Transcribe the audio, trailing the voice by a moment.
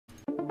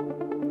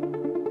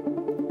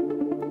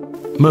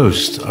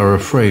Most are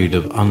afraid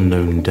of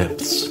unknown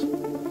depths,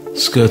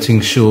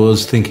 skirting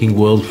shores thinking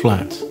world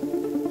flat.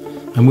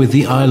 I'm with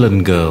the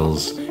island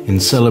girls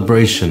in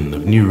celebration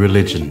of new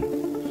religion.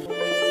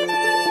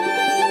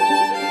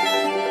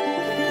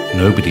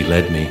 Nobody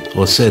led me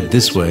or said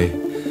this way.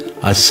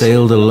 I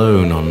sailed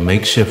alone on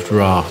makeshift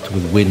raft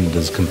with wind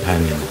as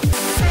companion.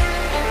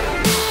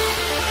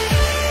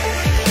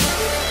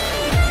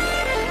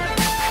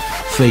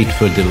 Fate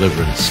for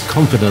deliverance,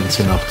 confidence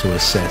enough to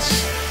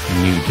assess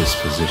new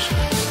disposition.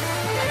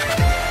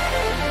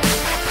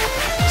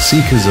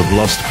 Seekers of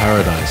lost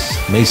paradise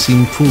may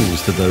seem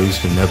fools to those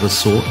who never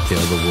sought the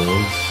other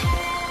worlds.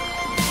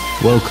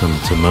 Welcome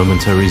to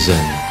Momentary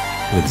Zen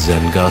with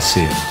Zen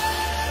Garcia.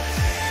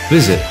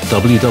 Visit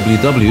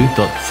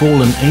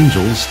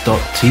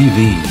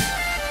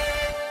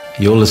www.fallenangels.tv.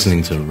 You're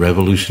listening to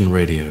Revolution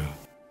Radio.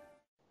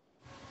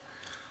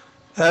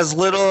 As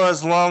little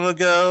as long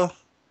ago,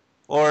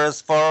 or as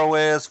far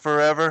away as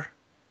forever,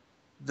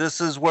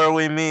 this is where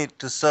we meet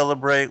to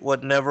celebrate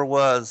what never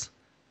was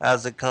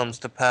as it comes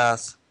to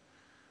pass.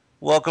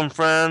 Welcome,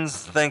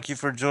 friends. Thank you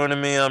for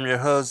joining me. I'm your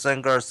host,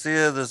 Zen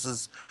Garcia. This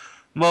is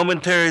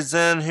Momentary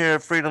Zen here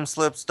at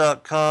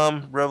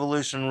freedomslips.com,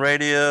 Revolution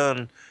Radio,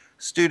 and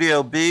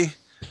Studio B.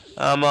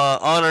 I'm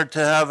honored to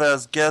have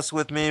as guest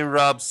with me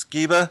Rob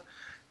Skiba.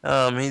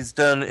 He's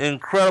done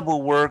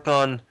incredible work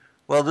on,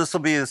 well, this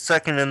will be the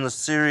second in the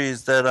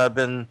series that I've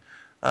been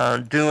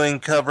doing,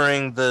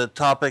 covering the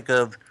topic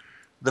of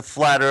the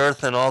flat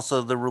earth and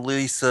also the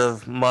release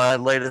of my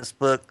latest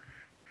book,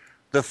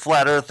 The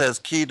Flat Earth as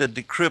Key to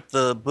Decrypt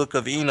the Book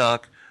of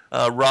Enoch.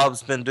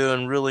 Rob's been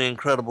doing really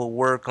incredible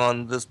work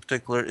on this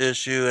particular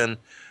issue, and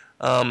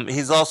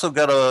he's also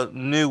got a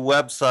new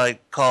website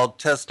called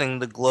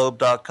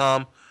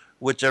testingtheglobe.com,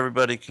 which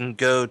everybody can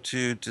go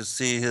to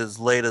see his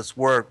latest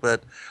work.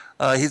 But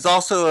he's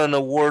also an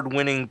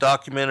award-winning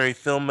documentary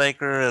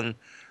filmmaker and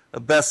a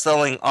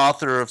best-selling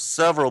author of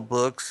several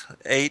books,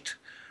 8,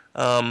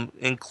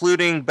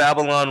 including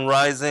Babylon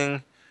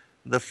Rising,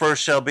 The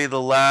First Shall Be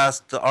the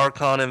Last, The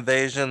Archon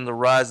Invasion, The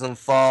Rise and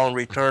Fall, and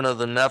Return of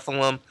the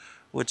Nephilim,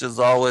 which is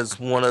always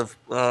one of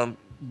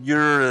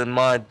your and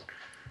my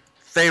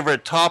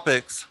favorite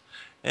topics.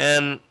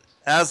 And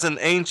as an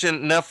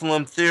ancient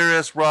Nephilim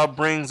theorist, Rob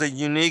brings a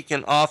unique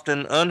and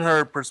often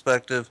unheard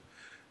perspective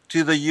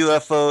to the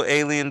UFO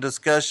alien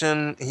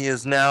discussion. He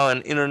is now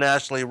an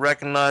internationally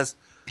recognized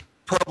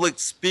public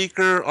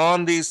speaker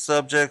on these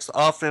subjects,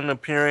 often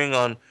appearing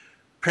on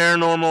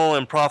paranormal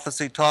and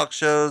prophecy talk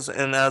shows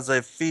and as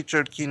a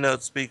featured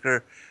keynote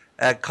speaker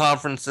at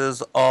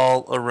conferences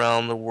all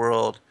around the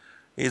world.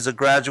 He's a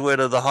graduate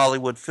of the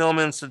Hollywood Film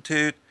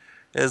Institute.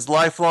 His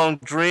lifelong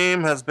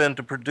dream has been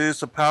to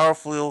produce a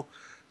powerful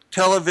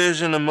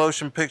television and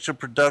motion picture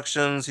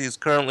productions. He's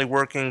currently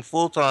working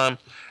full-time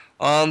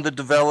on the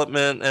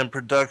development and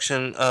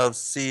production of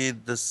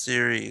Seed the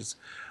series.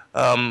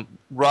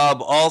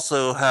 Rob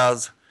also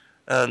has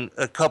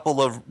a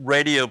couple of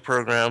radio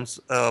programs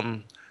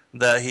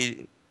that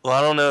he, well,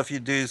 I don't know if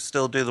you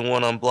still do the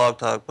one on Blog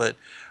Talk, but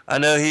I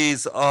know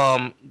he's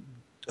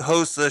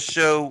hosts a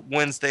show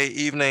Wednesday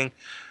evening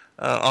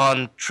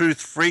on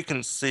Truth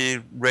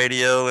Frequency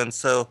Radio, and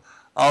so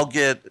I'll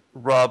get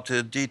Rob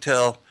to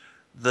detail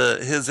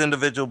his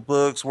individual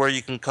books, where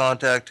you can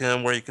contact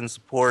him, where you can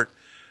support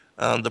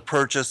the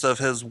purchase of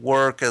his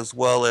work, as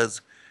well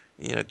as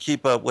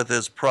keep up with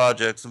his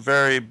projects.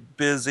 Very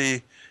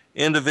busy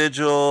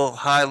individual,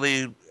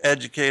 highly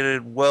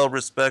educated, well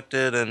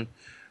respected, and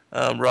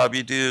Rob,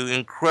 you do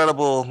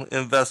incredible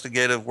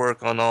investigative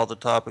work on all the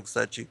topics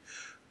that you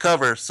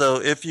cover.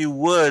 So if you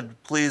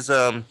would, please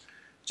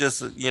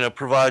just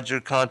provide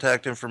your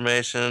contact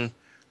information,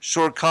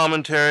 short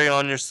commentary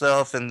on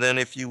yourself, and then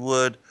if you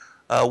would,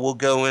 we'll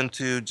go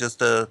into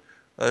just a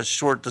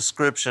short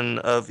description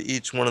of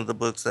each one of the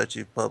books that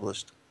you've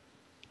published.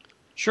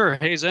 Sure.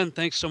 Hey, Zen,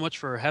 thanks so much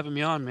for having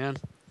me on, man.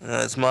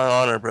 It's my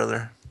honor,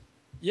 brother.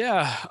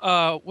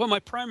 Yeah. Well, my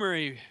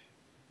primary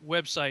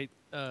website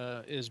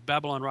is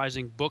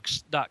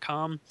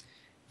BabylonRisingBooks.com.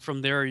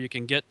 From there, you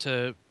can get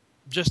to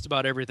just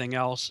about everything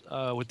else,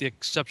 with the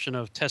exception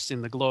of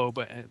Testing the Globe.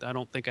 I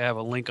don't think I have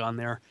a link on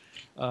there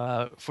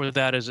for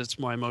that, as it's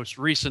my most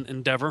recent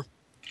endeavor.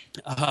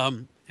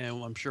 And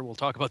I'm sure we'll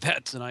talk about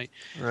that tonight.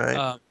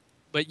 Right.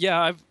 But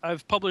yeah,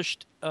 I've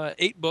published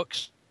 8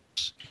 books.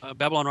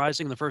 Babylon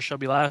Rising, The First Shall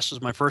Be Last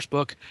was my first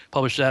book.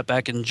 Published that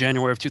back in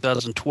January of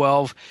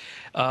 2012.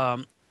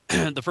 The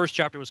first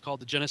chapter was called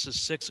The Genesis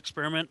 6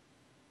 Experiment,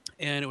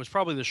 and it was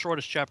probably the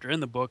shortest chapter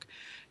in the book,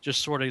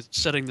 just sort of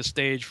setting the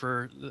stage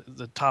for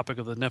the topic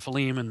of the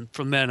Nephilim. And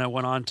from then I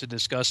went on to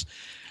discuss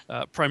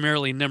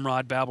primarily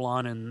Nimrod,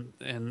 Babylon,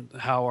 and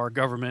how our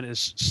government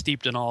is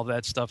steeped in all of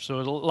that stuff. So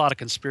there's a lot of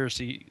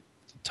conspiracy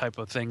type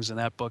of things in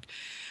that book.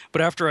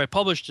 But after I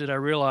published it, I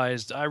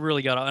realized I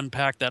really got to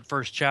unpack that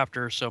first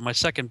chapter. So my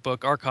second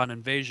book, Archon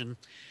Invasion,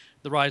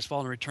 The Rise,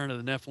 Fall, and Return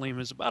of the Nephilim,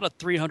 is about a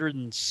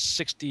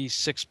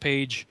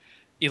 366-page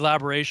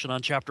elaboration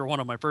on chapter 1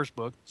 of my first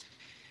book.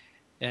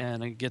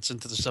 and it gets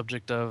into the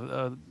subject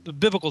of the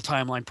biblical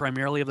timeline,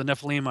 primarily of the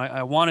Nephilim.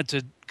 I wanted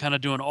to kind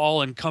of do an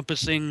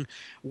all-encompassing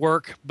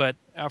work, but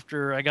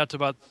after I got to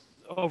about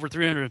over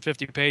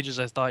 350 pages,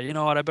 I thought, you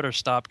know what, I better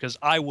stop because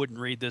I wouldn't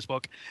read this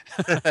book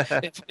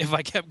if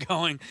I kept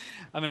going.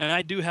 I mean,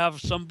 I do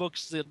have some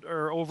books that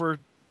are over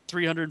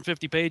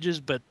 350 pages,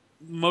 but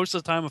most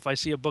of the time, if I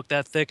see a book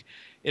that thick,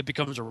 it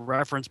becomes a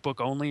reference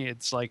book only.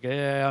 It's like,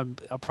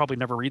 I'll probably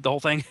never read the whole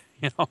thing,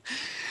 you know.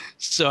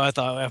 So I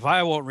thought, if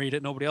I won't read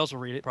it, nobody else will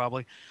read it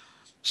probably.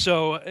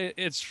 So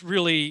it's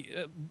really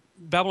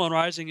Babylon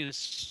Rising is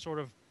sort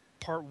of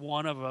part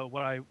one of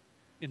what I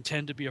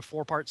intend to be a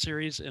 4-part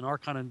series, and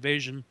Archon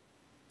Invasion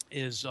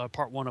is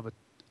part one of a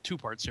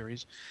 2-part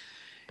series.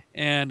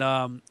 And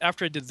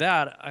after I did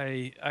that,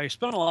 I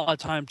spent a lot of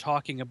time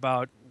talking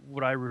about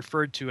what I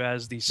referred to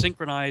as the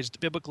synchronized,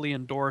 biblically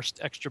endorsed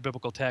extra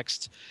biblical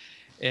text.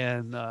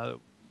 And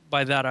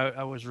by that,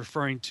 I was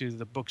referring to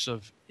the books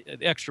of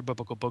extra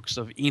biblical books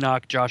of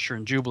Enoch, Joshua,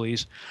 and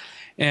Jubilees.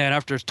 And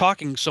after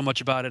talking so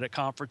much about it at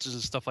conferences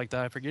and stuff like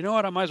that, I figured, you know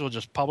what, I might as well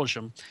just publish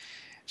them.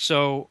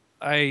 So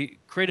I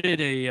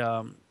created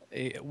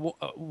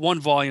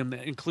one volume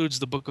that includes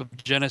the book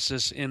of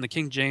Genesis in the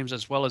King James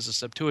as well as the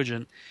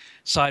Septuagint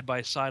side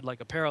by side like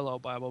a parallel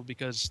Bible,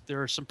 because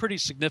there are some pretty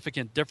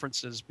significant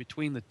differences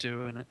between the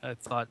two, and I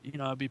thought, you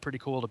know, it'd be pretty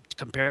cool to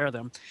compare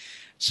them.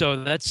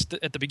 So that's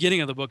at the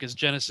beginning of the book is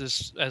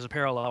Genesis as a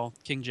parallel,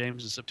 King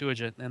James and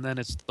Septuagint, and then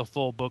it's the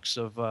full books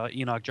of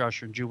Enoch,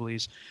 Joshua, and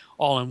Jubilees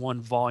all in one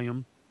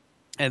volume.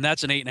 And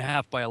that's an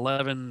 8.5 by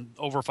 11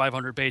 over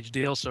 500 page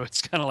deal. So it's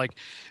kind of like,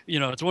 you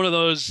know, it's one of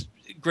those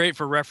great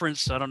for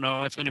reference. I don't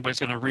know if anybody's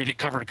going to read it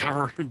cover to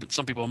cover, but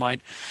some people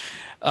might.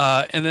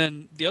 And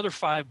then the other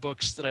 5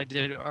 books that I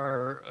did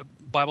are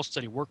Bible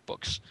study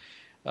workbooks.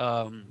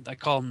 I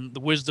call them the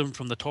Wisdom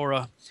from the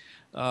Torah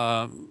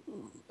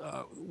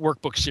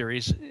workbook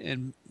series.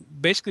 And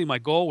basically my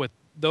goal with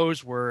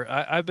those were,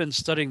 I've been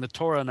studying the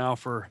Torah now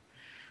for,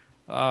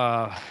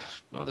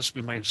 well, this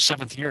will be my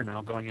 7th year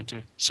now, going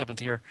into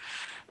 7th year.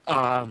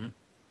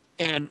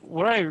 And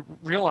what I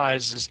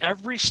realized is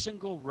every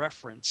single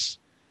reference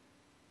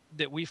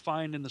that we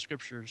find in the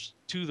scriptures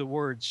to the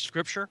word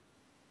scripture,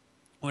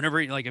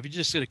 whenever, like, if you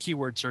just did a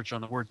keyword search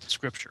on the word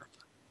scripture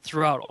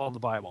throughout all the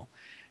Bible,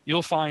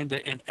 you'll find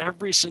that in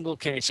every single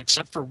case,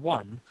 except for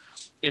one,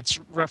 it's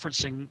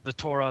referencing the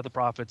Torah, the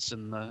prophets,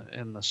 and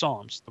the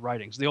Psalms, the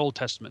writings, the Old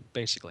Testament,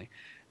 basically.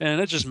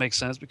 And it just makes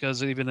sense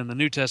because even in the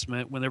New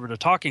Testament, whenever they're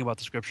talking about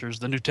the scriptures,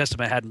 the New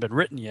Testament hadn't been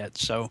written yet.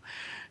 So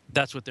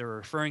that's what they were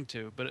referring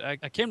to. But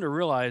I came to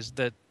realize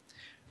that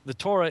the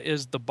Torah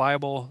is the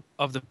Bible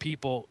of the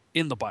people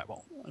in the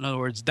Bible. In other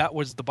words, that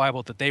was the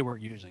Bible that they were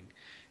using.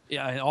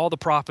 Yeah, all the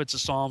prophets, the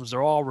Psalms,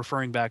 they're all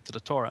referring back to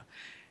the Torah.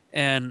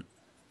 And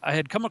I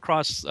had come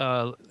across,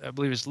 I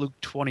believe it's Luke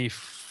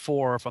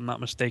 24, if I'm not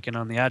mistaken,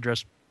 on the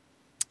address,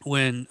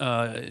 when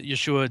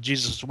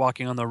Jesus is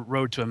walking on the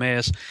road to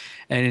Emmaus,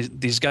 and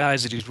these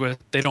guys that he's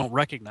with, they don't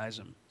recognize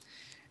him.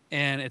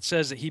 And it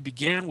says that he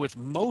began with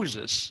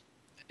Moses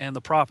and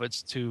the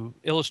prophets to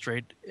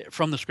illustrate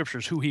from the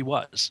scriptures who he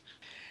was.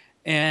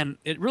 And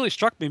it really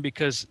struck me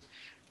because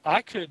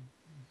I could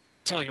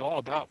tell you all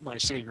about my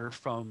Savior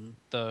from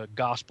the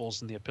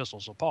Gospels and the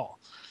epistles of Paul,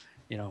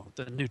 you know,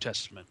 the New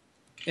Testament.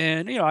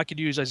 And, you know, I could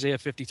use Isaiah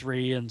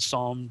 53 and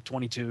Psalm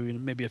 22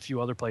 and maybe a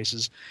few other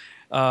places.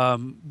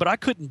 But I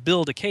couldn't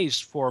build a case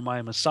for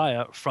my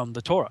Messiah from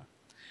the Torah.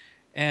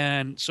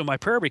 And so my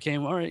prayer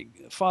became, all right,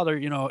 Father,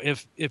 you know,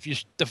 if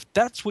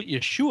that's what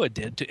Yeshua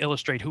did to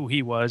illustrate who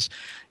he was,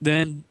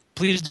 then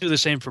please do the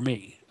same for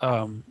me.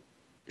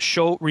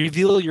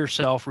 Reveal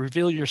yourself,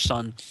 reveal your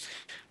son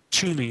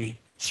to me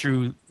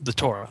through the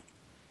Torah.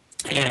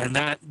 And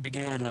that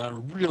began a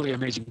really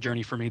amazing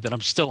journey for me that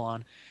I'm still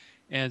on.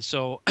 And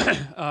so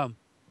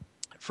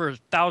for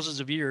thousands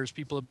of years,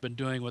 people have been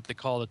doing what they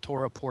call the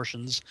Torah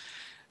portions,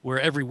 where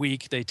every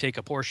week they take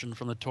a portion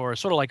from the Torah,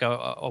 sort of like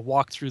a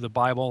walk through the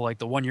Bible, like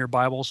the one-year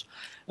Bibles,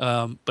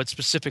 but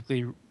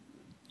specifically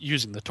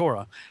using the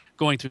Torah,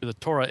 going through the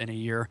Torah in a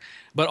year,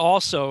 but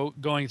also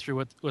going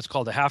through what's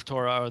called the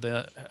Haftorah, or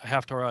the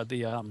Haftorah,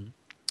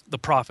 the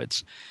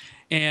prophets.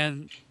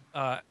 And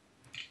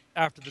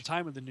after the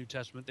time of the New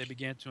Testament, they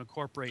began to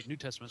incorporate New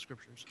Testament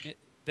scriptures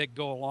that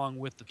go along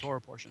with the Torah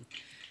portion.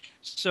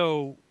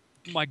 So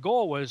my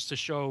goal was to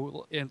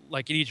show, in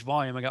each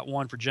volume, I got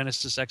one for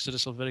Genesis,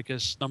 Exodus,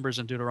 Leviticus, Numbers,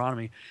 and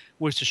Deuteronomy,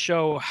 was to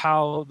show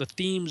how the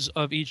themes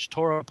of each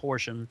Torah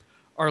portion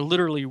are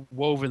literally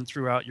woven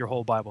throughout your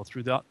whole Bible,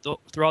 throughout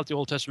the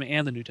Old Testament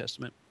and the New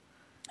Testament.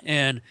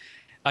 And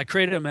I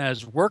created them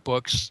as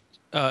workbooks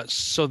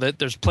so that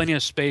there's plenty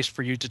of space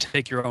for you to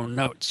take your own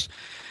notes.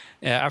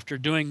 After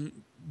doing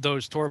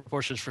those Torah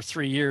portions for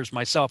 3 years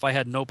myself, I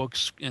had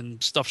notebooks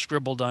and stuff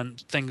scribbled on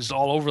things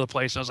all over the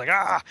place. I was like,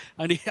 I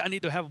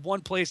need to have one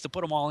place to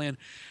put them all in.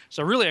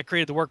 So really, I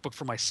created the workbook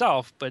for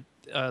myself, but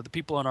the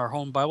people in our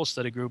home Bible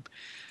study group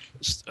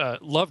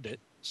loved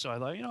it. So I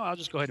thought, I'll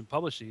just go ahead and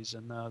publish these,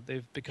 and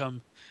they've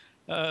become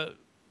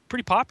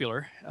pretty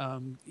popular,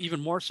 even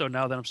more so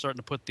now that I'm starting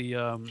to put the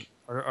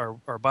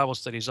our Bible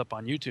studies up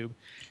on YouTube,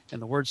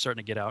 and the word's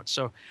starting to get out.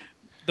 So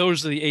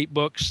those are the 8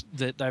 books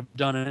that I've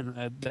done,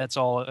 and that's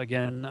all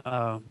again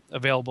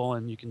available,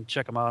 and you can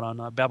check them out on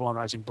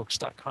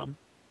BabylonRisingBooks.com.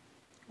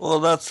 Well,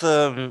 that's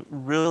a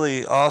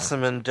really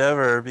awesome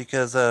endeavor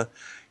because,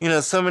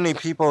 so many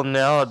people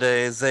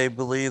nowadays, they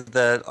believe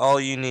that all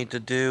you need to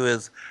do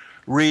is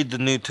read the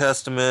New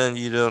Testament.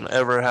 You don't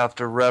ever have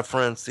to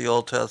reference the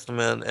Old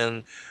Testament.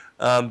 And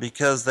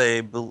because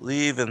they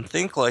believe and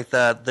think like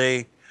that,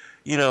 they,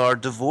 are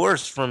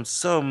divorced from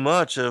so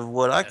much of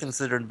what I Yes.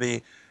 consider to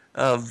be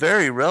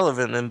very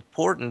relevant and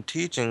important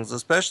teachings,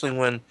 especially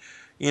when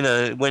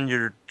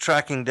you're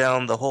tracking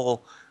down the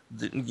whole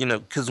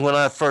because when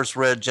I first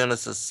read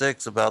Genesis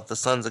 6 about the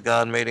sons of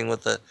God mating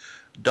with the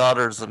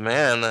daughters of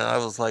man, I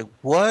was like,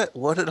 what?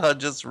 What did I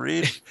just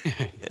read?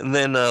 And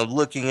then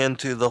looking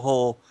into the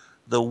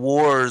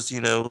wars,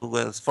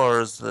 as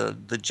far as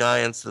the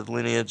giants, the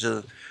lineage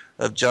of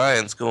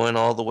giants going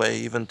all the way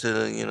even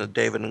to,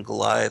 David and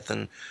Goliath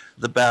and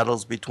the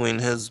battles between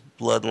his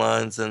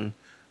bloodlines and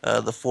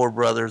the 4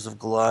 brothers of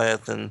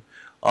Goliath and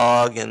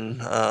Og and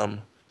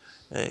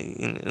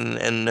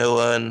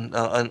Noah and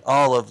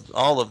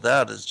all of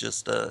that is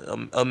just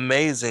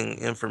amazing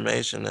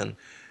information and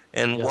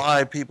Yeah.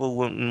 why people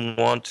wouldn't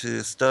want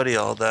to study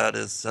all that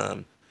is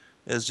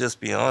just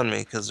beyond me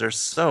because there's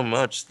so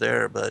much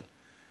there. But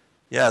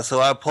yeah, so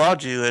I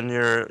applaud you in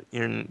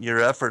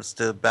your efforts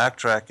to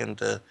backtrack and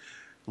to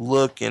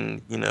look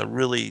and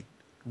really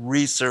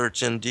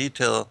research in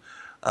detail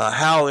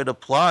how it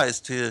applies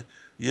to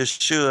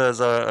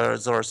Yeshua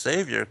as our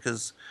Savior,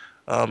 because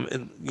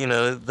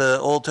the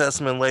Old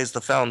Testament lays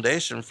the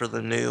foundation for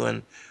the New,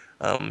 and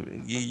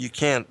you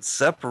can't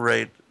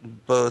separate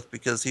both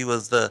because he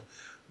was the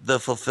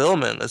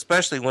fulfillment,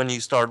 especially when you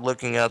start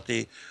looking at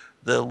the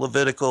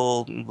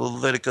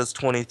Leviticus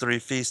 23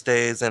 feast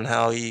days and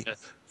how he Yes.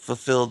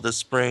 fulfilled the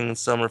spring and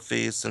summer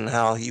feasts and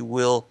how he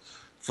will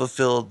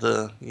fulfill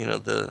the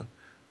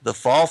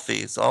fall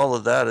feasts. All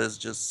of that is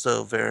just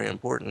so very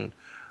important.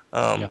 Yeah.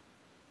 Um,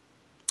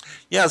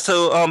 yeah,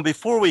 so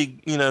before we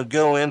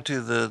go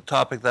into the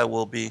topic that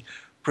we'll be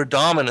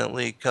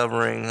predominantly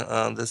covering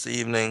this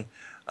evening,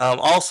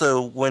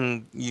 also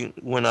when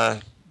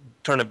I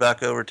turn it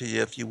back over to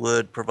you, if you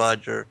would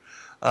provide your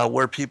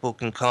where people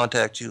can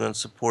contact you and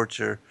support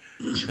your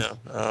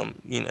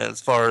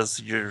as far as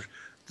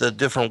the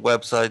different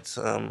websites.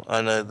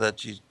 I know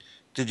that you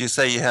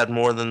say you had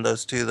more than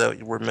those 2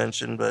 that were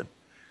mentioned, but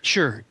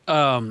Sure.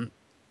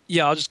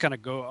 Yeah, I'll just kind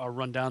of I'll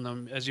run down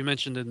them. As you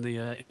mentioned in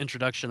the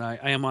introduction, I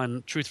am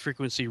on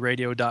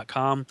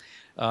truthfrequencyradio.com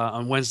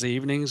on Wednesday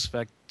evenings. In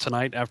fact,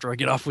 tonight after I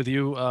get off with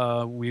you,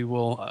 we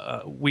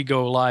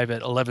go live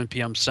at 11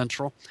 p.m.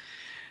 Central.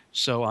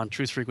 So on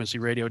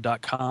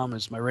truthfrequencyradio.com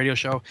is my radio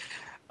show.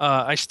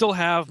 I still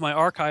have my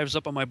archives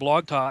up on my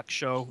blog talk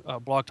show,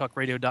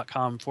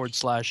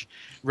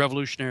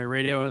 blogtalkradio.com/revolutionary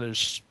radio.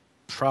 There's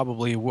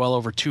probably well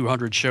over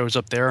 200 shows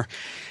up there.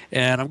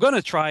 And I'm going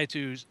to try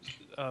to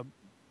uh,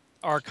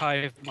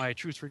 archive my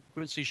Truth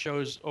Frequency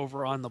shows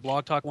over on the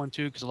Blog Talk one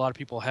too, because a lot of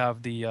people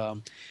have the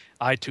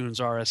iTunes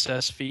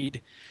RSS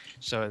feed,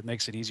 so it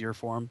makes it easier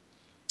for them.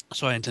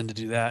 So I intend to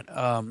do that.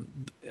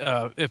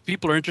 If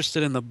people are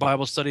interested in the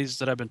Bible studies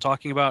that I've been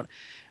talking about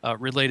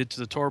related to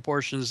the Torah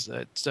portions,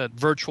 it's at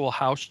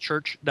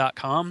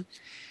virtualhousechurch.com.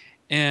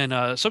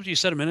 And something you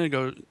said a minute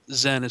ago,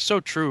 Zen, is so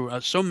true.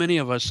 So many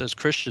of us as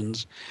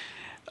Christians,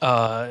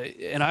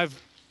 and I've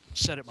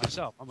said it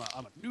myself, I'm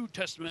a New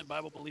Testament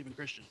Bible believing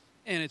Christian,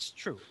 and it's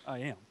true, I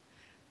am.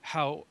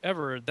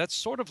 However, that's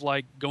sort of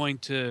like going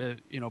to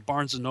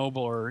Barnes and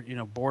Noble or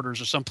Borders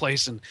or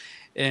someplace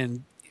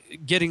and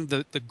getting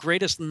the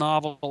greatest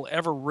novel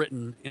ever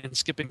written and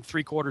skipping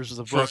 3/4 of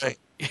the book, right,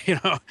 you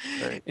know,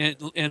 right.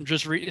 and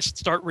just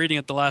start reading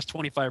at the last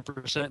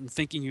 25% and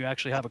thinking you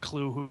actually have a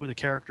clue who the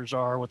characters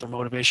are, what their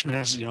motivation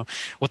is,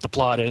 what the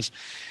plot is.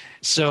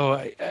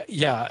 So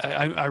yeah,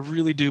 I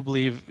really do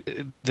believe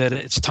that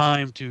it's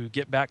time to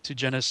get back to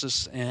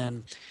Genesis,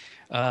 and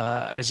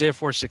Isaiah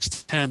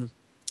 4:6-10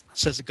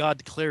 says that God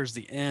declares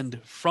the end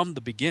from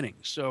the beginning.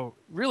 So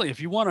really, if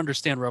you want to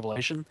understand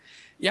Revelation,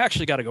 you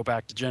actually got to go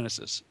back to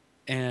Genesis.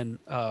 And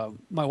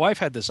my wife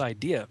had this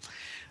idea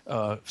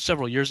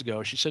several years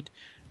ago. She said,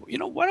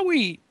 why don't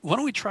we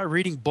try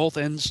reading both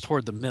ends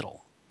toward the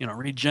middle?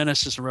 Read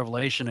Genesis and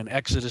Revelation and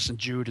Exodus and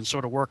Jude and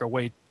sort of work our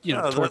way,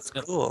 Oh, toward that's the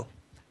middle. cool.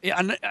 Yeah,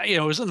 and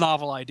it was a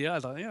novel idea. I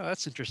thought,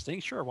 that's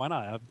interesting. Sure, why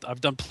not? I've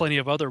done plenty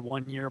of other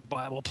one-year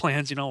Bible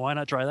plans. Why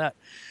not try that?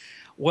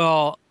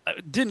 Well, I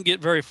didn't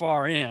get very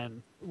far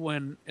in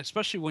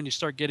especially when you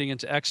start getting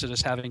into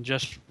Exodus, having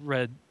just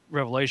read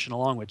Revelation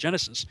along with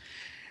Genesis,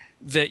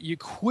 that you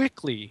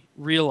quickly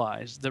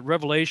realize that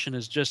Revelation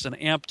is just an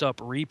amped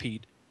up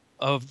repeat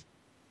of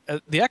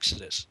the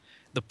Exodus.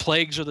 The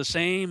plagues are the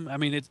same. I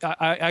mean,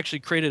 I actually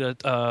created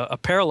a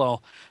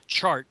parallel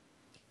chart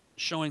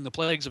showing the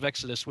plagues of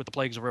Exodus with the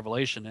plagues of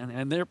Revelation,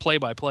 and they're play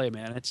by play,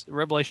 man.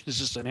 Revelation is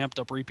just an amped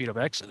up repeat of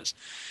Exodus.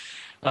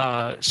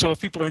 So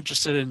if people are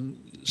interested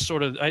in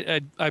sort of,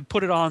 I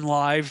put it on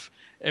live.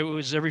 It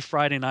was every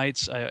Friday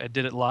nights. I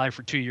did it live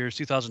for 2 years,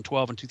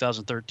 2012 and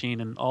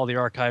 2013, and all the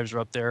archives are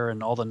up there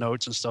and all the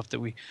notes and stuff that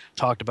we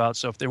talked about.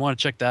 So if they want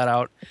to check that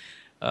out,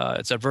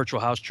 it's at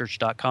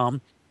virtualhousechurch.com.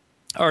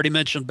 I already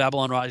mentioned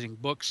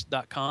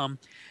BabylonRisingBooks.com,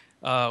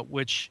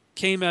 which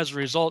came as a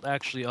result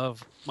actually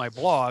of my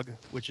blog,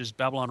 which is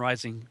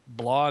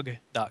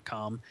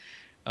BabylonRisingBlog.com.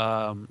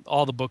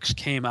 All the books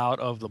came out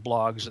of the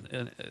blogs.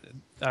 And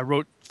I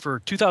wrote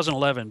for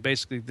 2011,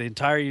 basically the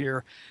entire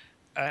year.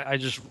 I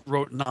just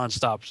wrote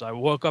nonstop. So I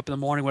woke up in the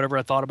morning, whatever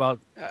I thought about,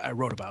 I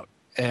wrote about.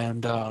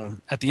 And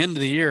at the end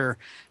of the year,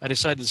 I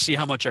decided to see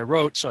how much I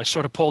wrote. So I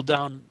sort of pulled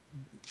down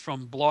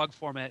from blog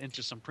format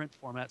into some print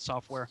format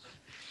software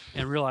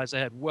and realized I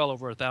had well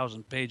over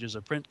 1,000 pages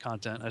of print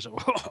content. I said,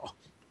 whoa,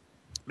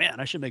 man,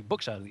 I should make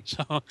books out of these.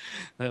 So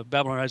the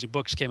Babylon Rising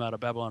books came out of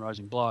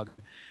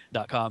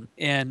BabylonRisingBlog.com.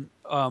 And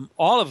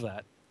all of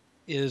that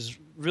is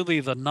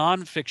really the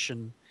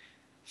nonfiction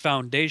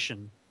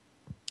foundation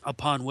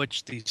upon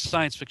which the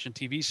science fiction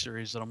TV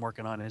series that I'm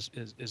working on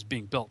is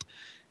being built.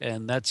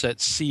 And that's at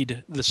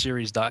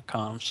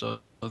seedtheseries.com. So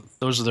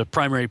those are the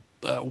primary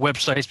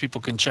websites people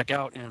can check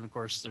out. And, of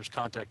course, there's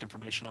contact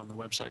information on the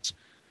websites.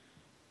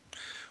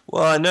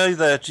 Well, I know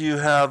that you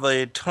have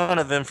a ton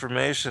of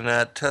information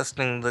at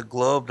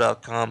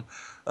testingtheglobe.com.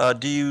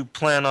 Do you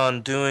plan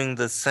on doing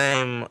the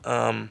same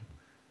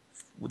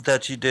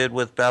that you did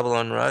with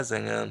Babylon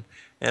Rising? And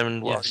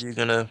Yes. are you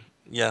gonna?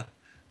 Yeah.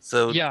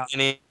 So, Yeah.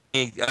 any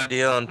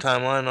idea on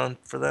timeline on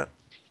for that?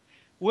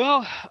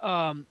 Well,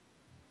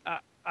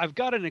 I've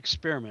got an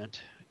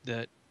experiment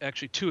that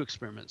actually 2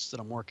 experiments that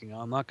I'm working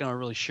on. I'm not going to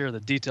really share the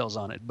details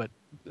on it, but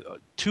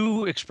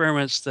 2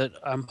 experiments that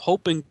I'm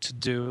hoping to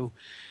do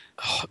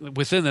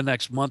within the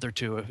next month or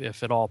 2,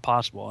 if at all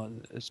possible.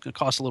 It's going to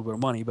cost a little bit of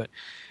money, but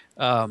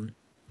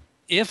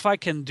if I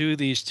can do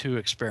these 2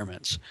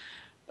 experiments,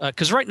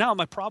 because right now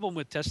my problem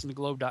with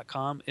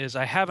testingtheglobe.com is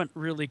I haven't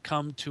really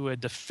come to a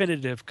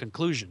definitive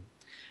conclusion.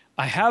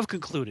 I have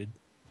concluded,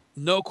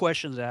 no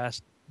questions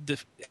asked,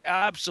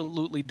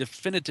 absolutely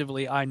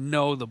definitively, I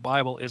know the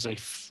Bible is a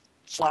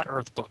flat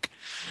earth book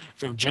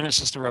from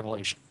Genesis to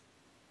Revelation.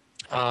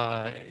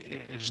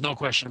 There's no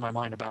question in my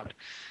mind about it.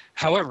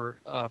 However,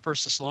 1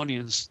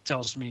 Thessalonians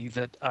tells me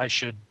that I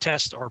should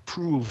test or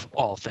prove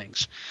all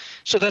things.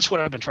 So that's what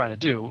I've been trying to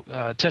do.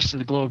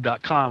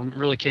 Testingtheglobe.com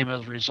really came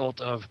as a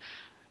result of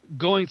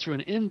going through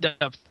an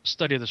in-depth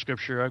study of the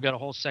scripture. I've got a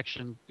whole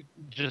section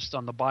just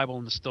on the Bible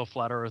and the still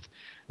flat earth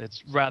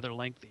that's rather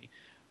lengthy.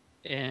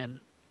 And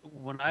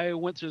when I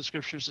went through the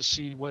scriptures to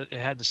see what it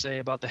had to say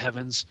about the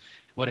heavens,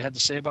 what it had to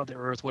say about the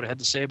earth, what it had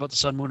to say about the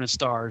sun, moon, and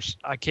stars,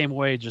 I came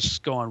away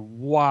just going,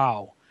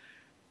 wow,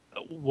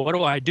 what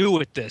do I do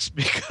with this?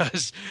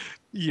 Because,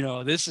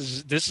 this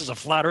is a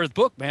flat earth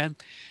book, man.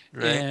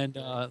 Right. And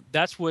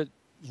that's what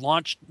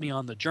launched me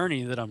on the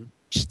journey that I'm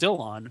still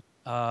on.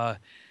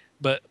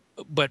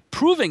 But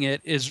proving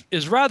it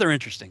is rather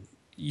interesting.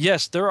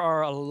 Yes, there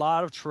are a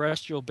lot of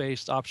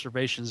terrestrial-based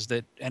observations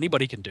that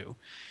anybody can do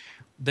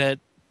that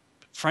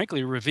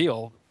frankly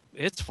reveal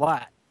it's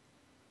flat.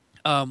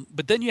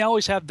 But then you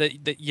always have the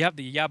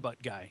yeah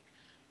but guy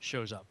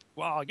shows up.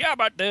 Well, yeah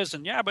but this,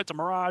 and yeah but it's a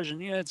mirage,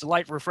 and yeah it's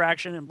light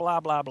refraction, and blah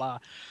blah blah.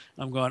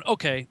 I'm going,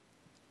 okay,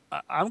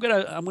 I'm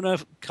gonna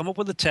come up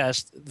with a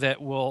test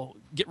that will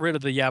get rid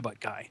of the yeah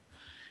but guy.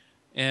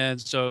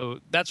 And so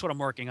that's what I'm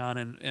working on.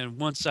 And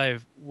once I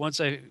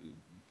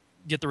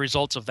get the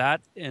results of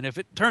that, and if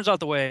it turns out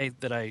the way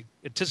that I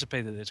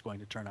anticipated it's going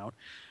to turn out,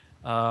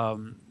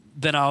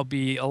 then I'll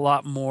be a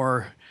lot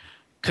more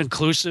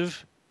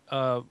conclusive,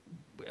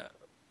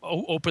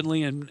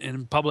 openly and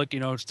in public.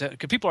 Because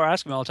people are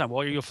asking me all the time,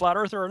 well, are you a flat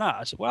earther or not?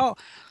 I said, well,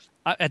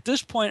 at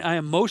this point, I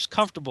am most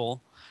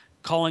comfortable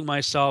calling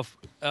myself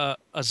a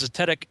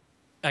zetetic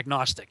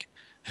agnostic.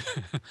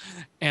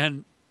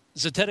 And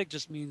zetetic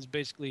just means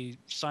basically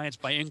science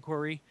by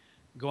inquiry,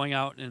 going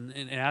out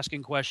and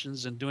asking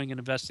questions and doing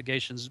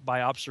investigations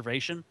by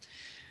observation.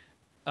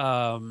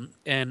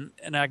 And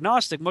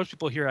agnostic, most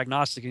people hear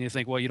agnostic and you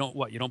think, well, you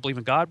don't believe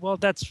in God? Well,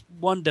 that's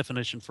one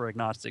definition for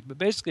agnostic. But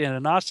basically an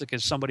agnostic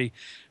is somebody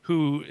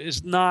who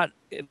is not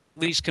at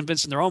least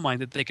convinced in their own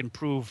mind that they can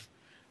prove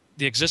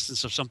the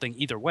existence of something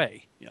either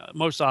way.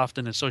 Most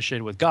often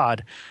associated with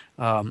God.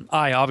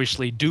 I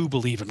obviously do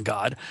believe in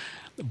God.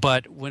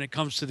 But when it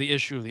comes to the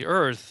issue of the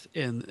earth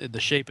and the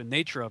shape and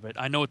nature of it,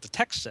 I know what the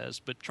text says,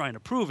 but trying to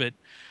prove it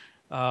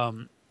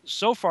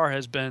so far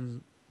has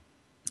been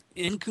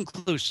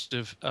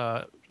inconclusive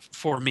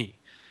for me.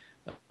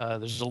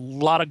 There's a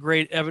lot of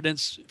great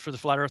evidence for the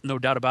flat earth, no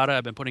doubt about it.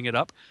 I've been putting it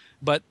up.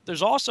 But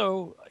there's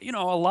also, a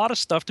lot of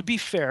stuff, to be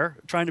fair,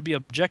 trying to be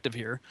objective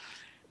here,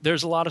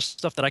 there's a lot of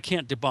stuff that I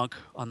can't debunk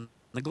on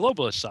the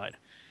globalist side.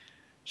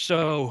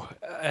 So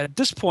at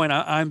this point,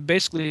 I'm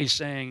basically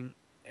saying,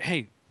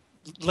 hey,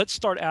 let's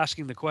start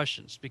asking the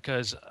questions,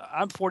 because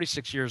I'm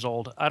 46 years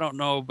old. I don't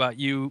know about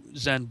you,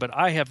 Zen, but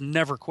I have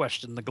never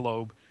questioned the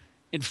globe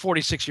in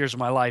 46 years of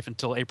my life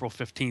until April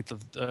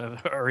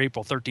 15th or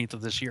April 13th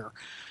of this year.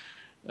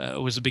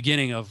 was the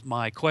beginning of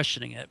my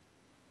questioning it.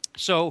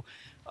 So,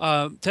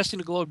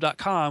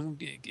 testingtheglobe.com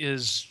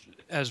is,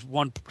 as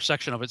one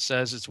section of it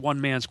says, it's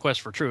one man's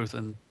quest for truth,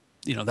 and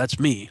that's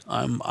me.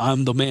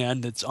 I'm the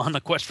man that's on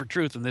the quest for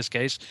truth in this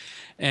case,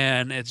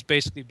 and it's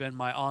basically been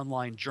my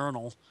online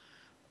journal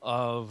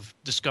of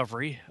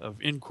discovery,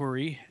 of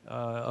inquiry,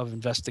 of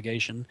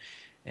investigation,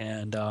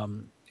 and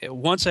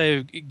once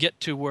I get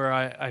to where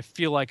I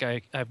feel like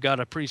I've got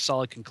a pretty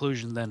solid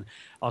conclusion, then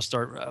I'll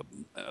start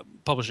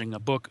publishing a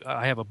book.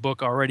 I have a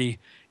book already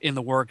in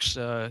the works,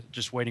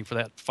 just waiting for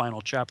that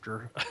final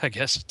chapter, I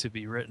guess, to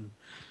be written.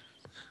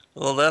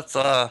 Well, that's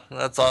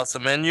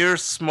awesome, and you're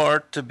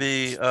smart to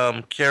be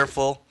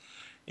careful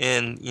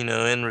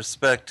in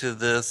respect to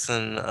this,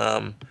 and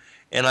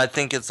I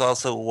think it's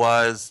also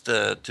wise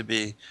to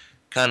be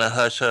kind of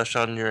hush hush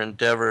on your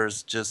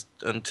endeavors just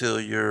until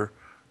you're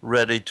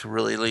ready to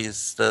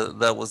release.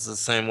 That was the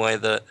same way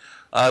that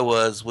I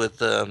was with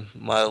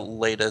my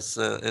latest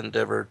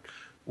endeavor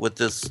with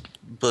this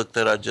book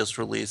that I just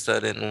released. I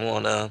didn't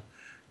want to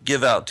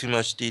give out too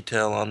much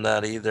detail on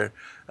that either.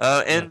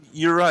 And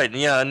you're right.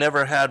 Yeah, I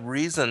never had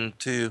reason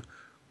to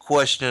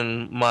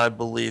question my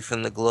belief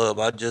in the globe.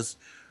 I just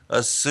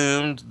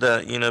assumed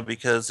that,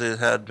 because it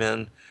had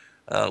been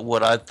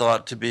what I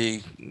thought to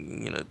be,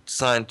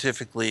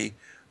 scientifically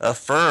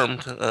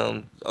affirmed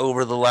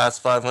over the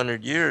last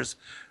 500 years,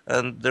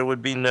 and there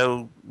would be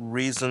no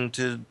reason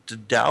to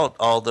doubt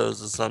all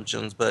those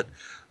assumptions. But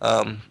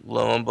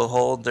lo and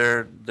behold,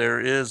 there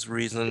is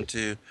reason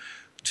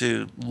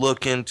to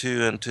look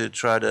into and to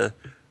try to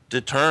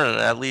determine,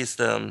 at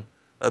least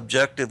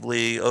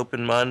objectively,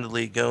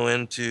 open-mindedly go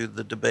into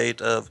the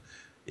debate of,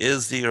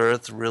 is the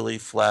earth really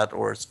flat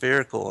or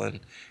spherical?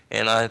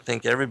 And I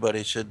think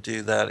everybody should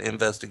do that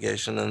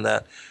investigation, and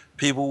that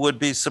people would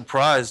be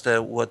surprised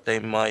at what they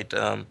might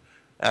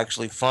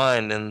actually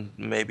find, and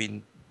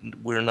maybe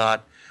we're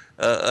not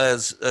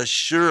as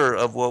sure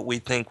of what we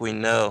think we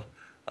know.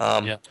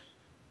 Yeah.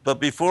 But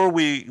before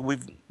we're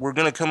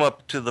going to come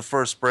up to the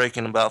first break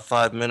in about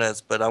 5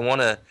 minutes, but I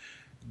want to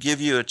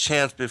give you a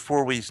chance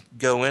before we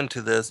go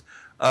into this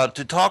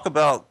to talk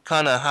about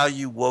kind of how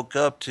you woke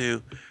up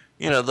to,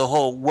 the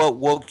whole what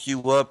woke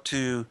you up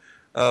to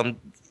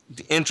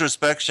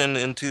introspection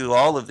into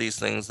all of these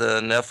things,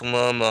 the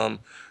Nephilim,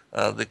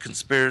 the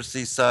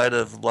conspiracy side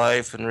of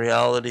life and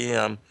reality,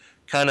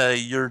 kind of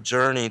your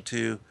journey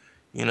to,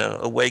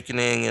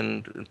 awakening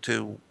and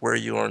to where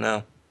you are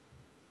now.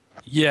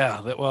 Yeah,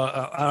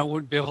 well, I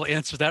wouldn't be able to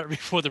answer that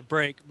before the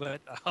break,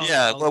 but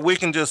well, we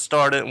can just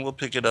start it and we'll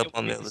pick it up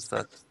on the other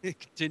side.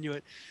 Continue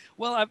it.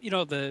 Well,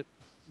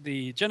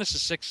 the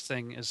Genesis 6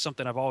 thing is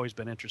something I've always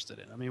been interested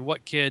in. I mean,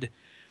 what kid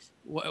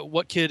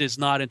is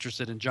not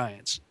interested in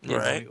giants?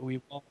 Right.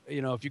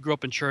 If you grew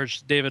up in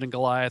church, David and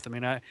Goliath. I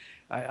mean,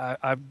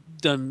 I've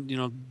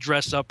done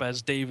dress up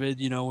as David,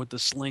 with the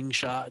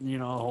slingshot and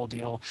the whole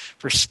deal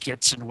for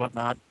skits and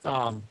whatnot.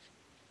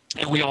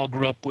 And we all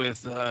grew up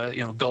with,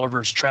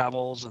 Gulliver's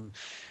Travels and,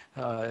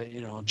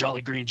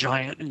 Jolly Green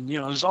Giant. And,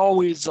 there's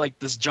always like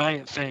this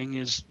giant thing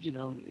is,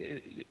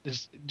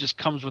 it just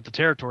comes with the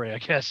territory, I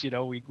guess.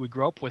 We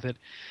grew up with it.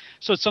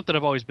 So it's something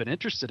I've always been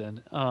interested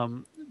in.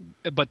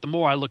 But the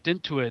more I looked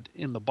into it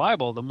in the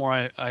Bible, the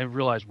more I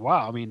realized,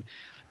 wow, I mean,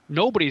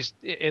 nobody's,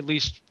 at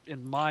least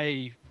in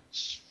my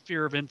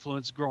sphere of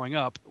influence growing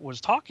up, was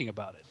talking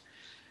about it.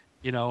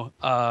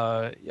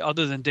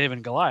 Other than David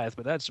and Goliath,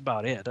 but that's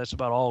about it. That's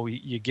about all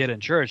you get in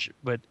church.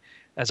 But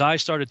as I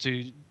started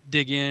to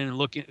dig in and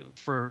look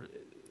for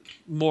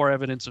more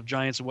evidence of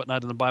giants and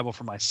whatnot in the Bible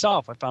for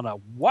myself, I found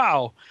out,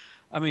 wow,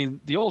 I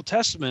mean, the Old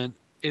Testament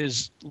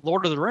is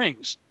Lord of the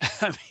Rings.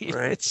 I mean,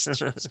 right. It's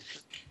just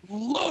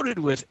loaded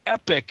with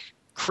epic,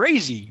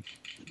 crazy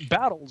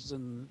battles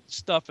and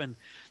stuff.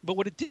 But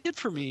what it did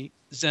for me,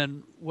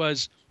 Zen,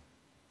 was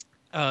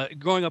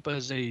growing up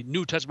as a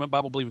New Testament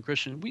Bible believing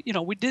Christian,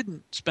 we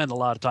didn't spend a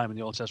lot of time in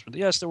the Old Testament.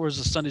 Yes, there was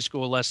the Sunday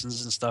school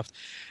lessons and stuff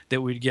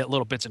that we'd get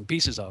little bits and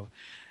pieces of,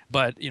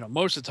 but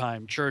most of the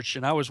time church,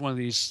 and I was one of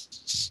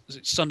these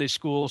Sunday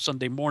school,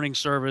 Sunday morning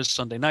service,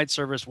 Sunday night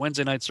service,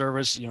 Wednesday night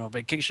service,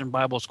 vacation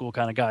Bible school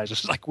kind of guys.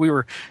 It's like we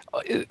were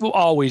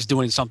always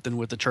doing something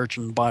with the church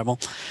and the Bible,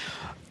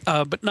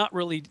 but not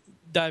really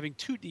diving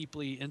too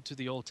deeply into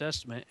the Old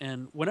Testament.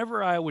 And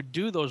whenever I would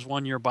do those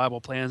one-year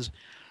Bible plans,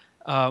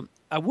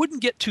 I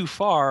wouldn't get too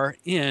far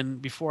in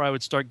before I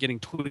would start getting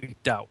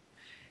tweaked out.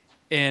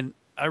 And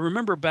I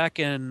remember back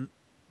in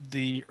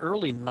the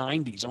early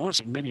 90s, I want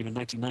to say maybe even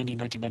 1990,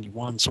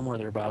 1991, somewhere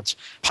thereabouts,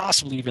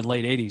 possibly even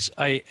late 80s,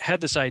 I had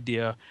this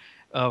idea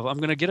of I'm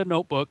going to get a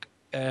notebook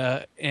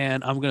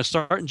and I'm going to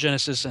start in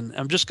Genesis, and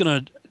I'm just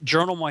going to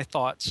journal my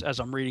thoughts as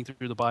I'm reading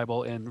through the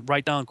Bible and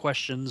write down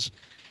questions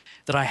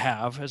that I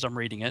have as I'm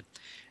reading it.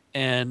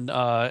 And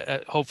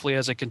hopefully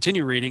as I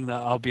continue reading,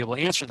 I'll be able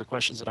to answer the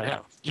questions that I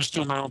have, just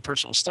doing my own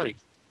personal study.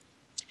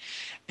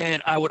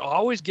 And I would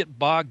always get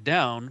bogged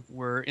down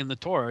where in the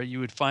Torah you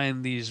would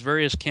find these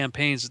various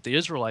campaigns that the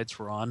Israelites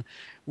were on,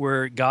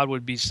 where God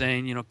would be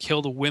saying,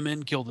 kill the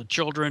women, kill the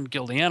children,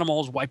 kill the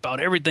animals, wipe out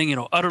everything,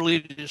 utterly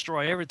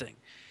destroy everything.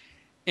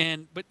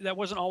 But that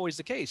wasn't always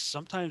the case.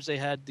 Sometimes they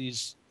had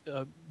these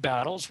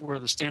battles where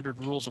the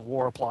standard rules of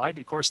war applied.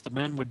 Of course, the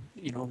men would,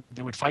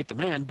 they would fight the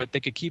men, but they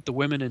could keep the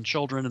women and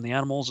children and the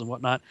animals and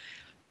whatnot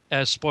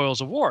as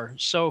spoils of war.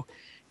 So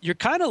you're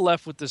kind of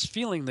left with this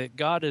feeling that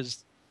God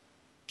is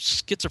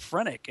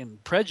schizophrenic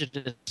and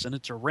prejudiced, and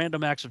it's a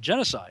random acts of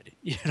genocide.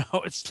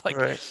 It's like,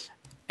 Right.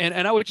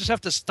 and I would just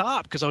have to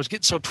stop because I was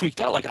getting so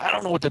tweaked out. Like, I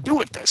don't know what to do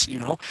with this.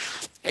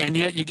 And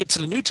yet you get to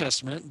the New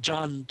Testament,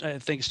 John, I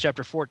think it's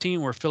chapter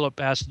 14, where Philip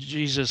asked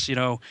Jesus,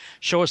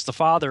 show us the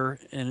Father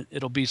and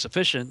it'll be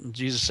sufficient. And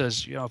Jesus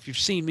says, if you've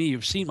seen me,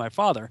 you've seen my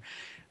Father.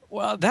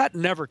 Well, that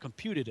never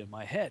computed in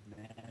my head,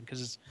 man,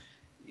 because it's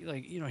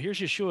like, here's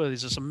Yeshua.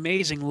 He's this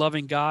amazing,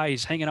 loving guy.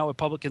 He's hanging out with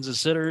publicans and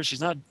sinners. He's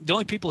not the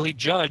only people he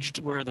judged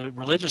were the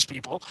religious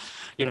people.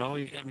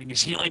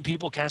 He's healing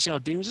people, casting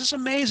out demons. This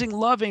amazing,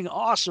 loving,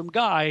 awesome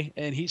guy.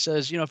 And he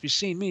says, if you've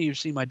seen me, you've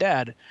seen my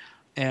dad.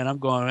 And I'm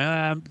going,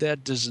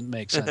 that doesn't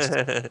make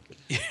sense.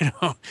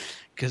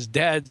 Because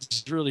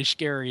dad's really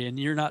scary and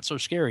you're not so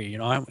scary.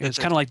 It's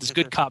kind of like this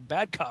good cop,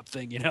 bad cop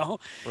thing,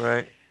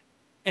 Right.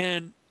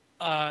 And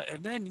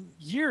then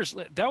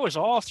that was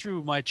all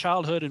through my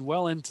childhood and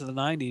well into the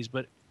 90s.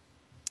 But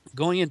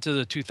going into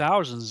the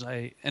 2000s,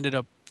 I ended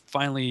up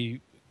finally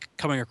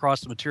coming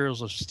across the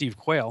materials of Steve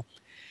Quayle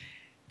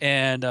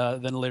and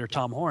then later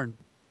Tom Horn.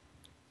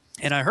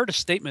 And I heard a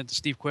statement that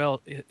Steve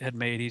Quayle had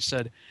made. He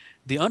said,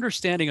 the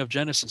understanding of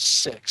Genesis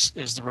 6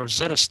 is the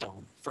Rosetta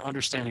Stone for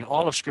understanding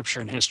all of Scripture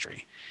and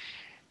history.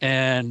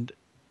 And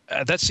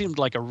that seemed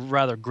like a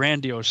rather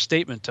grandiose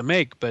statement to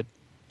make, but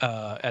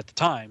at the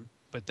time.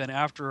 But then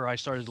after I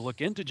started to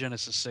look into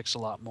Genesis 6 a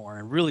lot more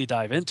and really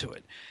dive into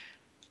it,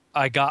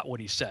 I got what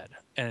he said.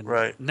 And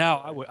Right.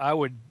 now I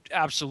would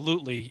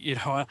absolutely,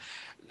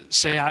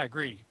 say I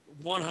agree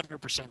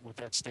 100% with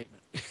that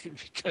statement.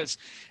 Because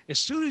as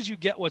soon as you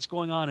get what's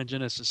going on in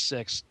Genesis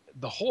 6,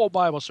 the whole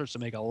Bible starts to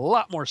make a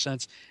lot more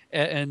sense,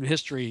 and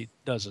history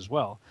does as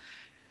well.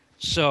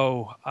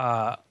 So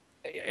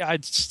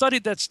I'd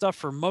studied that stuff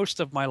for most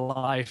of my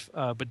life,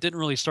 but didn't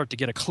really start to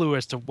get a clue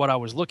as to what I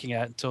was looking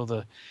at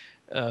until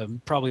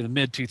probably the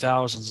mid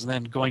 2000s, and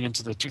then going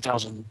into the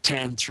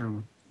 2010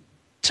 through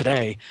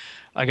today,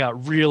 I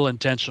got real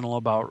intentional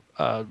about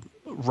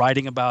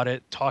writing about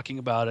it, talking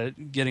about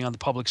it, getting on the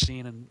public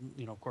scene, and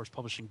of course,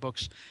 publishing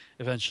books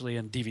eventually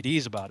and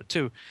DVDs about it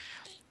too.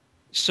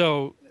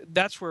 So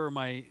that's where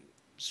my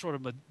sort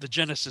of the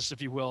genesis, if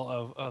you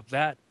will, of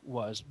that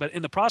was. But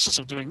in the process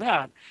of doing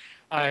that,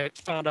 I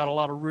found out a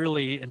lot of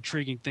really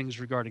intriguing things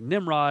regarding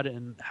Nimrod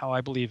and how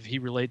I believe he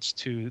relates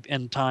to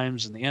end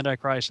times and the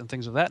Antichrist and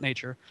things of that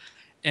nature.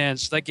 And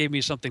so that gave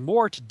me something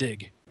more to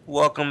dig.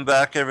 Welcome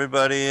back,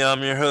 everybody.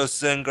 I'm your host,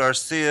 Zen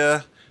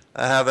Garcia.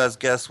 I have as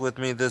guest with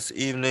me this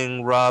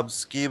evening Rob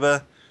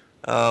Skiba.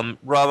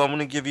 Rob, I'm going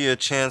to give you a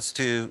chance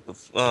to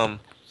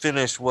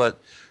finish what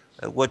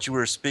you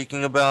were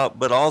speaking about,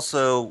 but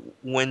also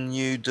when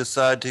you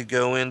decide to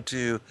go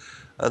into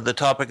the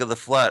topic of the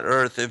flat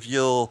Earth, if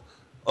you'll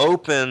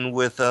open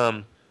with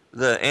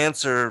the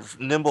answer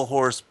Nimble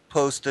Horse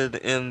posted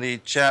in the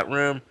chat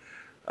room.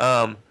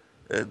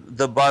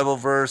 The Bible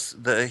verse,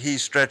 he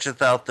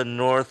stretcheth out the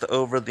north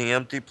over the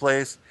empty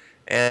place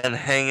and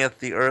hangeth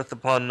the earth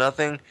upon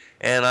nothing.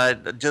 And I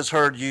just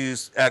heard you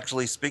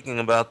actually speaking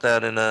about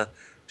that in a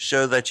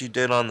show that you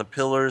did on the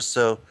pillars.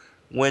 So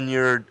when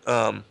you're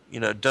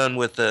done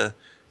with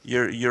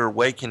your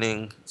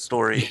awakening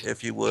story,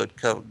 if you would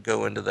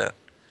go into that.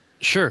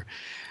 Sure.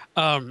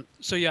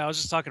 So yeah, I was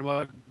just talking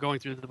about going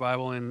through the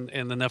Bible and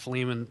the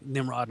Nephilim and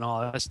Nimrod and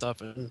all that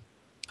stuff. And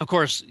of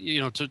course,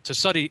 to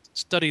study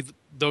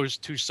those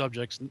two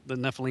subjects, the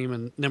Nephilim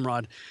and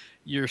Nimrod,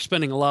 you're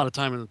spending a lot of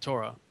time in the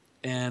Torah.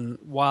 And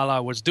while I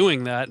was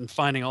doing that and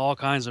finding all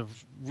kinds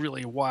of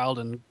really wild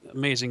and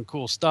amazing,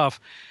 cool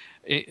stuff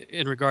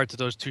in regard to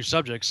those two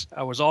subjects,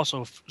 I was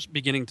also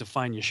beginning to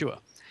find Yeshua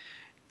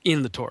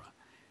in the Torah.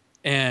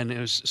 And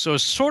it's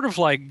sort of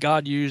like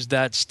God used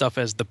that stuff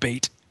as the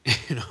bait,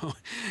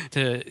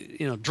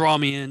 to draw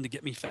me in, to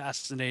get me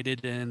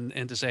fascinated,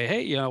 and to say,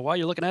 hey, while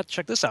you're looking at it,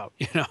 check this out,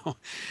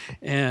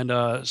 and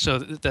so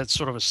that's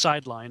sort of a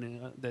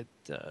sideline that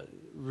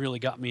really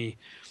got me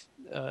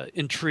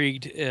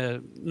intrigued,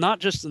 not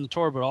just in the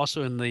Torah but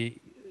also in the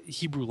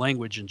Hebrew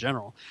language in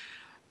general.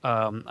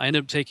 I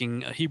ended up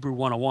taking Hebrew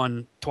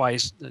 101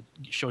 twice. That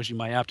shows you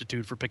my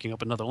aptitude for picking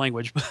up another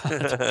language.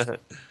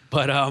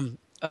 But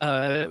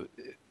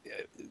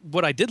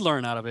what I did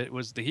learn out of it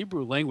was the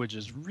Hebrew language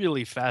is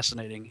really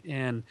fascinating,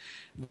 and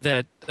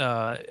that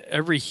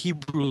every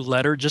Hebrew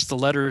letter, just the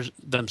letters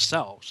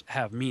themselves,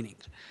 have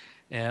meanings,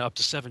 up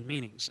to 7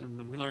 meanings.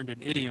 And we learned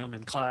in idiom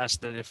in class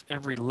that if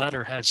every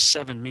letter has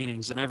 7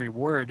 meanings, then every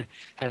word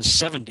has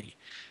 70,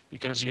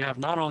 because you have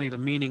not only the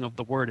meaning of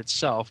the word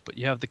itself, but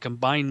you have the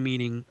combined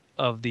meaning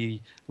of the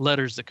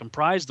letters that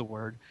comprise the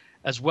word,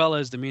 as well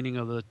as the meaning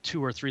of the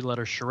 2 or 3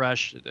 letter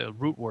sheresh, the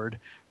root word,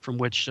 from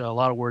which a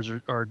lot of words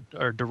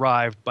are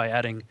derived by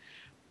adding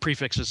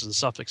prefixes and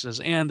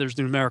suffixes. And there's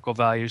numerical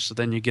values, so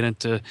then you get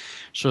into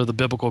sort of the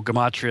biblical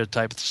gematria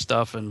type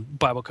stuff and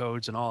Bible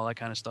codes and all that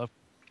kind of stuff.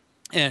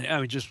 and I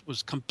mean, just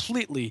was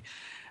completely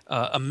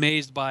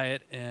amazed by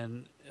it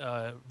and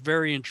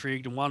very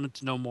intrigued and wanted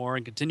to know more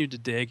and continued to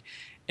dig.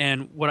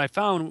 And what I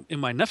found in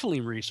my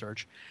Nephilim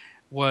research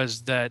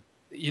was that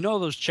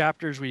those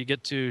chapters where you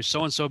get to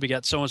so and so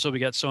begat so and so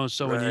begat so and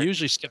so, and you Right.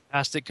 usually skip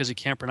past it because you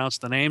can't pronounce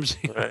the names.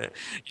 Right.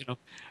 You know,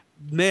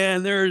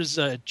 man, there's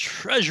a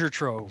treasure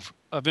trove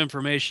of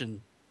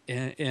information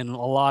in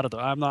a lot of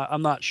them.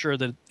 I'm not sure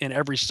that in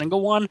every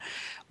single one,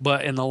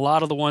 but in a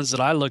lot of the ones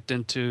that I looked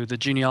into, the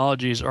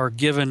genealogies are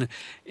given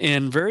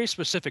in very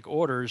specific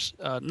orders,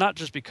 not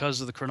just because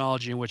of the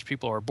chronology in which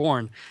people are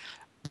born,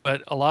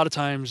 but a lot of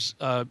times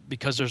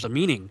because there's a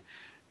meaning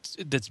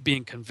that's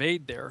being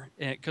conveyed there.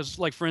 Because,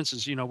 like for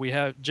instance, we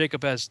have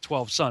Jacob has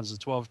 12 sons, the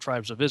 12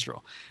 tribes of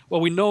Israel. Well,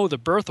 we know the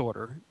birth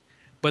order,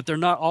 but they're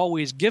not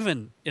always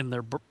given in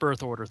their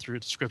birth order through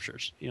the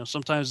scriptures.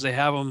 Sometimes they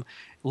have them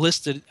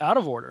listed out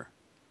of order.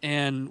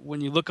 And when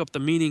you look up the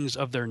meanings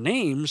of their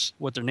names,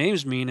 what their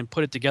names mean, and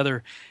put it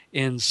together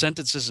in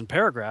sentences and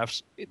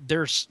paragraphs,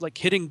 there's like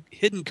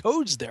hidden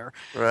codes there.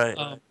 Right.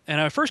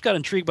 And I first got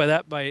intrigued by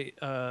that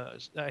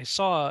I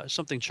saw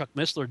something Chuck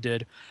Missler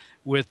did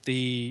with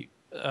the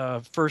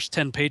first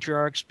 10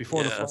 patriarchs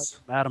before the flood,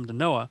 Yes. from Adam to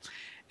Noah.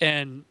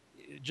 And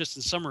just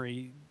in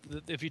summary,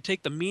 if you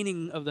take the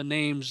meaning of the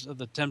names of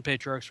the 10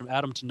 patriarchs from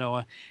Adam to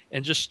Noah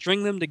and just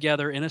string them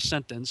together in a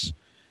sentence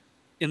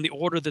in the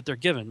order that they're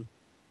given,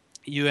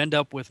 you end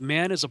up with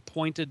man is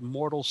appointed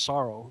mortal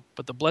sorrow,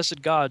 but the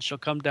blessed God shall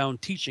come down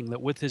teaching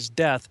that with his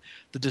death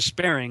the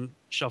despairing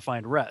shall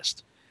find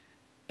rest.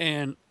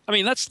 And I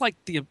mean that's like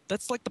the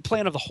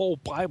plan of the whole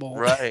Bible,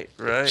 Right.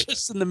 Right.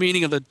 just in the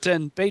meaning of the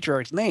 10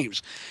 patriarchs'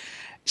 names.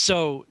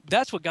 So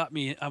that's what got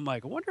me. I'm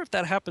like, I wonder if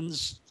that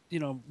happens,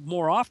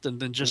 more often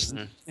than just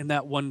Hmm. in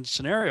that one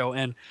scenario.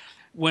 And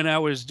when I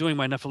was doing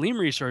my Nephilim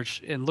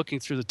research and looking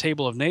through the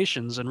Table of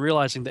Nations and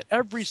realizing that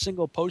every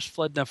single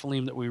post-flood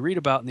Nephilim that we read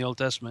about in the Old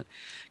Testament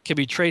can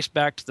be traced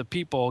back to the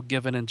people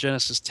given in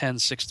Genesis 10,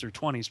 6 through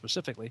 20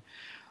 specifically.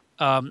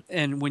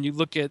 And when you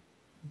look at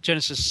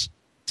Genesis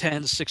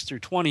 10, 6 through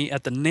 20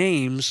 at the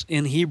names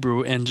in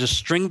Hebrew and just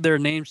string their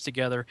names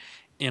together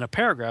in a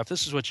paragraph,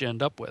 this is what you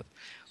end up with.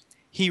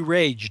 He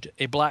raged,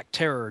 a black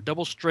terror,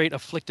 double straight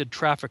afflicted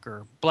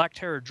trafficker. Black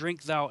terror,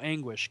 drink thou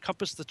anguish,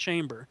 compass the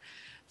chamber.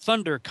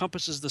 Thunder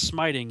compasses the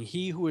smiting.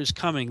 He who is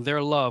coming,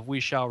 their love, we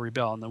shall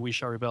rebel. And then we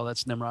shall rebel,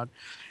 that's Nimrod.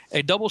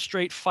 A double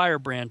straight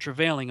firebrand,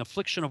 travailing,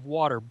 affliction of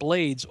water,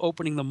 blades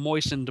opening the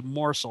moistened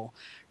morsel,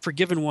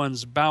 forgiven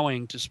ones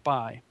bowing to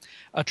spy.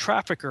 A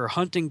trafficker,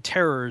 hunting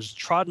terrors,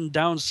 trodden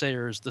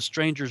downsayers, the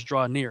strangers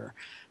draw near.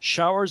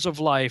 Showers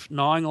of life,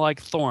 gnawing like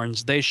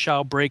thorns, they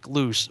shall break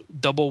loose,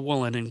 double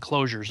woolen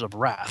enclosures of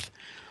wrath.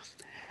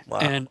 Wow.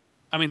 And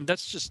I mean,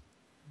 that's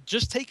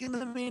just taking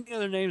the meaning of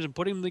their names and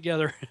putting them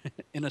together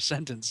in a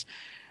sentence.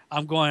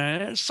 I'm going,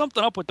 there's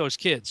something up with those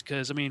kids.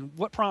 Because, I mean,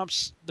 what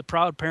prompts the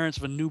proud parents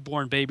of a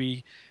newborn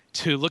baby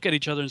to look at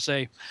each other and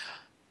say,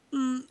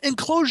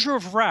 enclosure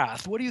of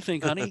wrath. What do you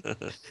think, honey?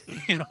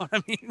 You know what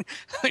I mean?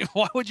 Like,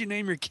 why would you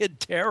name your kid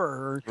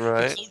Terror or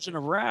Right. Enclosure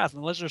of Wrath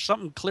unless there's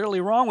something clearly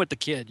wrong with the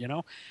kid?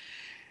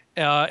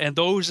 And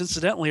those,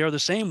 incidentally, are the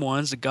same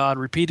ones that God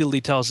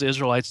repeatedly tells the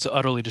Israelites to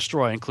utterly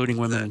destroy, including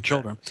women and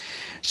children.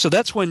 So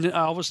that's when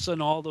all of a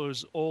sudden all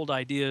those old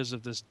ideas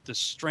of this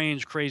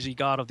strange, crazy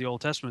God of the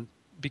Old Testament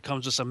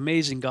becomes this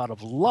amazing God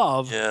of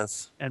love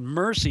Yes. and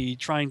mercy,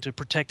 trying to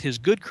protect his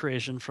good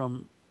creation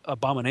from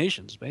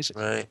abominations,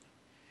 basically. Right.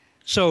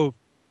 So,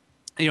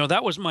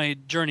 that was my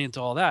journey into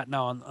all that.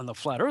 Now, on the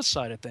flat Earth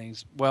side of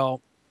things,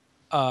 well,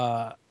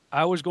 I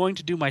was going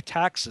to do my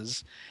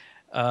taxes.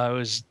 It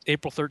was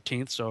April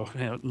 13th, so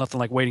nothing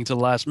like waiting till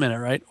the last minute,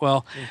 right?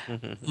 Well,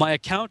 my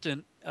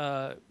accountant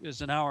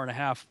is an hour and a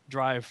half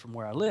drive from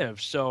where I live,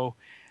 so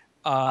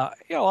a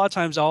lot of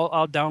times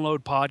I'll download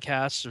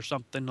podcasts or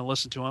something to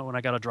listen to it when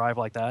I got to drive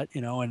like that,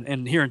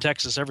 and here in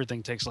Texas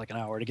everything takes like an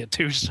hour to get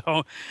to,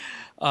 so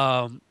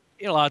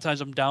a lot of times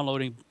I'm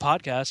downloading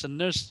podcasts,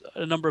 and there's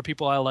a number of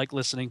people I like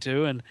listening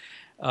to, and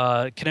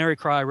Canary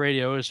Cry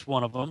Radio is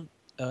one of them,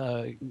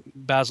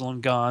 Basil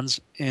and Gons,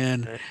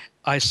 and Right.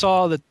 I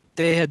saw that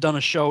they had done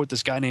a show with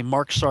this guy named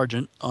Mark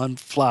Sargent on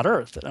Flat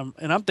Earth, and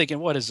I'm thinking,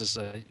 what is this,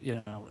 a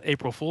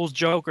April Fool's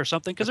joke or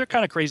something? Because they're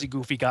kind of crazy,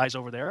 goofy guys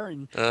over there,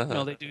 and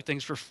Uh-huh. they do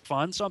things for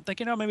fun. So I'm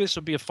thinking, maybe this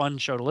would be a fun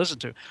show to listen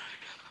to.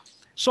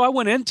 So I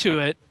went into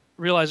it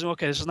realizing,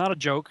 okay, this is not a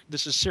joke,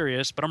 this is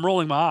serious, but I'm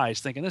rolling my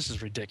eyes, thinking, this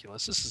is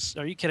ridiculous.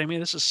 Are you kidding me?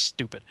 This is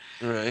stupid.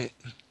 Right.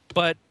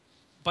 But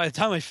by the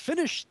time I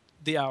finished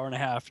the hour and a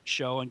half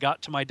show and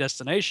got to my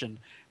destination,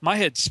 my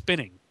head's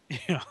spinning.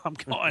 I'm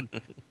going,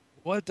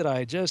 what did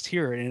I just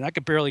hear? And I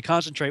could barely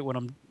concentrate when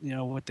I'm,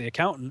 with the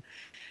accountant.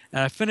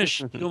 And I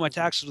finished doing my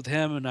taxes with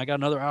him, and I got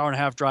another hour and a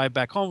half drive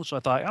back home. So I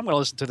thought, I'm going to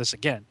listen to this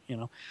again,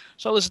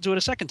 So I listened to it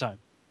a second time.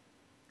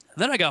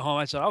 And then I got home.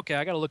 I said, okay,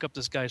 I got to look up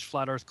this guy's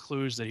flat Earth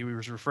clues that he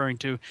was referring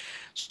to.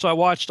 So I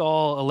watched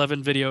all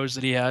 11 videos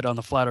that he had on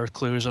the flat Earth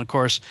clues. And of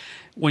course,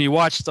 when you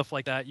watch stuff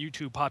like that,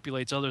 YouTube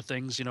populates other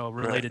things,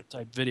 related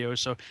type videos.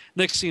 So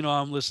next thing you know,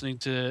 I'm listening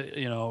to,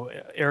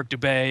 Eric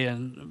Dubay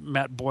and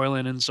Matt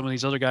Boylan and some of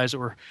these other guys that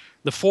were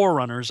the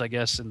forerunners, I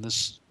guess, in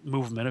this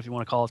movement, if you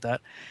want to call it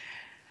that.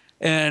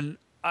 And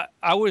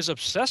I was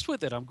obsessed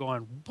with it. I'm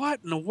going,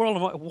 what in the world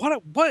am I,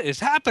 what is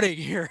happening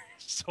here?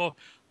 So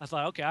I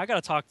thought, okay, I got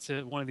to talk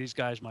to one of these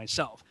guys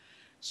myself.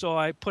 So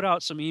I put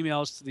out some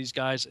emails to these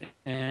guys,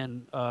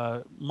 and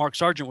Mark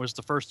Sargent was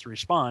the first to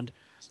respond.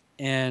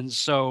 And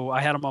so I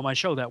had him on my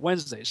show that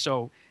Wednesday.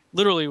 So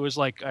literally it was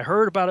like I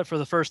heard about it for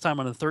the first time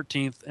on the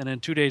 13th, and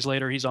then 2 days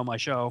later he's on my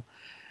show.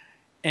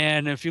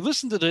 And if you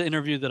listen to the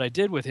interview that I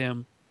did with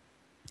him,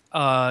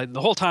 the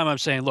whole time I'm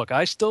saying, look,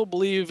 I still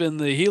believe in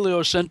the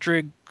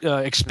heliocentric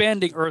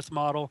expanding Earth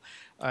model.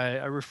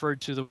 I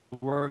referred to the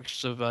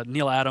works of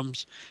Neil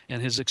Adams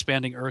and his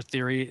expanding Earth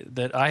theory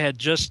that I had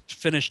just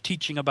finished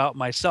teaching about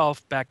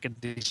myself back in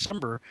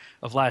December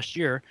of last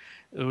year.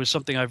 It was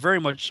something I very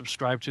much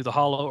subscribed to, the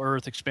hollow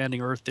Earth,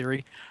 expanding Earth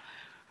theory.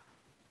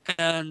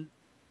 And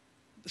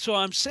so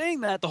I'm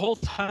saying that the whole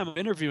time I'm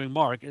interviewing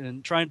Mark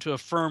and trying to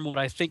affirm what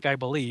I think I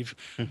believe,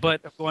 but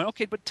I'm going,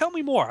 okay, but tell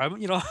me more.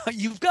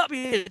 You've got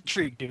me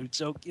intrigued, dude.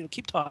 So,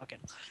 keep talking.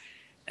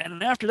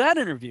 And after that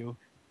interview,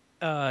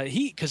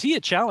 because he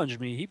had challenged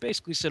me, he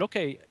basically said,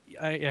 okay,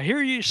 I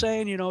hear you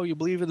saying, you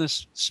believe in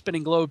this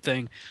spinning globe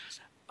thing.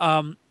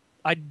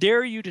 I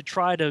dare you to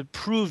try to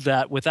prove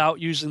that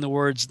without using the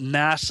words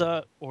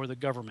NASA or the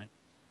government.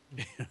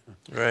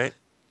 Right.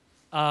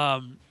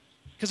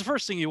 Because the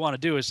first thing you want to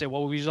do is say,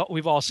 well,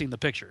 we've all seen the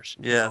pictures.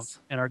 Yes.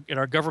 In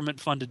our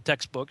government-funded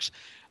textbooks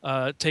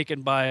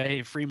taken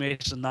by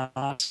Freemason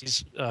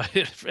Nazis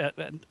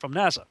from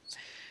NASA.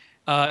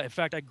 In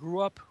fact, I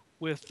grew up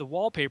with the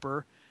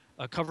wallpaper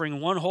covering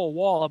one whole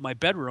wall of my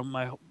bedroom.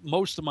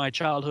 Most of my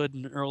childhood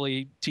and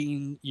early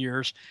teen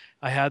years,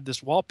 I had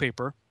this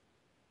wallpaper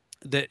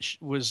that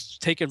was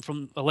taken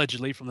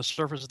allegedly from the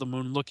surface of the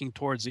moon looking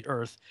towards the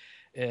Earth.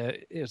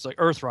 It's like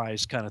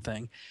Earthrise kind of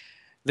thing.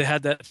 They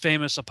had that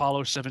famous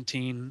Apollo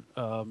 17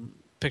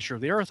 picture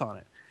of the Earth on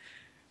it.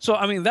 So,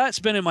 I mean, that's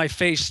been in my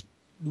face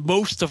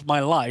most of my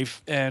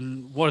life,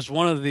 and was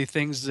one of the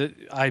things that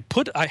I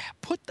put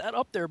that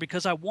up there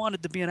because I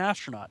wanted to be an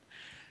astronaut.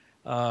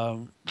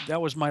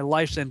 That was my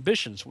life's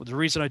ambitions. The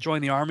reason I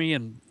joined the Army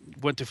and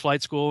went to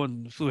flight school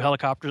and flew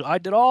helicopters, I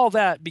did all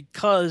that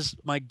because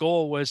my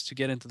goal was to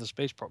get into the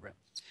space program.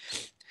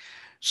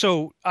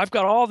 So I've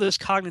got all this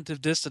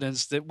cognitive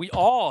dissonance that we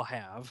all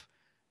have,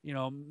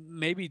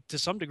 maybe to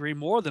some degree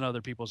more than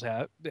other people's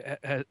have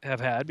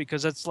had,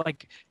 because it's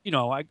like,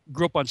 I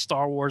grew up on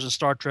Star Wars and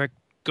Star Trek,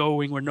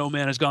 going where no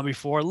man has gone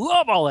before.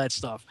 Love all that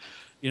stuff,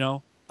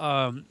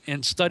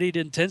 and studied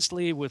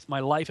intensely with my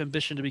life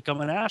ambition to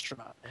become an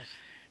astronaut.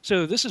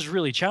 So this is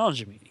really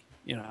challenging me,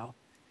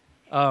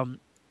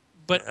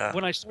 But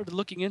when I started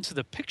looking into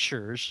the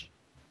pictures,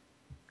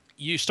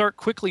 you start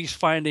quickly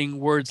finding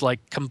words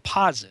like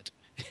composite,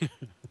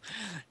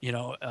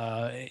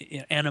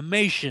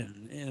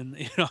 animation,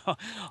 and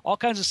all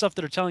kinds of stuff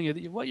that are telling you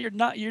that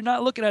you're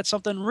not looking at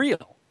something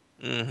real.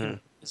 Mm-hmm.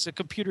 It's a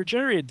computer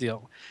generated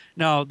deal.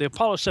 Now the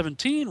Apollo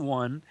 17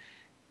 one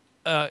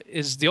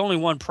is the only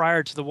one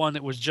prior to the one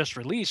that was just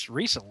released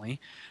recently,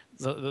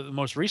 the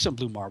most recent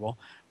Blue Marble.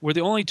 Were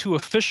the only two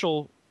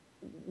official.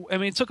 I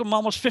mean, it took them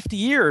almost 50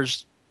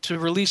 years to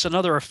release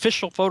another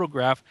official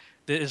photograph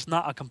that is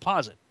not a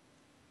composite.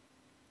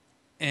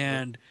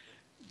 And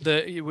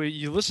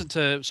you listen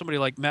to somebody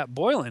like Matt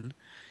Boylan,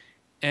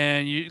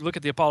 and you look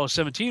at the Apollo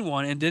 17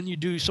 one, and then you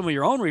do some of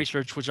your own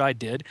research, which I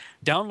did,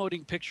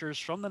 downloading pictures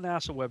from the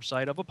NASA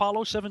website of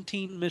Apollo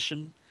 17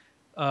 mission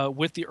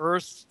with the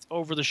Earth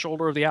over the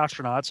shoulder of the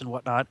astronauts and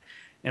whatnot,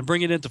 and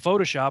bring it into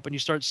Photoshop, and you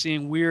start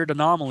seeing weird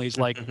anomalies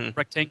like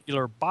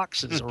rectangular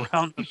boxes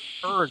around the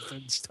Earth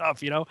and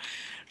stuff,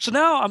 So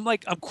now I'm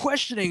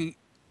questioning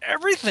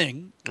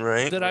everything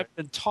that I've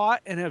been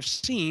taught and have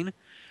seen.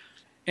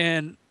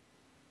 And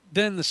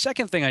then the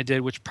second thing I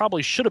did, which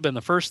probably should have been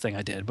the first thing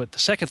I did, but the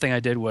second thing I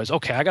did was,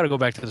 okay, I got to go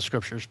back to the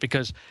scriptures,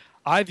 because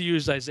I've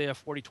used Isaiah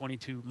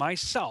 40:22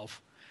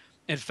 myself.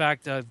 In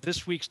fact,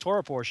 this week's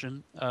Torah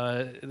portion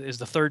is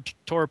the third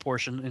Torah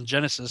portion in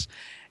Genesis,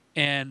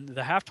 and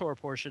the half Torah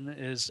portion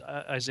is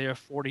Isaiah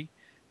 40,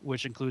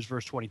 which includes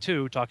verse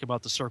 22, talking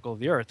about the circle of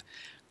the earth.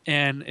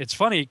 And it's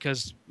funny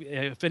because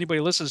if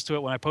anybody listens to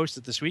it when I post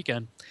it this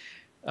weekend,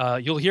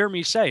 you'll hear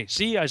me say,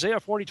 see, Isaiah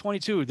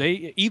 40:22,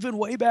 they, even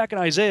way back in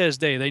Isaiah's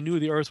day, they knew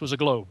the earth was a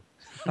globe.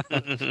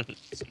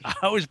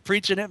 I was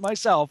preaching it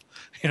myself.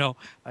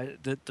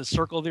 The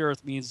circle of the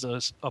earth means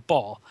a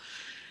ball.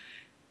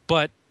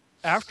 But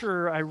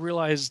after I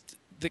realized,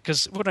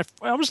 because when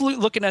I was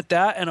looking at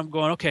that and I'm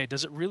going, okay,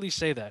 does it really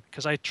say that?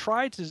 Because I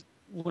tried to,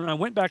 when I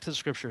went back to the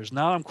scriptures,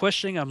 now I'm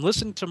questioning, I'm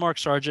listening to Mark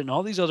Sargent and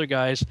all these other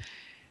guys.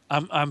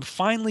 I'm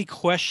finally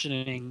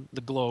questioning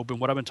the globe and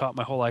what I've been taught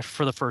my whole life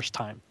for the first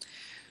time.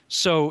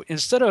 So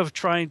instead of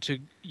trying to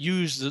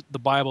use the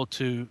Bible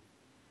to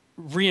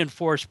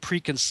reinforce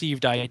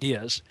preconceived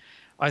ideas.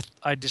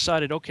 I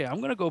decided, okay, I'm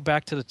going to go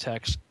back to the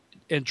text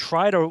and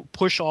try to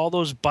push all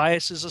those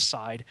biases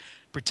aside,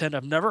 pretend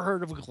I've never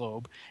heard of a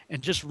globe,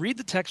 and just read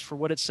the text for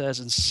what it says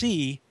and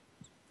see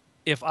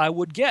if I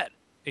would get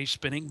a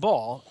spinning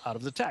ball out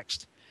of the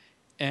text.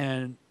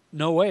 And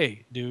no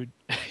way, dude.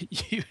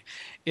 you,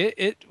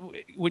 it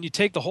when you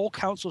take the whole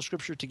counsel of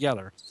Scripture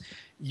together,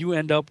 you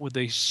end up with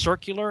a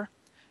circular,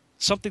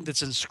 something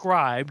that's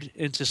inscribed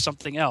into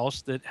something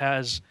else that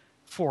has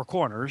four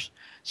corners,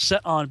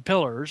 set on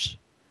pillars,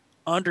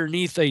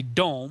 underneath a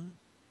dome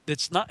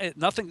that's not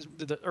nothing.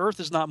 The Earth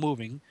is not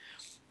moving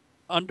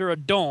under a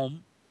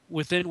dome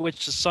within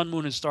which the sun,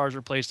 moon, and stars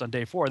are placed on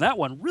day 4. And that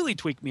one really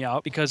tweaked me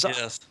out because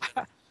Yes.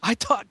 I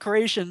taught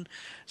creation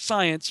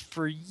science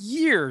for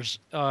years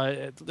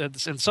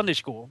in Sunday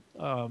school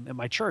in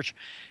my church,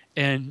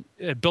 and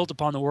it built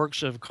upon the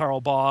works of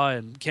Karl Baugh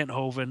and Kent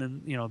Hovind,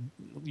 and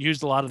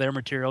used a lot of their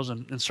materials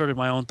and inserted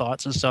my own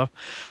thoughts and stuff.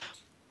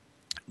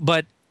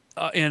 But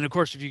and of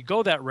course, if you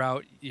go that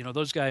route,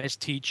 those guys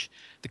teach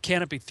the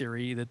canopy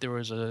theory, that there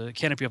was a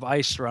canopy of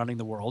ice surrounding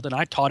the world, and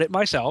I taught it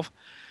myself,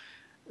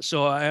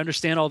 so I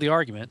understand all the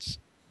arguments.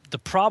 The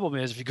problem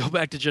is, if you go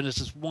back to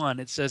Genesis 1,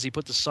 it says he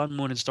put the sun,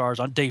 moon, and stars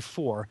on day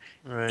 4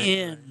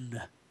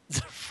 in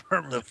the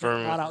firmament,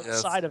 not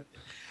outside of it.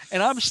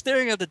 And I'm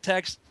staring at the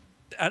text,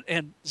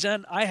 and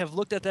Zen, I have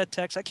looked at that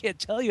text, I can't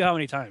tell you how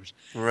many times.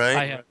 Right.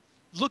 I have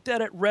looked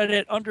at it, read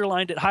it,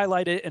 underlined it,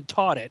 highlighted it, and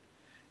taught it,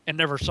 and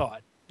never saw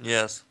it.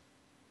 Yes.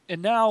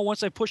 And now,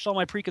 once I pushed all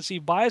my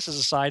preconceived biases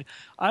aside,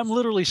 I'm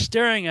literally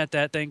staring at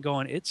that thing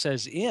going, it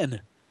says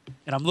in.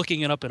 And I'm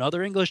looking it up in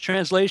other English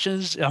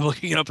translations. I'm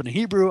looking it up in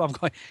Hebrew. I'm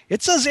going,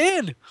 it says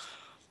in.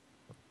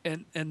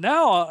 And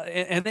now,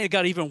 and it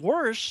got even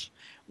worse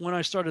when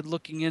I started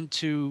looking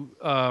into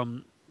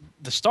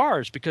the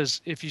stars,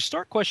 because if you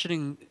start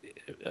questioning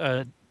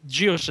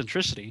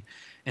geocentricity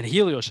and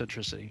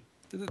heliocentricity,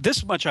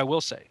 this much I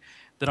will say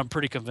that I'm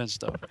pretty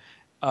convinced of.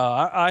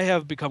 I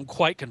have become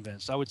quite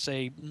convinced. I would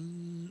say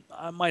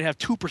I might have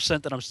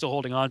 2% that I'm still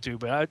holding on to,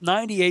 but I'm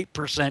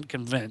 98%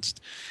 convinced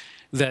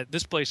that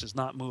this place is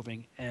not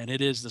moving, and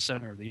it is the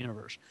center of the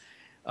universe.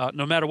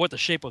 No matter what the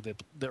shape of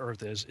the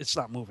Earth is, it's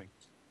not moving.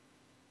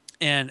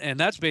 And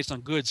that's based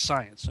on good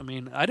science. I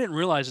mean, I didn't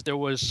realize that there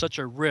was such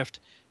a rift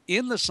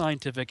in the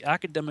scientific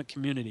academic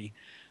community,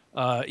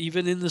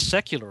 even in the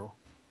secular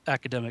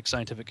academic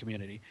scientific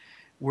community,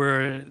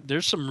 where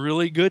there's some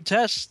really good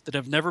tests that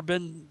have never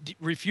been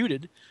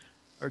refuted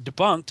or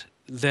debunked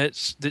that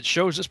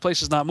shows this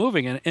place is not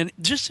moving. And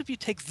just if you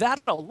take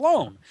that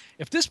alone,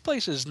 if this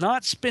place is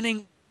not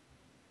spinning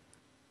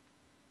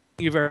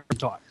you've ever been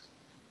taught,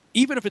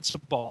 even if it's a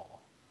ball,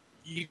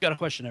 you got to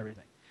question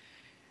everything.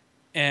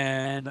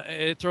 And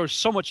it throws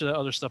so much of the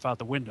other stuff out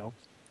the window.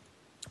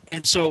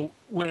 And so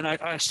when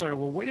I started,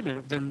 well, wait a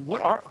minute, then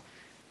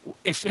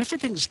if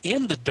everything's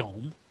in the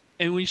dome,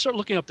 and when you start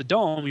looking up the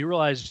dome, you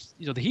realize,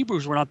 the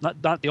Hebrews were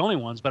not the only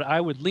ones, but I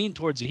would lean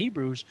towards the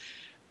Hebrews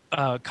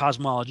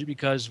cosmology,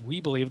 because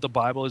we believe the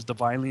Bible is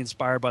divinely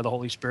inspired by the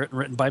Holy Spirit and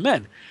written by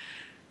men.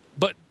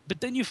 But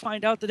then you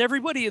find out that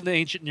everybody in the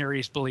ancient Near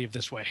East believed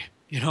this way,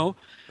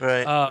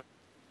 Right.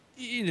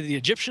 The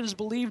Egyptians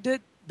believed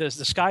it. The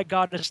sky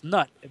goddess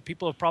Nut.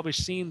 People have probably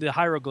seen the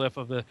hieroglyph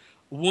of the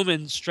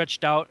woman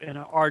stretched out in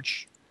an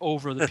arch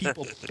over the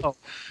people,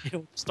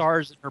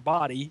 stars in her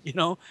body.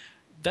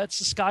 That's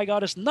the sky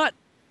goddess Nut.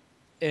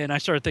 And I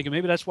started thinking,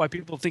 maybe that's why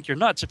people think you're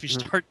nuts if you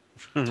start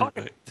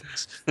talking like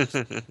this.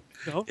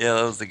 Yeah,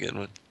 that was a good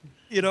one.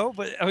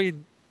 But I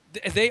mean,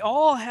 they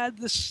all had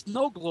this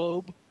snow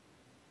globe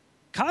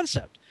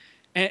concept.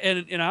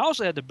 And I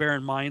also had to bear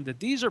in mind that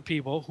these are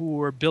people who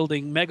were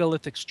building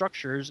megalithic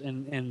structures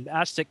and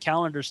Aztec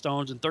calendar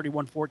stones in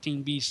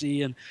 3114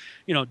 BC,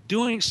 and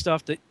doing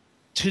stuff that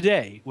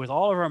today, with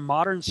all of our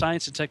modern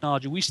science and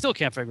technology, we still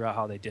can't figure out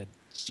how they did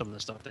some of the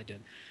stuff they did.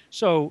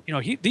 So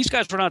these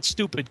guys were not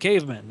stupid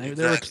cavemen. They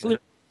were clearly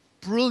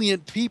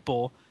brilliant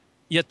people,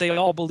 yet they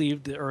all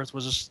believed the Earth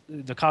was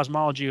the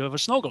cosmology of a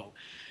snow globe.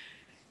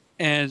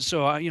 And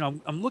so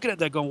I'm looking at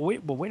that going, wait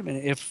a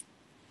minute,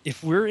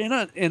 if we're in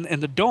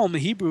the dome, the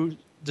Hebrew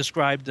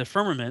described the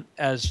firmament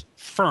as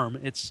firm.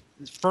 It's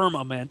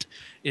firmament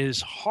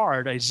is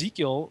hard.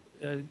 Ezekiel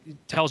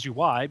tells you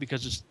why,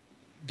 because it's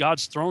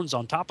God's throne's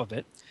on top of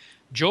it.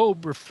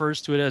 Job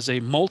refers to it as a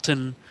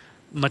molten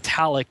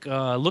metallic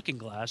looking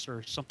glass,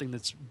 or something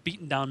that's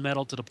beaten down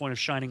metal to the point of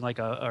shining like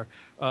a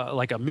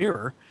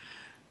mirror.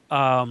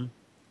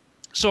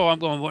 So I'm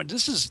going, well,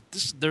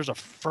 there's a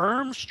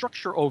firm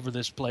structure over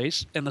this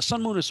place, and the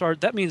sun, moon, and stars,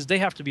 that means they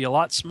have to be a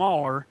lot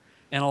smaller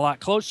and a lot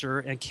closer,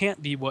 and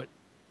can't be what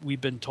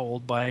we've been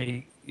told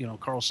by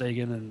Carl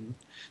Sagan and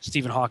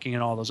Stephen Hawking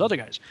and all those other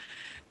guys.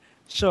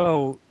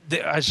 So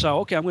I saw,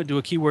 okay, I'm going to do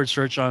a keyword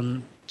search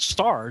on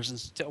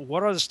stars and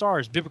what are the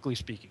stars biblically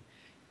speaking.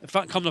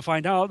 Come to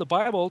find out, the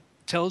Bible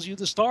tells you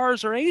the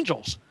stars are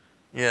angels.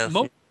 Yes.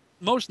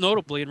 Most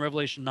notably in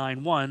Revelation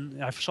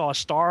 9:1, I saw a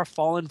star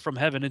fallen from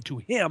heaven, and to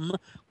him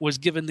was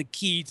given the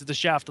key to the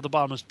shaft of the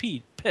bottomless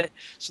pit.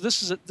 So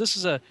this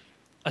is a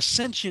a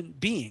sentient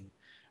being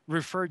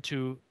referred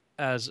to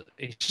as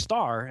a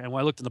star. And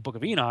when I looked in the book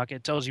of Enoch,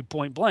 it tells you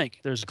point blank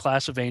there's a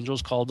class of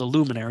angels called the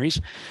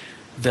luminaries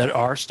that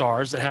are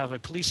stars that have a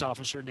police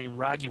officer named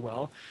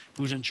Raguel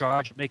who's in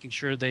charge of making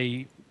sure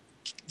they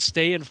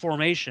stay in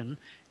formation,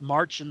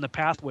 march in the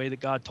pathway that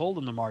God told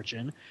them to march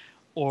in,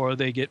 or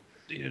they get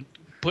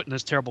put in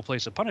this terrible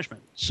place of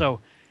punishment. So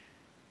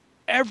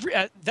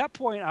at that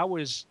point,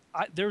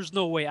 there's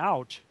no way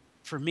out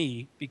for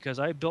me, because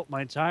I built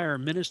my entire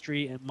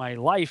ministry and my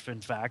life,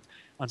 in fact,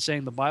 on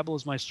saying the Bible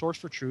is my source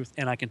for truth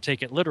and I can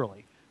take it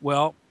literally.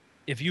 Well,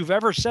 if you've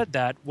ever said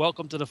that,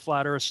 welcome to the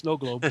flat Earth snow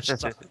globe,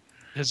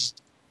 because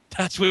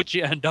that's what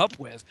you end up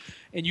with,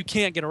 and you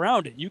can't get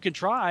around it. You can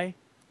try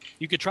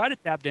to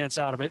tap dance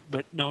out of it,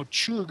 but no,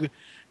 chug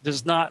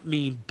does not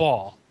mean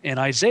ball. And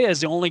Isaiah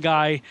is the only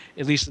guy,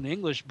 at least in the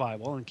English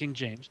Bible and King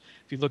James,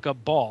 if you look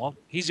up ball,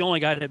 he's the only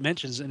guy that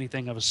mentions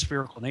anything of a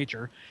spherical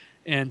nature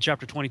in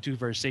chapter 22,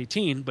 verse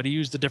 18, but he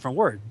used a different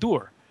word,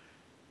 dur.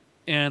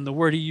 And the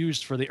word he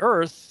used for the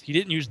earth, he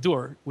didn't use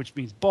dur, which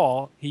means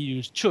ball. He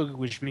used chug,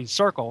 which means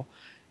circle.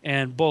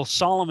 And both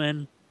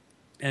Solomon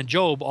and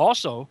Job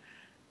also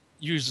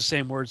use the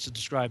same words to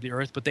describe the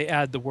earth, but they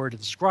add the word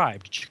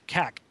inscribed,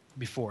 kak,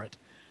 before it.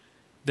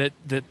 That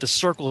the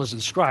circle is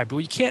inscribed. Well,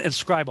 you can't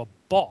inscribe a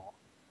ball.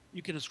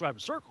 You can inscribe a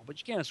circle, but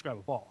you can't inscribe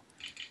a ball.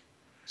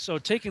 So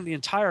taking the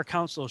entire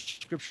counsel of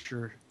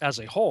Scripture as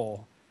a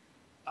whole,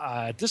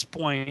 at this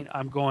point,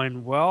 I'm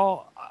going,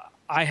 well,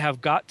 I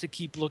have got to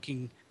keep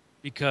looking,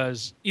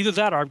 because either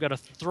that or I've got to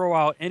throw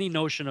out any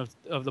notion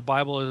of the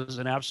Bible as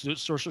an absolute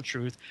source of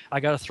truth. I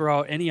got to throw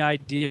out any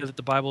idea that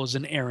the Bible is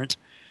inerrant,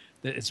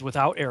 that it's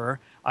without error.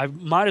 I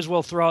might as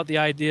well throw out the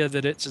idea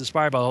that it's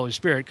inspired by the Holy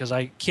Spirit, because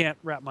I can't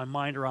wrap my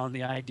mind around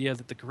the idea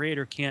that the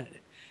Creator can't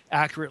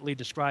accurately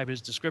describe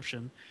his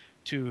description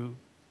to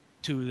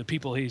the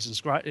people he's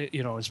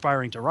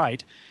inspiring to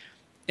write.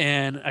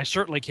 And I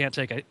certainly can't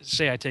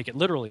say I take it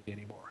literally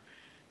anymore.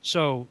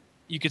 So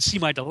you could see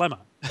my dilemma.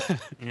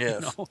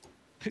 Yes.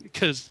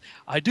 Because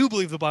I do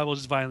believe the Bible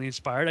is divinely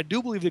inspired. I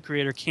do believe the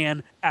Creator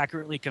can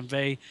accurately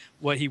convey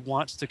what he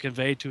wants to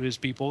convey to his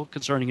people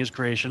concerning his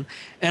creation.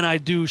 And I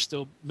do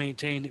still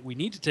maintain that we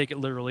need to take it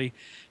literally,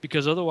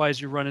 because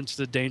otherwise you run into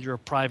the danger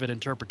of private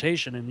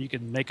interpretation, and you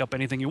can make up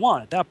anything you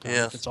want at that point.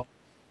 Yes. It's all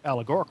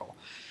allegorical.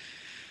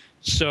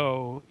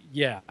 So,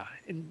 yeah.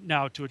 And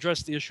now, to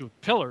address the issue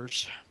of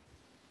pillars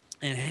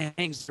and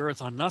hangs the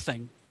earth on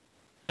nothing,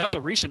 that's a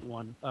recent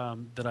one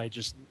that I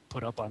just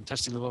put up on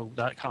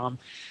testingglobe.com.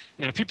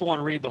 And if people want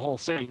to read the whole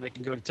thing, they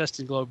can go to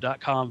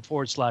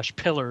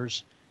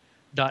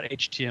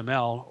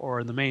testingglobe.com/pillars.html, or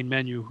in the main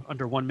menu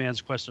under One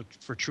Man's Quest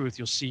for Truth,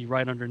 you'll see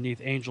right underneath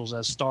Angels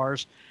as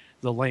Stars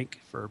the link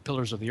for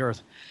Pillars of the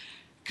Earth.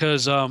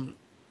 Because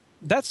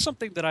that's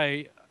something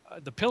that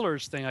the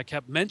pillars thing I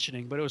kept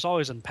mentioning, but it was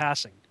always in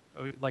passing.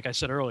 Like I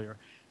said earlier,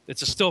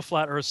 it's a still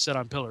flat earth set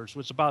on pillars,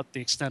 which is about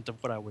the extent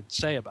of what I would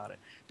say about it,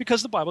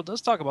 because the Bible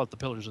does talk about the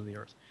pillars of the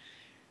earth.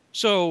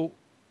 So,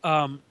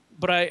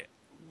 but I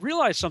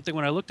realized something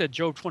when I looked at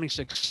Job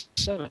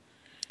 26:7.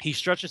 He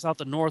stretcheth out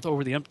the north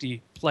over the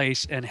empty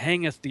place, and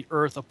hangeth the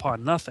earth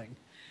upon nothing.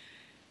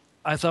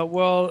 I thought,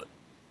 well,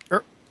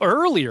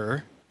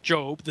 earlier,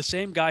 Job, the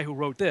same guy who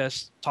wrote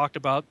this, talked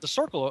about the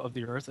circle of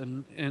the earth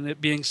and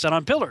it being set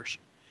on pillars.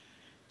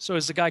 So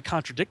is the guy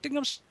contradicting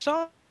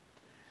himself?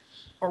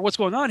 Or what's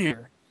going on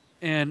here?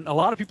 And a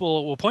lot of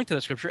people will point to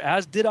that scripture,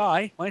 as did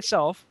I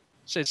myself,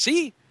 said,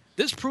 see,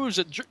 this proves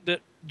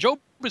that Job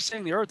is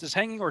saying the earth is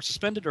hanging or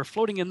suspended or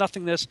floating in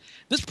nothingness.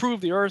 This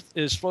proves the earth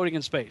is floating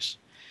in space.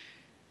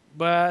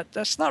 But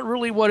that's not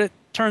really what it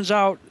turns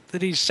out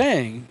that he's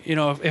saying. You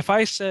know, if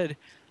I said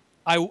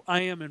I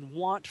am in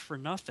want for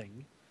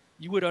nothing,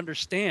 you would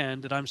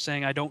understand that I'm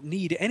saying I don't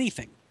need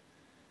anything.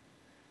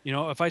 You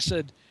know, if I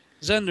said,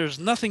 Zen, there's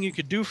nothing you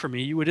could do for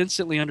me, you would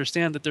instantly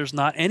understand that there's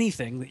not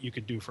anything that you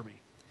could do for me.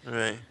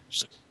 Right.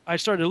 So I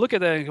started to look at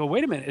that and go,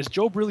 wait a minute, is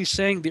Job really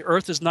saying the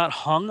earth is not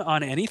hung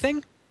on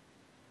anything?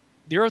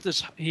 The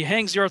earth he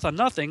hangs the earth on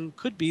nothing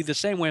could be the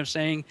same way of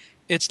saying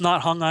it's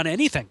not hung on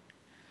anything.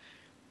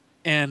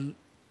 And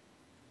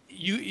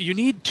you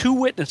need two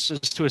witnesses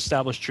to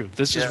establish truth.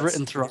 This is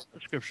written throughout the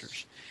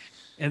scriptures.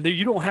 And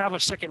you don't have a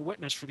second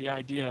witness for the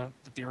idea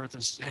that the earth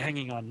is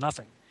hanging on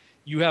nothing.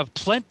 You have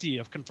plenty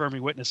of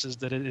confirming witnesses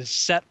that it is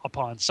set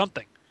upon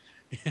something.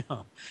 You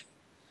know?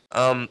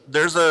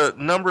 There's a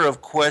number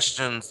of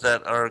questions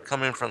that are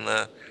coming from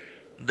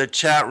the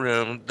chat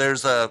room.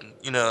 There's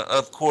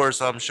of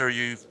course, I'm sure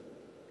you've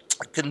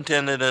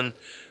contended and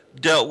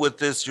dealt with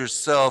this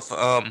yourself.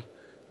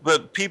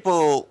 But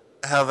people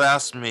have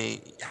asked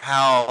me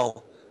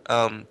how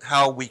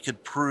we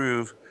could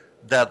prove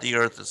that the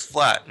earth is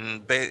flat.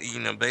 And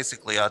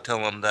basically I tell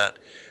them that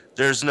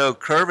there's no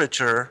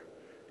curvature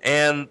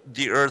and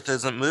the earth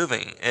isn't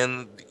moving.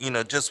 And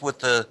just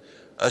with a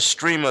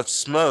stream of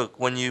smoke,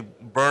 when you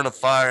burn a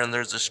fire and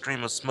there's a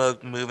stream of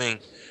smoke moving,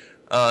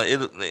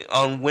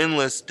 on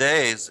windless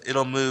days,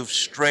 it'll move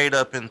straight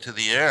up into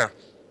the air.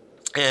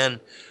 And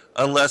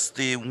unless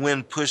the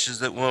wind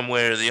pushes it one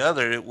way or the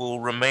other, it will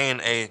remain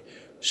a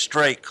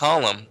straight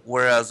column.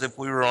 Whereas if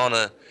we were on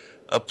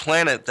a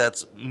planet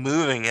that's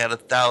moving at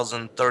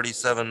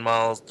 1,037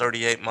 miles,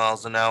 38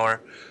 miles an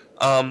hour,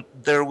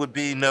 there would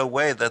be no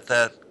way that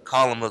that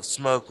column of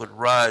smoke would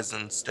rise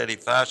in steady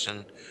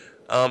fashion.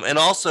 And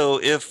also,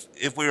 if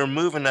we were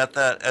moving at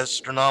that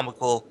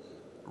astronomical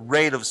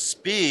rate of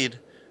speed,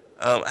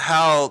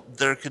 how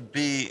there could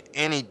be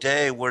any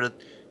day where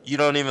you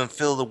don't even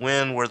feel the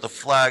wind, where the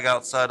flag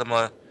outside of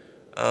my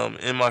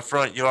in my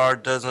front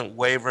yard doesn't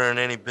waver in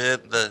any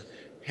bit, the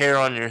hair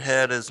on your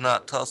head is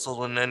not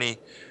tousled in any.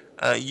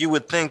 You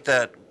would think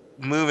that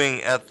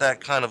moving at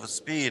that kind of a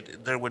speed,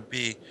 there would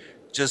be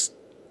just,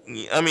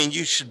 I mean,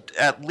 you should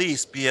at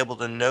least be able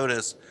to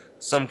notice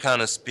some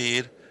kind of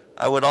speed.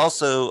 I would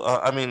also,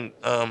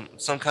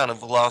 some kind of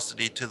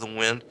velocity to the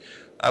wind.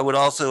 I would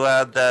also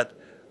add that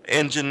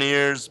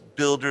engineers,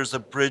 builders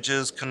of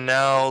bridges,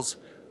 canals,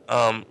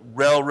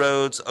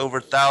 railroads over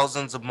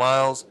thousands of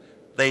miles,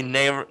 they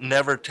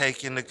never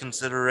take into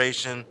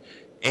consideration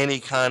any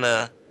kind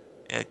of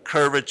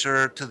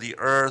curvature to the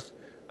earth,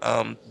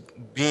 um,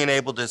 being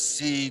able to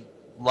see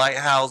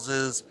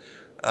lighthouses,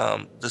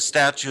 the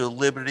Statue of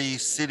Liberty,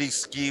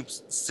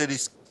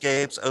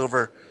 cityscapes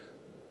over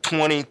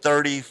 20,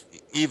 30,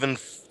 even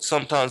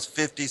sometimes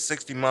 50,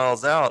 60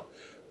 miles out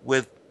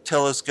with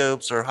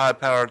telescopes or high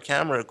powered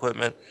camera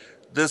equipment.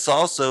 This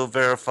also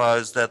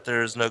verifies that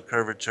there is no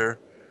curvature,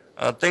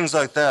 things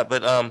like that.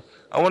 But I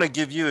want to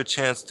give you a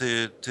chance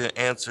to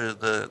answer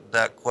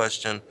that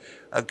question,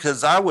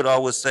 because I would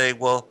always say,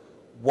 well,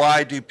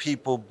 why do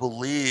people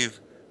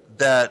believe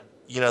that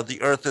the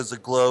Earth is a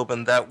globe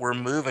and that we're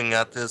moving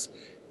at this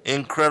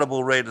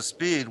incredible rate of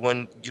speed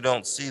when you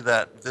don't see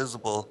that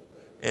visible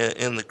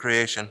in the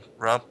creation,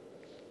 Rob?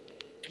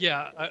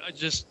 Yeah, I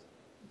just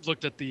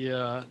looked at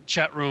the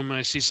chat room and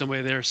I see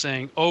somebody there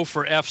saying, "Oh,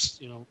 for F's,"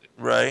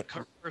 Right.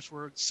 curse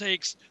word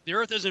sakes, the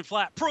Earth isn't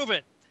flat. Prove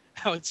it.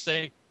 I would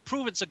say,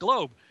 prove it's a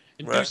globe,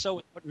 and do Right. so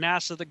with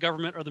NASA, the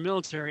government, or the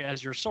military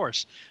as your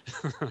source,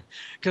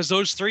 because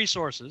those three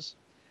sources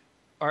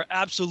are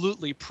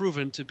absolutely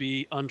proven to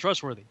be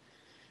untrustworthy.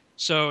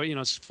 So,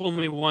 it's fool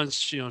me once,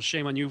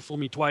 shame on you. Fool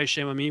me twice,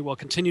 shame on me. Well,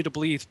 continue to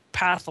believe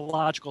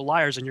pathological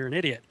liars, and you're an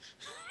idiot.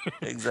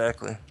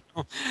 Exactly.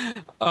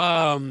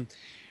 Um,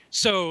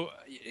 so,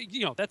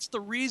 that's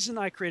the reason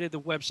I created the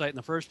website in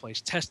the first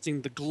place,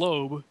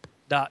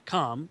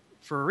 testingtheglobe.com,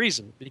 for a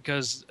reason,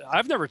 because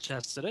I've never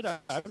tested it.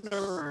 I've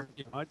never,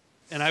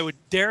 and I would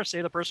dare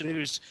say the person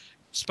who's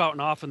spouting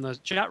off in the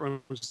chat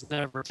room has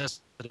never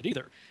tested it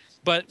either.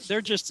 But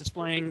they're just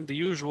displaying the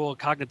usual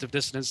cognitive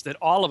dissonance that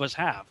all of us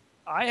have.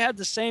 I had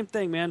the same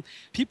thing, man.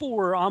 People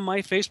were on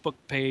my Facebook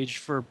page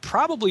for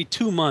probably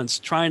 2 months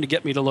trying to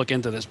get me to look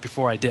into this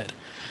before I did.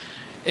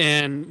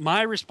 And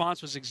my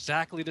response was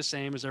exactly the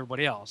same as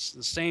everybody else.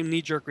 The same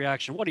knee-jerk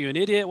reaction. What are you, an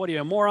idiot? What are you,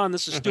 a moron?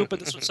 This is stupid.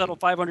 This was settled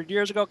 500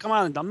 years ago. Come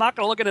on. I'm not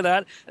going to look into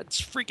that. It's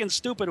freaking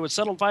stupid. It was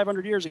settled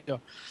 500 years ago.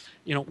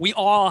 We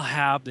all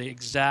have the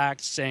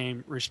exact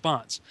same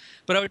response.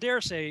 But I would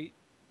dare say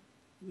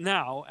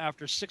now,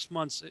 after 6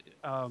 months,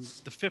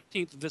 the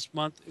 15th of this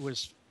month, it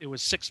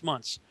was 6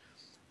 months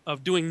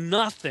of doing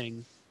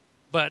nothing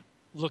but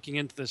looking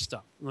into this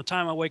stuff. From the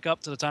time I wake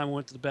up to the time I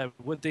went to the bed,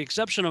 with the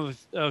exception of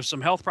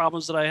some health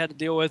problems that I had to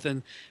deal with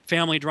and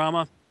family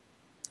drama,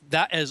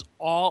 that is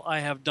all I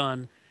have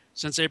done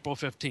since April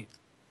 15th.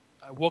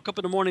 I woke up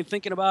in the morning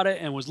thinking about it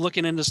and was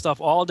looking into stuff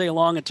all day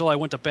long until I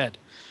went to bed.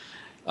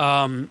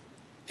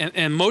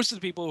 And most of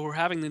the people who are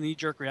having the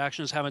knee-jerk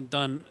reactions haven't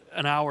done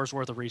an hour's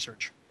worth of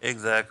research.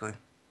 Exactly.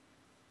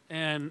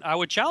 And I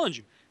would challenge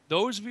you,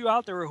 those of you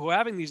out there who are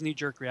having these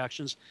knee-jerk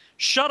reactions,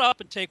 shut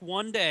up and take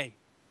one day.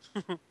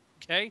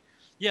 Okay?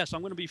 Yes, I'm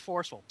going to be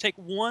forceful. Take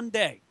one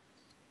day.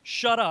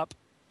 Shut up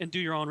and do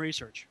your own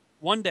research.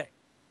 One day.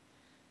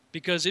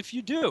 Because if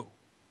you do,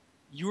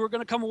 you are going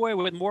to come away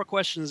with more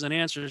questions than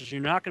answers. You're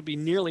not going to be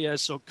nearly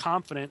as so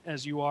confident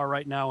as you are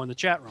right now in the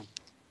chat room.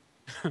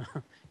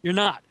 You're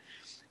not.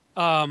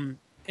 And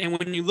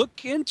when you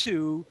look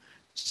into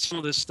some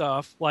of this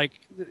stuff, like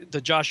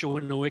the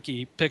Joshua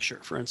Nowicki picture,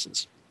 for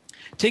instance,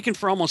 taken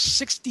for almost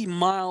 60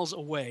 miles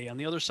away on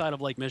the other side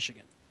of Lake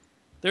Michigan,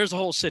 there's the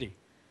whole city.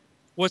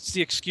 What's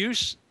the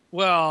excuse?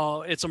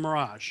 Well, it's a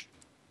mirage.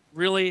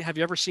 Really? Have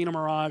you ever seen a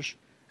mirage?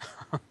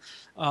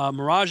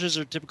 Mirages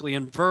are typically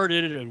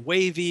inverted and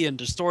wavy and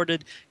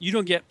distorted. You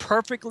don't get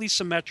perfectly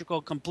symmetrical,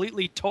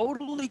 completely,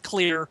 totally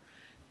clear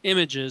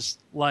images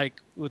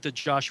like with the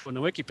Joshua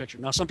Nowicki picture.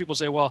 Now, some people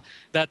say, well,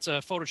 that's a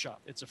Photoshop.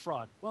 It's a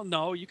fraud. Well,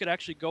 no, you could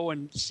actually go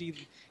and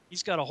see.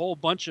 He's got a whole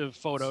bunch of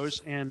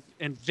photos and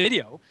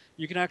video.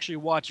 You can actually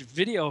watch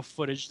video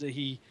footage that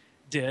he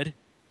did,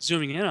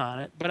 zooming in on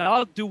it. But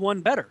I'll do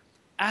one better.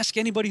 Ask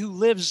anybody who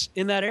lives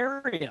in that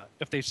area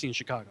if they've seen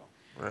Chicago.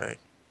 Right.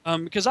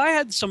 Because I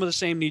had some of the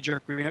same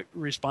knee-jerk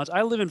response.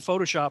 I live in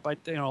Photoshop.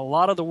 A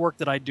lot of the work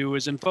that I do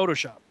is in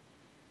Photoshop.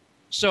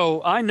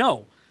 So I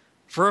know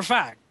for a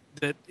fact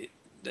that,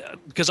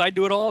 because I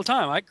do it all the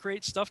time, I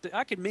create stuff that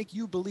I can make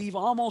you believe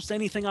almost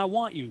anything I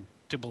want you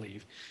to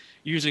believe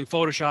using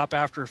Photoshop,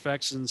 After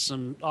Effects, and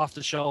some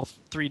off-the-shelf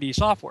 3D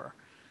software.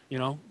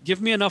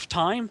 Give me enough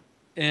time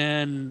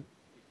and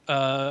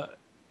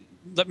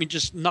let me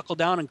just knuckle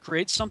down and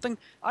create something.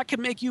 I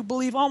can make you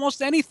believe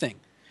almost anything.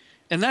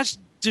 And that's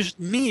just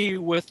me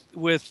with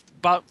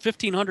about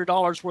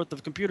 $1,500 worth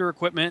of computer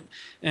equipment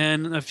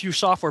and a few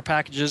software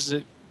packages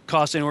that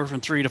cost anywhere from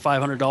 $300 to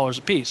 $500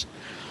 a piece.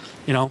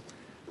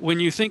 When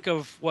you think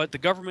of what the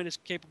government is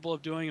capable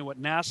of doing and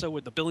what NASA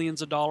with the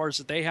billions of dollars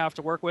that they have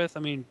to work with, I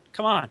mean,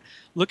 come on,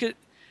 look at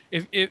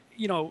if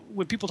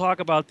when people talk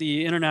about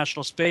the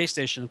International Space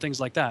Station and things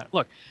like that.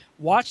 Look,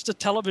 watch the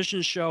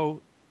television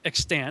show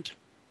Extant,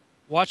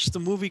 watch the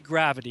movie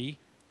Gravity,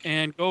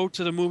 and go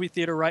to the movie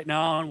theater right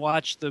now and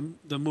watch the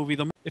movie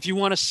if you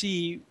want to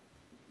see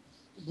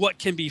what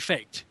can be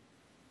faked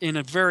in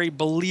a very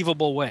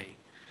believable way.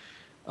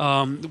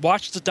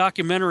 Watch the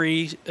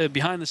documentary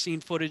behind the scene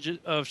footage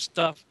of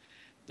stuff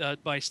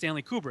by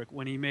Stanley Kubrick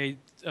when he made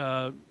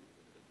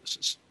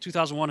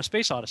 2001: A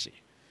Space Odyssey,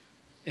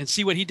 and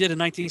see what he did in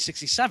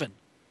 1967.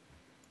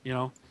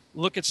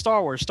 Look at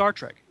Star Wars, Star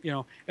Trek.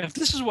 If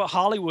this is what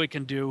Hollywood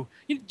can do,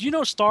 do you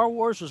know Star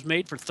Wars was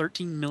made for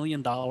 $13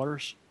 million?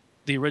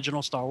 The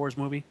original Star Wars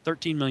movie,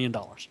 $13 million.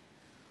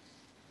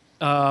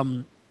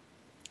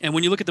 And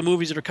when you look at the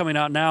movies that are coming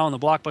out now and the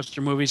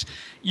blockbuster movies,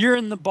 you're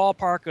in the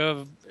ballpark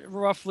of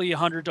roughly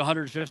 100 to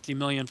 150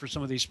 million for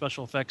some of these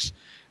special effects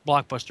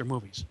blockbuster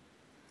movies.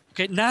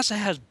 Okay, NASA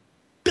has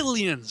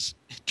billions,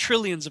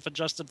 trillions if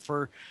adjusted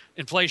for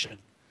inflation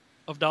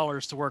of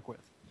dollars to work with.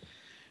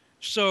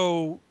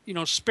 So,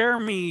 spare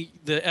me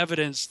the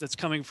evidence that's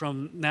coming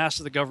from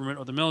NASA, the government,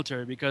 or the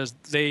military, because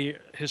they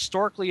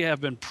historically have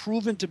been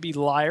proven to be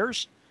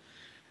liars.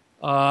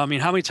 How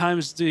many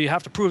times do you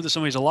have to prove that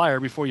somebody's a liar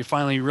before you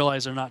finally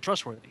realize they're not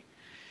trustworthy?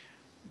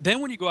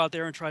 Then when you go out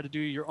there and try to do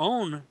your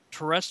own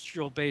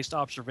terrestrial-based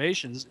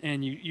observations,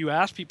 and you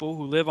ask people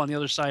who live on the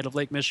other side of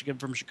Lake Michigan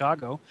from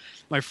Chicago,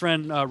 my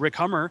friend Rick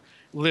Hummer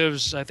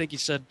lives, I think he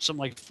said,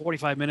 something like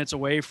 45 minutes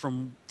away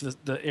from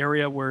the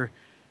area where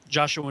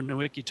Joshua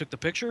Nowicki took the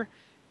picture.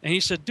 And he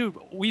said, dude,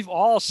 we've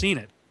all seen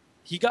it.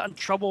 He got in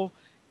trouble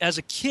as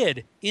a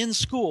kid in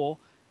school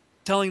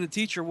telling the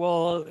teacher,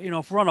 well,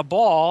 if we're on a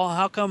ball,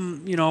 how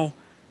come,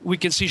 we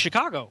can see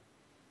Chicago?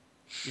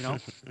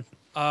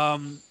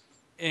 And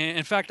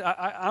in fact,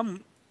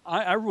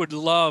 I would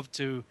love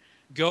to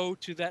go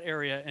to that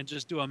area and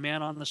just do a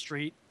man on the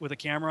street with a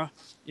camera,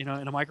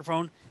 and a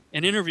microphone,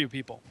 and interview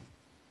people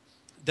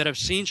that have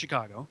seen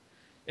Chicago,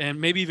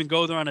 and maybe even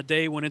go there on a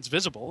day when it's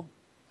visible,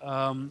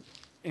 and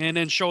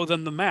then show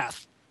them the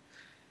math.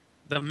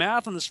 The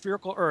math on the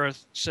spherical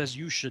Earth says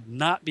you should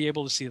not be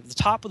able to see it. The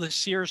top of the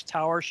Sears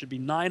Tower should be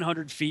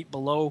 900 feet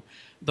below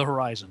the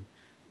horizon.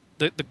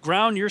 The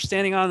ground you're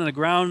standing on and the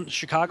ground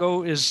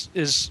Chicago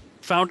is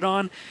founded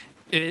on,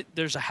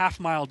 there's a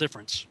half-mile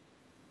difference.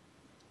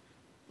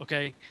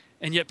 Okay?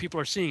 And yet people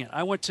are seeing it.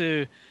 I went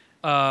to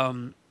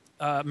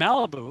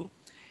Malibu,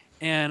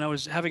 and I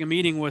was having a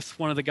meeting with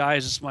one of the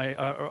guys,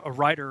 a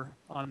writer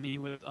on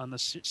the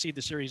Seed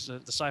the Series,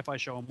 the sci-fi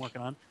show I'm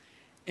working on.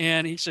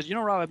 And he said,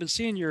 Rob, I've been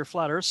seeing your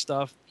flat Earth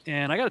stuff,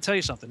 and I got to tell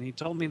you something. He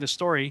told me the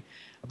story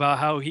about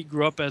how he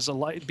grew up as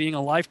being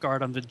a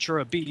lifeguard on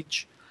Ventura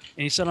Beach.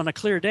 And he said on a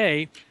clear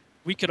day,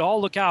 we could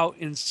all look out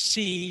and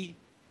see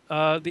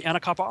the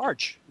Anacapa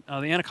Arch. The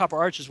Anacapa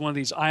Arch is one of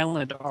these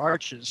island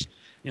arches.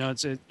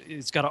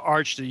 It's got an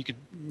arch that you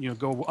could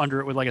go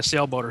under it with like a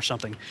sailboat or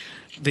something.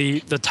 The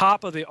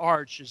top of the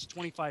arch is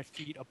 25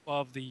 feet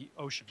above the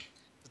ocean.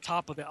 The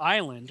top of the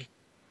island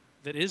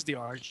that is the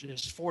arch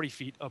is 40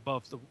 feet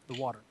above the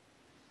water.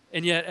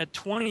 And yet at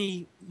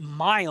 20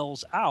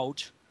 miles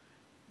out,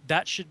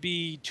 that should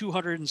be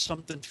 200 and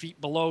something feet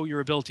below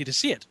your ability to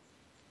see it.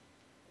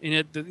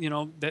 And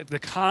the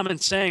common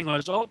saying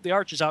was, oh, the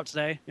arch is out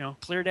today,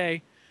 clear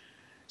day.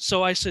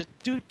 So I said,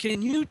 dude,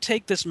 can you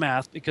take this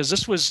math? Because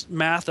this was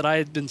math that I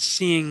had been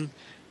seeing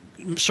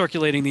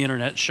circulating the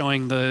internet,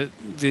 showing the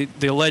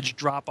alleged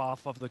drop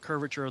off of the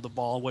curvature of the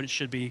ball, what it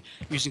should be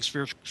using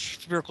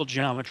spherical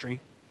geometry.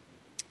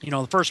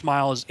 The first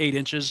mile is 8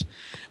 inches,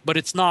 but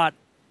it's not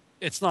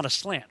a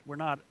slant. We're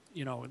not,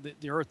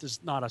 the Earth is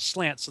not a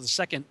slant. So the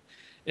second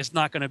is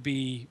not going to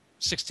be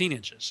 16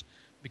 inches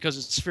because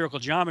it's spherical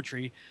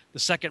geometry. The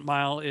second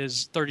mile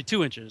is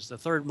 32 inches. The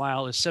third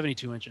mile is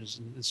 72 inches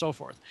and so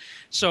forth.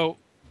 So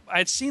I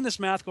had seen this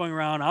math going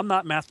around. I'm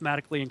not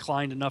mathematically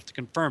inclined enough to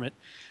confirm it.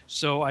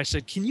 So I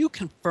said, can you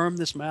confirm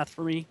this math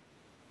for me?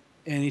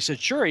 And he said,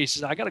 sure. He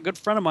says, I got a good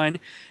friend of mine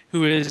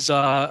who is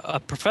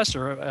a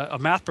professor, a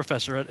math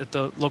professor at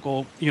the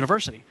local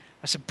university.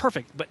 I said,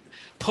 perfect, but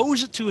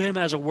pose it to him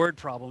as a word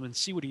problem and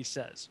see what he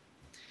says.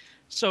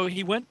 So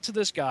he went to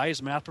this guy, he's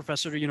a math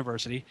professor at a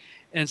university,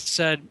 and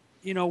said,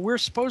 we're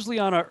supposedly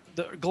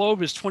the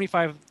globe is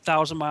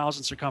 25,000 miles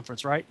in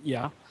circumference, right?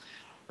 Yeah.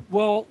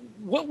 Well,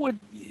 what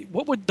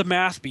would the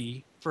math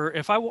be for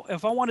if I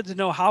wanted to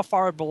know how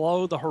far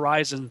below the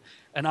horizon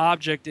an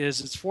object is?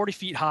 It's 40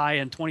 feet high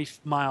and 20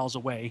 miles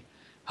away.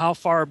 How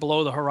far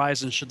below the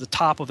horizon should the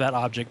top of that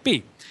object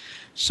be?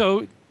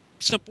 So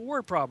simple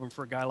word problem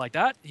for a guy like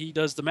that. He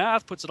does the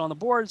math, puts it on the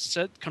board,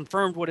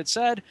 confirmed what it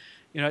said.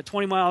 At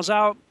 20 miles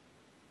out,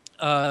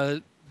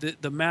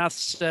 The math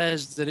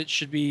says that it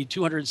should be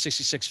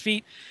 266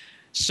 feet.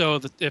 So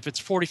that if it's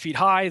 40 feet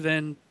high,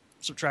 then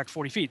subtract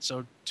 40 feet.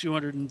 So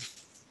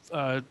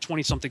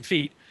 220 something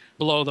feet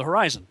below the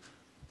horizon.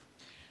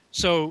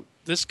 So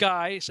this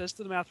guy says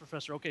to the math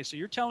professor, okay, so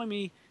you're telling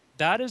me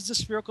that is the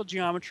spherical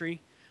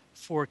geometry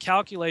for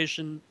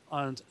calculation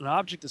on an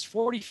object that's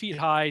 40 feet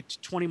high to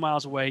 20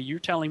 miles away. You're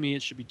telling me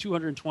it should be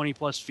 220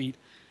 plus feet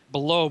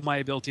below my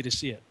ability to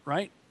see it,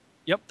 right?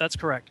 Yep, that's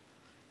correct.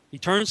 He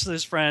turns to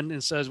his friend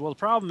and says, well, the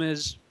problem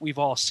is we've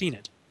all seen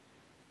it.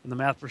 And the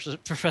math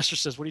professor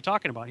says, what are you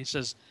talking about? He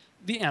says,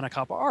 the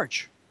Anacapa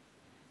Arch.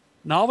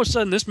 Now, all of a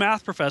sudden, this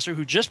math professor,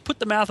 who just put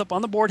the math up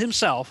on the board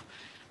himself,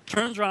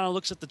 turns around and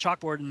looks at the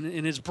chalkboard, and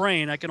in his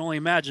brain, I can only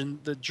imagine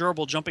the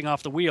gerbil jumping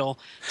off the wheel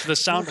to the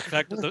sound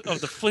effect of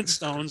the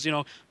Flintstones, you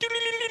know,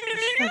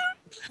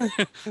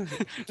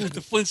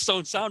 the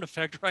Flintstone sound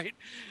effect, right?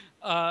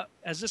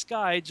 As this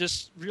guy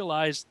just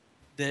realized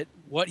that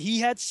what he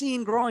had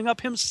seen growing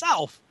up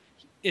himself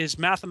is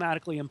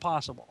mathematically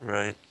impossible.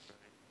 Right.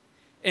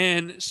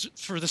 And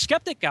for the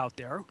skeptic out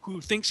there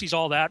who thinks he's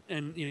all that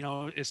and, you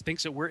know,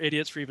 thinks that we're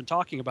idiots for even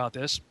talking about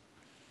this,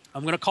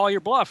 I'm going to call your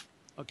bluff,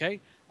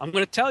 okay? I'm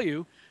going to tell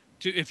you,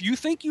 if you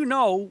think you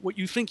know what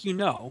you think you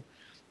know,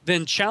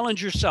 then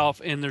challenge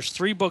yourself, and there's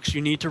 3 books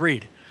you need to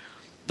read.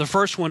 The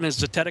first one is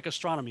Zetetic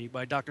Astronomy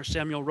by Dr.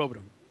 Samuel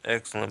Robotham.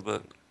 Excellent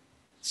book.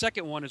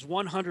 Second one is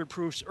 100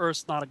 Proofs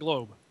Earth's Not a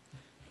Globe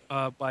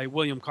by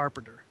William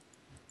Carpenter.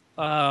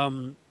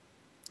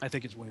 I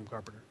think it's William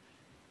Carpenter.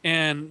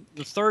 And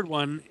the third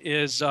one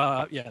is,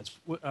 it's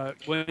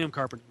William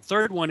Carpenter. The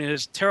third one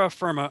is Terra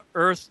Firma,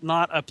 Earth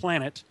Not a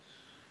Planet,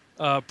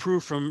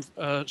 Proof from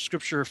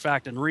Scripture,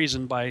 Fact, and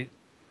Reason by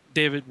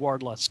David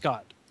Wardlaw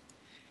Scott.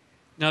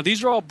 Now,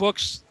 these are all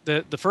books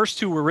that the first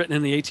 2 were written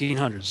in the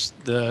 1800s.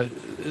 The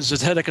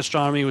Zetetic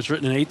Astronomy was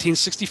written in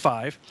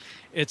 1865.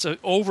 It's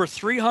over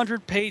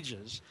 300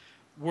 pages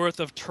worth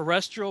of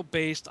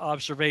terrestrial-based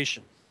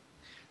observation.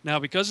 Now,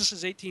 because this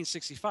is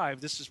 1865,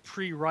 this is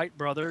pre-Wright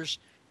brothers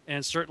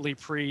and certainly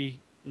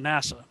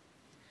pre-NASA.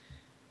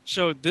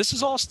 So this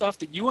is all stuff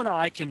that you and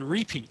I can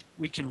repeat.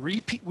 We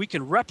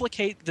can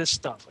replicate this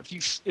stuff.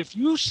 If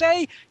you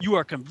say you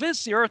are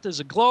convinced the Earth is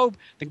a globe,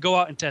 then go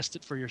out and test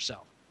it for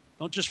yourself.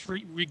 Don't just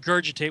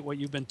regurgitate what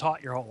you've been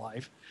taught your whole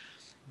life.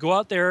 Go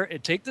out there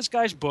and take this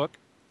guy's book,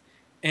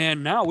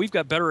 and now we've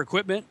got better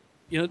equipment,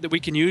 you know, that we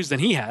can use than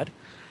he had,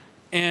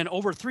 and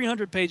over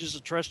 300 pages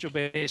of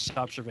terrestrial-based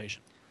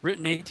observation,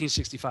 written in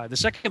 1865. The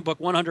second book,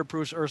 100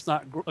 Proofs Earth's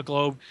Not a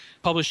Globe,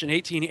 published in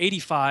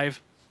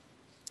 1885.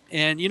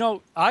 And, you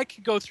know, I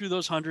could go through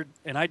those 100,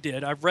 and I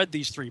did. I've read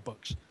these 3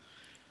 books.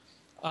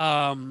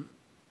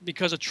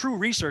 Because a true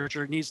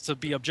researcher needs to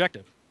be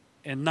objective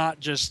and not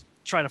just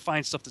try to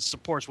find stuff that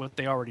supports what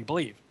they already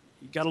believe.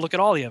 You got to look at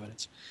all the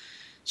evidence.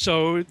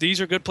 So these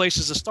are good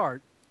places to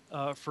start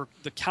for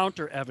the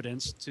counter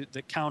evidence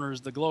that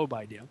counters the globe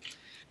idea.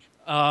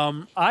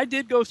 I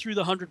did go through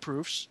the 100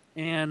 proofs,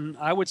 and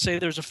I would say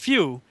there's a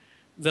few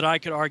that I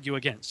could argue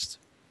against,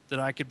 that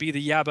I could be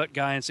the yeah but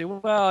guy and say,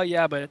 well,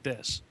 yeah, but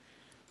this.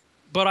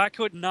 But I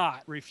could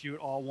not refute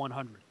all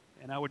 100.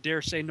 And I would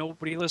dare say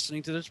nobody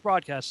listening to this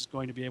broadcast is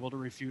going to be able to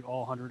refute all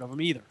 100 of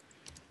them either.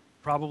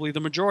 Probably the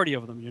majority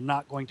of them you're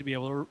not going to be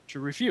able to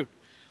refute.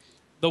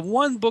 The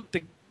one book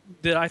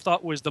that I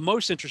thought was the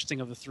most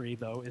interesting of the 3,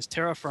 though, is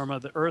Terra Firma,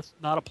 The Earth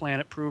Not a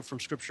Planet, Proved from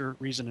Scripture,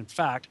 Reason, and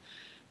Fact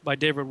by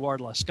David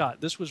Wardlaw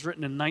Scott. This was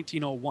written in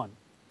 1901.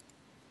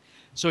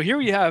 So here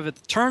you have, at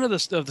the turn of the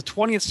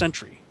 20th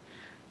century,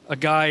 a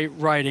guy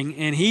writing,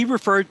 and he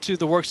referred to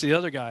the works of the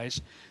other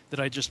guys that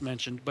I just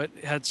mentioned, but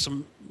had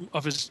some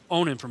of his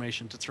own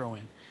information to throw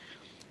in.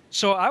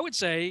 So I would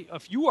say,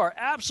 if you are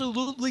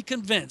absolutely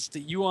convinced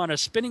that you are on a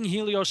spinning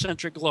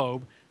heliocentric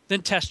globe,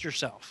 then test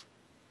yourself.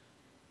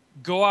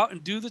 Go out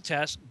and do the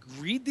test,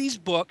 read these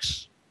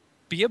books,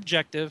 be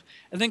objective,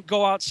 and then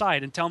go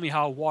outside and tell me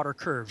how water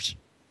curves.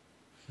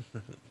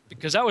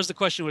 Because that was the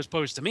question that was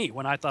posed to me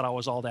when I thought I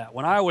was all that.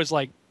 When I was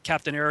like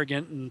Captain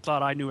Arrogant and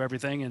thought I knew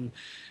everything, and,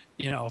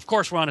 you know, of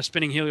course we're on a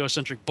spinning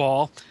heliocentric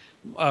ball.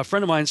 A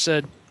friend of mine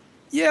said,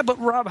 yeah, but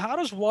Rob, how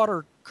does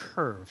water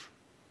curve?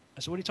 I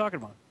said, what are you talking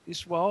about? He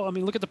said, well, I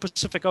mean, look at the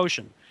Pacific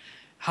Ocean.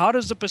 How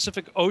does the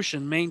Pacific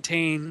Ocean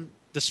maintain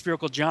the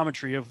spherical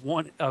geometry of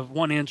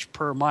 1 inch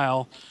per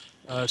mile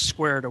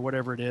squared, or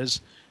whatever it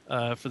is,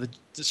 for the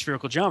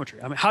spherical geometry?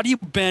 I mean, how do you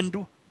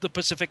bend the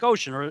Pacific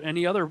Ocean, or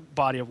any other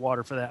body of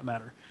water for that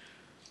matter,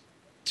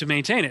 to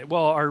maintain it?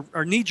 Well,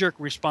 our knee-jerk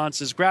response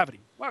is gravity.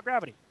 Well,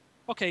 gravity.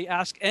 Okay,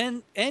 ask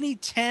any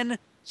 10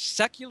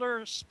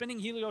 secular spinning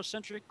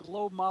heliocentric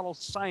globe model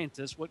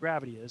scientists what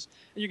gravity is,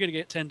 and you're going to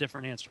get 10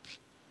 different answers,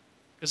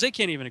 because they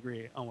can't even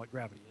agree on what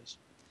gravity is.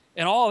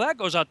 And all of that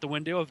goes out the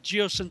window if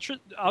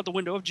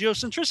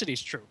geocentricity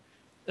is true,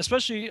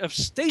 especially if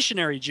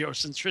stationary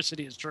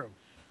geocentricity is true.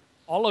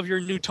 All of your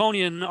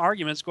Newtonian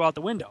arguments go out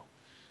the window.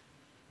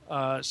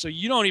 So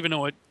you don't even know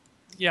what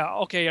Yeah,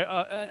 okay.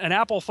 An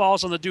apple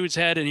falls on the dude's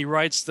head, and he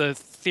writes the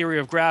theory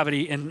of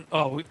gravity. And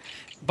oh,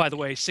 by the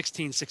way,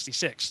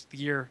 1666, the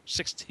year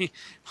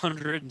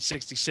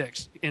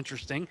 1666.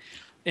 Interesting.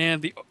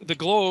 And the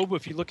globe,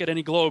 if you look at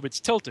any globe, it's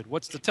tilted.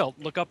 What's the tilt?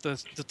 Look up the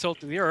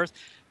tilt of the Earth.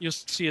 You'll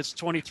see it's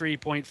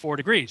 23.4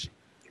 degrees.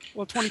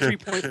 Well,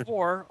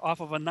 23.4 off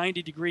of a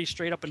 90-degree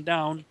straight up and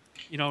down,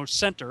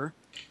 center,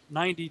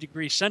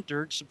 90-degree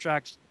centered,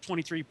 subtract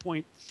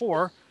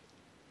 23.4,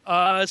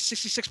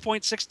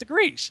 66.6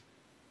 degrees.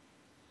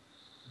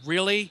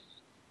 Really?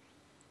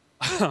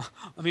 I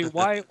mean,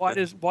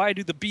 why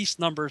do the beast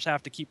numbers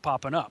have to keep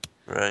popping up?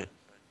 Right.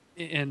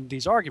 In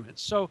these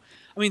arguments? So,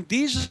 I mean,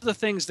 these are the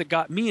things that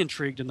got me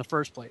intrigued in the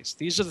first place.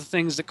 These are the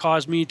things that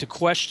caused me to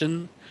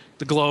question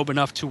the globe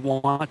enough to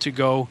want to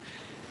go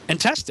and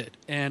test it.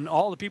 And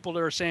all the people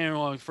that are saying,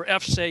 well, for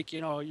F's sake,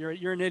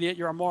 you're an idiot,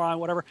 you're a moron,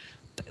 whatever,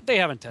 they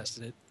haven't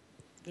tested it.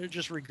 They're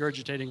just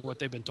regurgitating what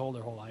they've been told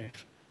their whole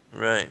life.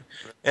 Right.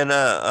 And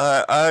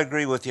I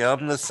agree with you.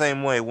 I'm the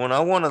same way. When I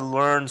want to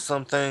learn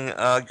something,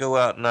 I go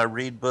out and I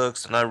read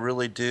books and I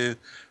really do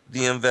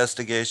the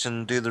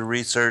investigation, do the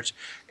research.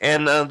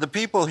 And the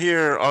people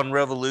here on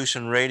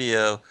Revolution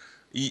Radio,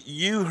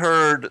 you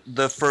heard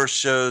the first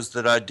shows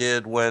that I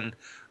did when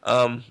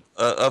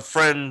a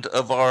friend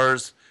of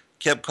ours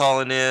kept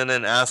calling in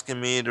and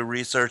asking me to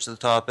research the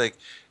topic.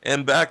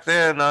 And back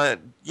then, I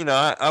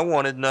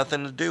wanted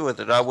nothing to do with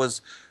it. I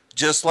was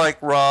just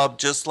like Rob,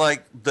 just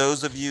like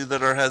those of you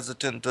that are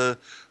hesitant to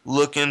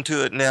look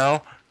into it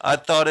now, I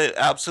thought it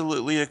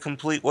absolutely a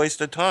complete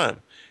waste of time.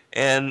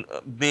 And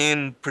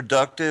being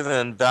productive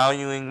and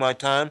valuing my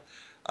time,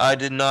 I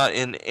did not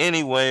in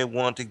any way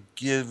want to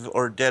give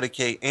or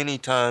dedicate any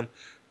time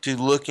to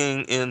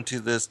looking into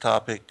this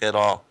topic at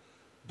all.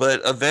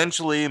 But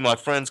eventually, my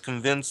friends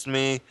convinced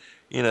me,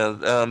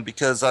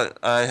 because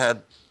I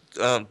had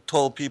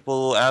told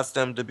people, asked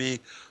them to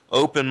be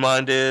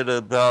open-minded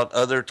about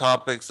other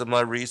topics of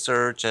my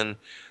research, and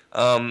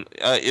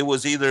it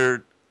was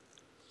either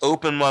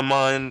open my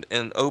mind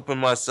and open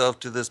myself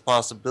to this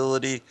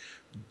possibility,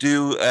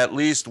 do at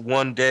least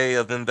one day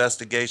of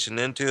investigation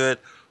into it,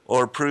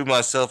 or prove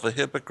myself a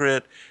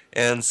hypocrite.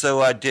 And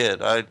so I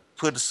did. I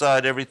put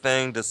aside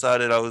everything,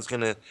 decided I was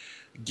going to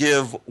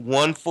give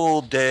one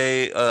full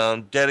day,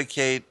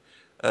 dedicate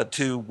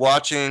to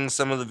watching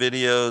some of the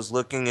videos,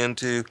 looking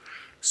into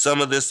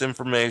some of this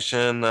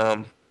information.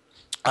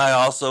 I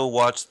also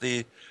watched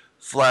the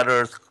Flat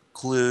Earth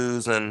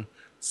clues and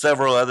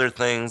several other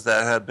things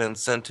that had been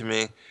sent to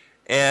me.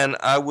 And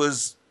I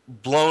was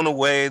blown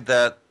away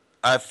that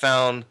I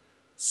found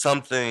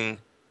something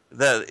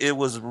that it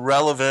was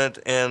relevant.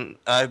 And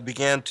I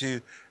began to,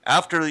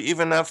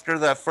 even after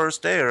that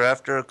first day or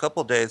after a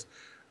couple days,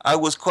 I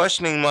was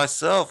questioning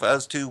myself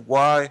as to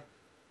why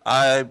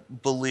I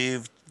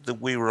believed that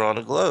we were on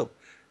a globe,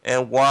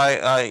 and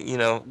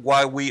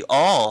why we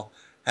all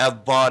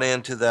have bought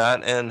into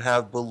that and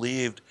have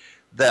believed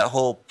that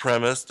whole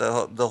premise,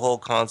 the whole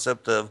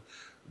concept of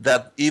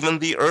that even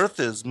the Earth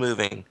is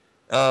moving.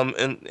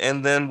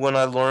 And then when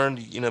I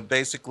learned,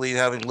 basically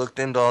having looked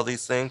into all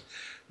these things,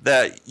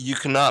 that you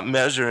cannot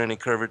measure any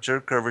curvature.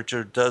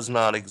 Curvature does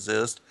not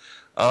exist.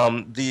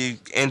 The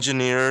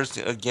engineers,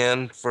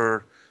 again,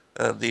 for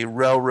the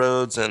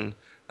railroads and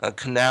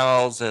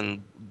canals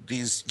and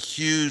these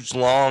huge,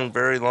 long,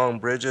 very long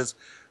bridges,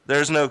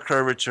 there's no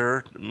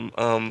curvature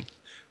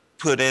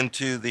put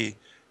into the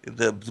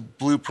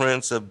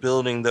blueprints of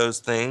building those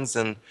things.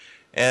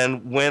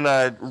 And when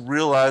I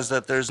realized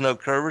that there's no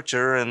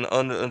curvature and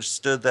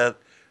understood that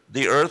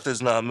the Earth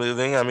is not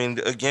moving, I mean,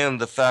 again,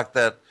 the fact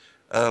that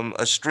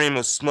a stream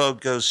of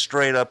smoke goes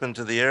straight up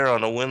into the air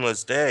on a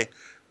windless day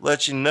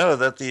lets you know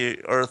that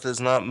the Earth is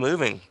not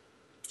moving,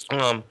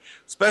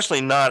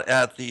 especially not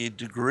at the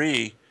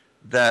degree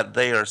that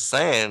they are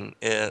saying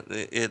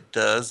it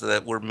does,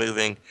 that we're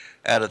moving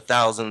at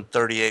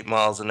 1,038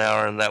 miles an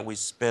hour and that we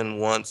spin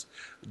once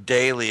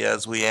daily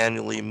as we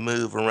annually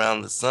move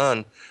around the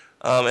sun.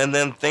 And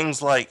then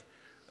things like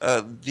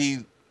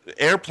the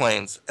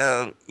airplanes.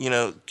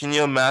 Can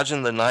you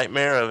imagine the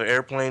nightmare of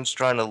airplanes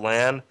trying to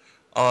land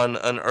on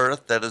an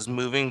Earth that is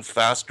moving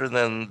faster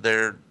than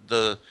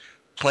the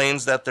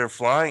planes that they're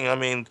flying? I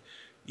mean,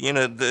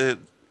 the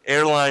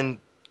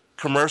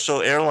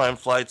commercial airline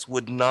flights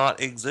would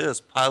not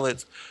exist.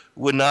 Pilots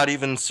would not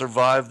even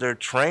survive their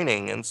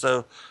training. And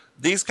so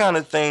these kind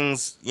of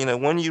things,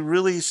 when you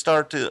really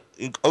start to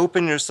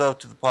open yourself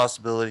to the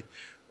possibility,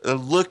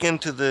 look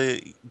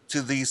into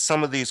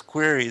some of these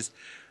queries,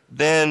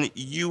 then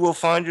you will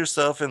find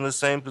yourself in the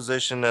same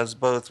position as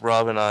both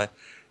Rob and I,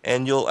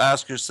 and you'll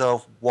ask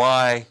yourself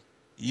why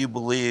you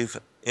believe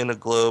in a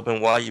globe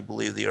and why you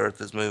believe the Earth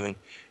is moving.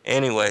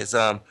 Anyways,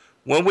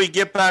 when we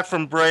get back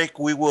from break,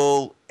 we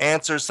will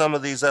answer some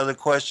of these other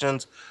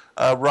questions.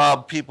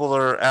 Rob, people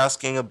are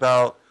asking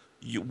about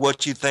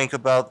what you think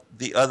about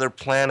the other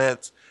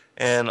planets,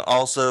 and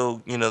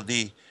also,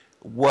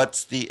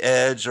 what's the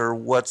edge or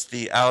what's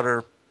the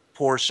outer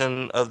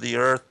portion of the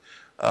Earth.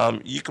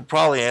 You could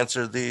probably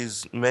answer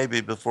these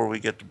maybe before we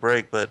get to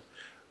break, but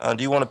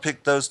do you want to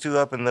pick those two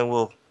up and then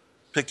we'll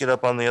pick it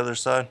up on the other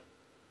side?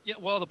 Yeah,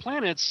 well, the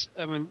planets,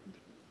 I mean,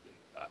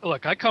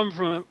 look, I come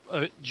from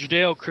a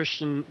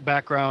Judeo-Christian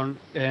background,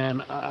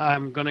 and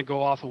I'm going to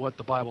go off of what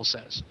the Bible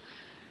says.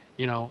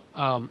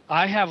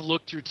 I have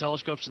looked through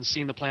telescopes and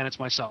seen the planets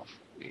myself,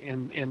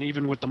 and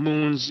even with the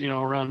moons,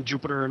 around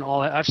Jupiter and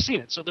all that, I've seen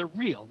it. So they're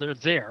real. They're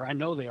there. I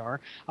know they are.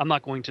 I'm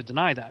not going to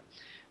deny that.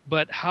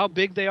 But how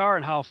big they are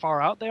and how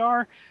far out they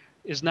are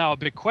is now a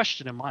big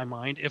question in my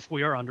mind if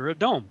we are under a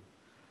dome.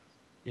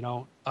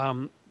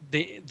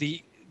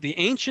 The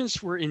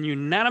ancients were in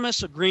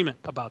unanimous agreement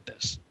about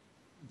this,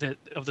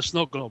 of the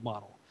snow globe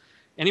model.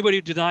 Anybody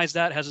who denies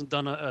that hasn't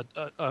done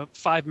a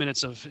 5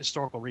 minutes of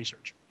historical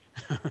research.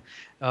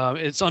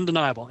 It's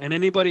undeniable. And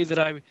anybody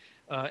that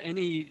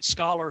any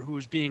scholar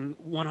who's being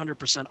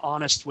 100%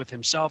 honest with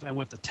himself and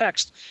with the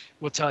text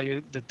will tell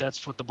you that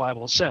that's what the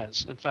Bible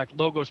says. In fact,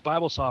 Logos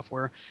Bible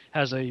Software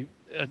has a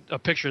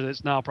picture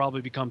that's now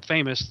probably become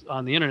famous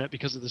on the internet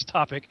because of this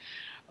topic,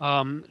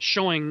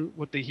 showing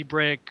what the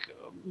Hebraic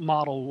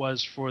model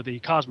was for the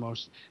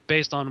cosmos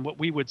based on what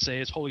we would say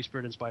is Holy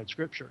Spirit inspired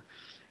scripture.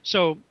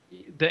 So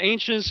the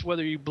ancients,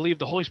 whether you believe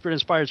the Holy Spirit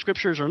inspired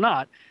scriptures or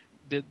not,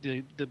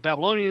 the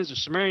Babylonians, the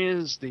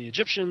Sumerians, the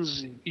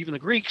Egyptians, even the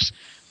Greeks,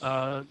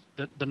 the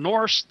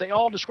Norse, they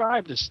all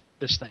describe this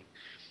thing.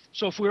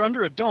 So if we're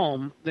under a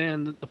dome,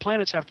 then the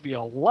planets have to be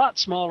a lot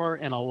smaller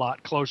and a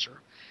lot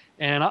closer.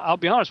 And I'll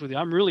be honest with you,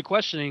 I'm really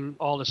questioning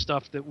all the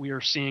stuff that we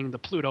are seeing, the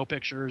Pluto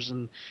pictures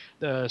and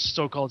the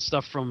so-called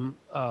stuff from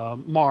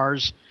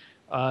Mars,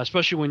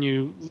 especially when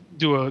you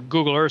do a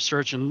Google Earth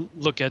search and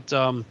look at,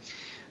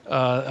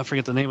 I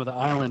forget the name of the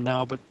island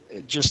now, but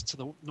just to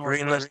the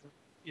northwest. Greenland?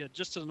 Yeah,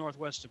 just to the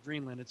northwest of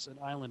Greenland. It's an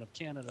island of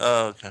Canada.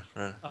 Oh, okay.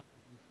 Right.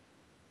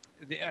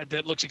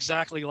 That looks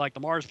exactly like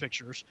the Mars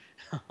pictures.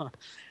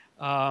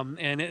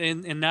 And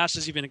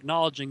NASA's even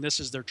acknowledging this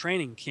is their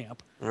training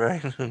camp.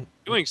 Right.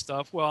 Doing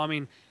stuff. Well, I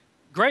mean,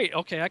 great.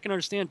 Okay, I can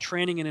understand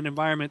training in an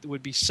environment that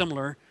would be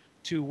similar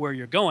to where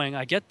you're going.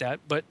 I get that.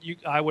 But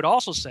I would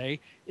also say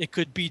it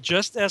could be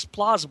just as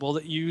plausible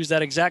that you use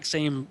that exact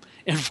same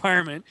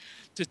environment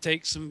to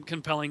take some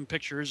compelling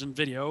pictures and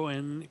video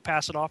and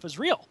pass it off as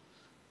real.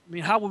 I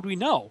mean, how would we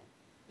know?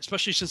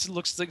 Especially since it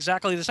looks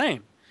exactly the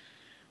same.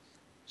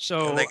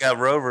 So And they got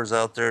rovers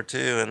out there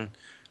too, and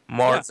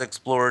Mars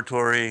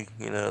exploratory.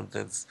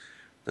 That's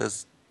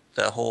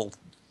that whole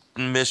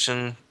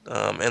mission,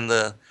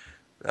 and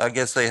I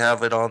guess they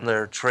have it on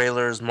their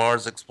trailers,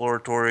 Mars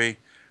exploratory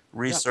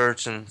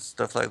research and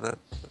stuff like that.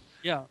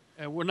 Yeah,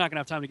 we're not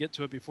gonna have time to get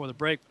to it before the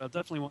break, but I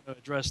definitely want to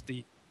address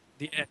the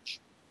edge.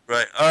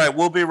 Right. All right.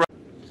 We'll be right.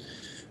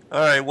 All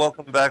right,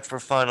 welcome back for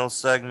final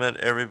segment,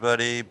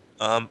 everybody.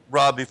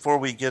 Rob, before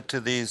we get to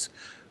these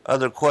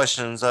other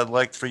questions, I'd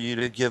like for you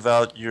to give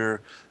out your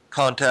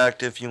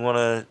contact if you want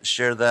to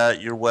share that,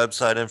 your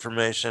website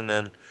information,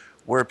 and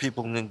where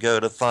people can go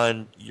to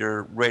find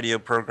your radio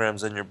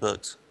programs and your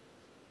books.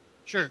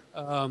 Sure.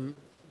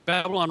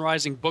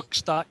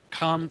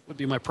 BabylonRisingBooks.com would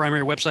be my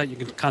primary website. You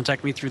can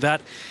contact me through that.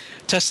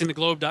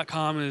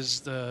 TestingTheGlobe.com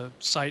is the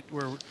site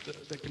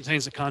that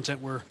contains the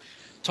content we're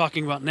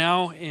talking about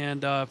now.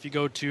 And if you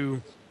go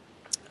to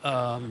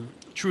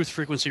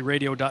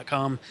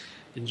truthfrequencyradio.com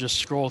and just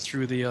scroll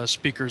through the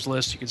speakers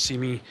list, you can see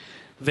me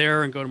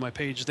there and go to my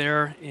page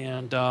there.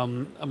 And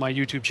my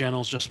YouTube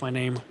channel is just my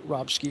name,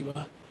 Rob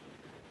Skiba.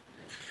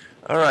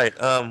 All right.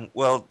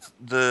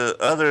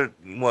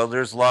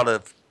 There's a lot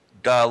of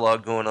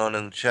dialogue going on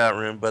in the chat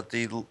room, but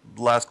the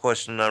last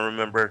question I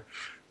remember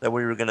that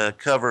we were going to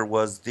cover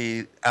was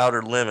the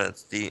outer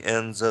limits, the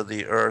ends of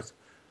the earth.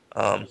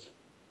 Go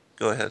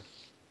ahead.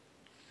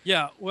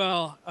 Yeah,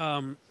 well,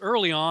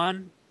 early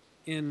on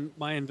in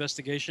my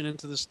investigation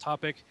into this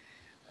topic,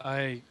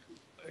 I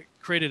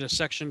created a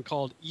section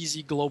called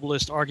Easy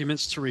Globalist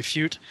Arguments to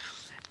Refute.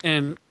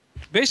 And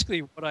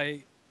basically what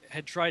I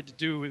had tried to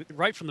do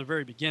right from the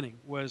very beginning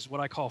was what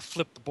I call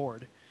flip the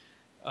board.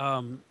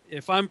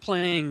 If I'm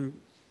playing,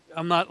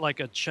 I'm not like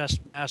a chess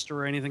master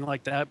or anything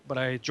like that, but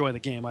I enjoy the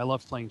game. I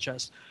love playing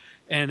chess.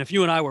 And if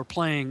you and I were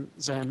playing,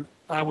 Zen,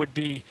 I would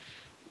be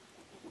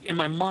in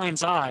my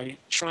mind's eye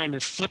trying to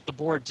flip the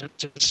board to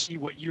see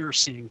what you're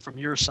seeing from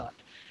your side.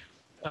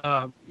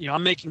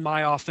 I'm making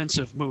my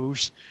offensive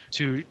moves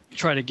to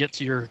try to get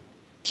to your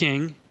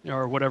king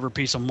or whatever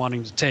piece I'm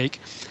wanting to take,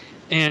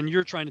 and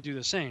you're trying to do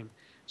the same.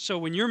 So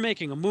when you're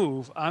making a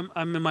move, I'm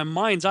in my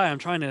mind's eye, I'm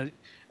trying to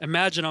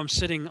imagine I'm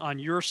sitting on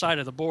your side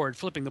of the board,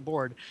 flipping the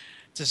board,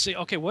 to see,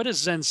 okay, what does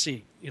Zen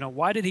see?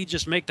 Why did he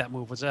just make that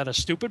move? Was that a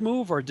stupid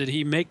move, or did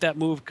he make that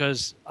move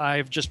because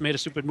I've just made a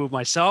stupid move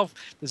myself?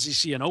 Does he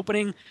see an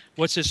opening?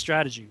 What's his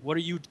strategy? What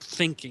are you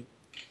thinking?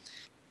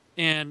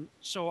 And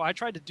so I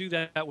tried to do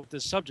that with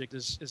this subject,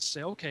 is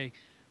say, okay,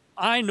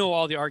 I know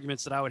all the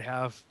arguments that I would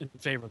have in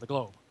favor of the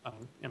globe. I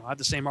have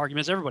the same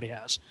arguments everybody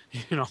has.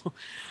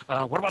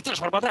 What about this?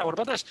 What about that? What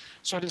about this?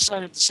 So I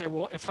decided to say,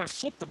 well, if I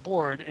flip the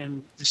board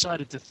and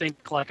decided to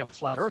think like a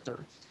flat earther,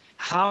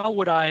 how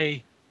would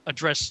I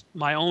address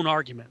my own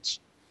arguments?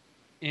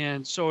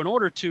 And so in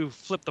order to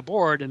flip the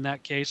board in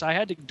that case, I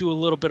had to do a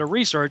little bit of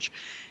research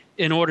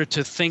in order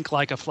to think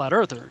like a flat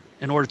earther,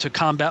 in order to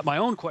combat my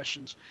own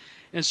questions.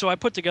 And so I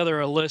put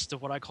together a list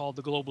of what I call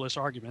the globalist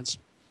arguments.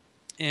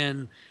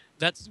 And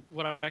that's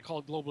what I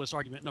call globalist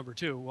argument number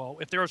 2. Well,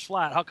 if the Earth's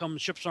flat, how come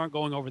ships aren't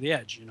going over the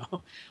edge?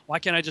 Why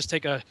can't I just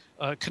take a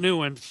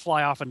canoe and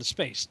fly off into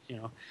space?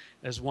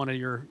 As one of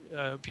your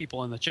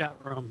people in the chat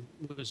room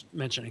was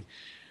mentioning.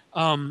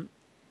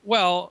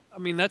 Well, I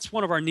mean, that's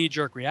one of our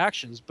knee-jerk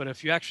reactions. But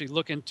if you actually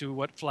look into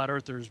what flat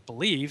earthers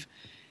believe,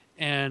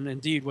 and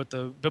indeed what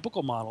the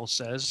biblical model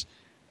says,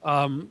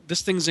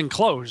 this thing's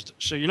enclosed,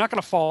 so you're not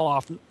going to fall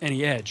off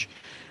any edge.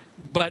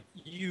 But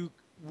you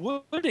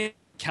would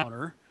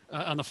encounter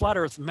on the flat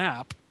Earth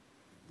map,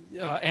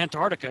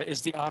 Antarctica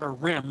is the outer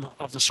rim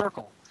of the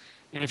circle.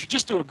 And if you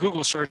just do a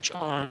Google search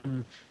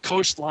on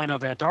coastline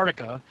of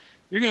Antarctica,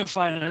 you're going to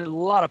find a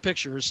lot of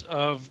pictures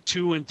of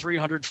 200 and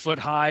 300 foot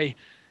high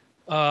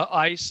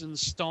ice and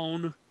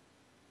stone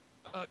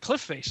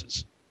cliff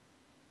faces.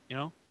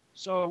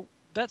 So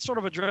that sort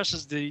of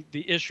addresses the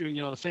issue,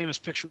 the famous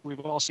picture we've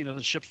all seen of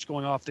the ships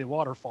going off the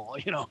waterfall,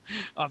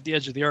 off the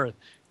edge of the Earth.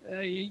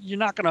 You're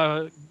not going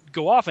to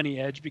go off any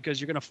edge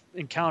because you're going to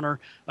encounter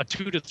a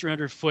 200 to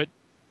 300 foot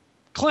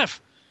cliff.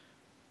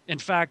 In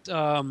fact,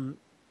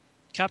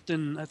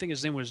 Captain, I think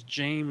his name was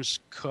James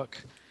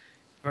Cook,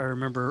 if I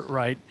remember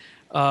right,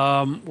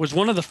 was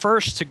one of the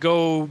first to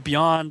go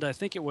beyond, I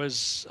think it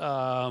was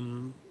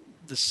the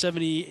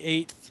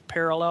 78th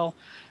parallel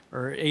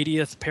or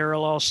 80th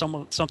parallel,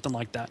 something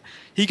like that.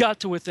 He got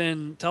to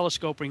within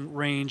telescoping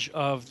range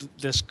of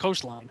this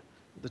coastline,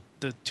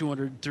 the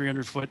 200,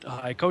 300 foot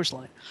high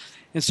coastline.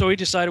 And so he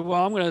decided,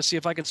 well, I'm going to see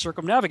if I can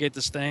circumnavigate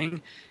this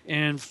thing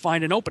and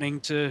find an opening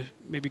to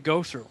maybe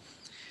go through.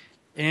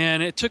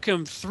 And it took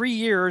him 3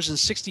 years and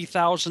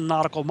 60,000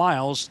 nautical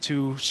miles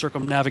to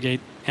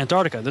circumnavigate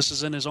Antarctica. This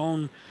is in his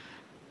own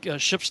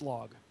ship's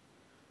log.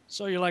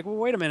 So you're like, well,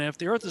 wait a minute. If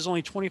the Earth is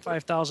only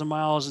 25,000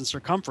 miles in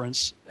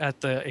circumference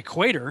at the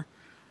equator,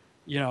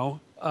 then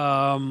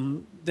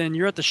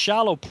you're at the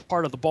shallow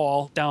part of the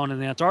ball down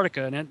in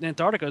Antarctica. And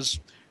Antarctica is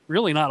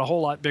really not a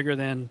whole lot bigger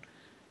than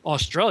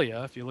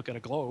Australia, if you look at a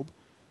globe.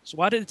 So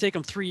why did it take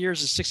him 3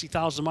 years and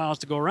 60,000 miles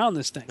to go around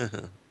this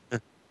thing?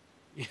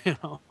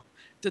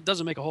 It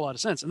doesn't make a whole lot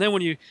of sense. And then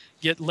when you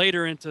get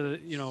later into,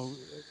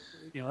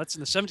 that's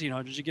in the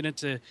 1700s, you get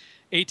into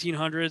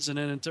 1800s and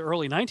then into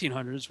early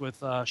 1900s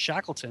with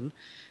Shackleton.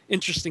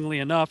 Interestingly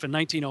enough, in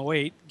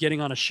 1908,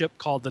 getting on a ship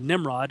called the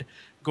Nimrod,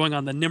 going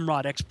on the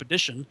Nimrod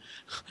expedition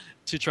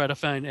to try to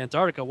find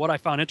Antarctica. What I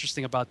found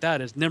interesting about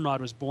that is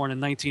Nimrod was born in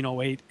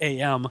 1908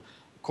 AM,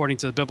 according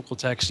to the biblical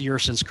text, year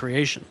since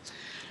creation.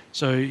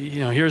 So,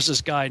 here's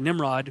this guy,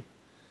 Nimrod,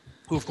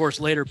 who, of course,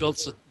 later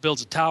builds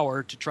a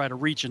tower to try to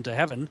reach into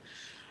heaven,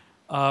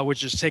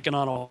 which has taken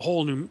on a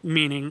whole new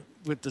meaning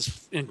with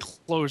this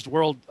enclosed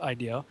world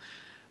idea.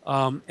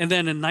 And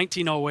then in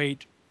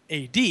 1908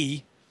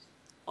 AD,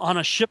 on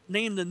a ship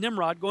named the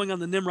Nimrod, going on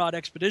the Nimrod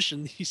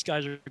expedition, these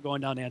guys are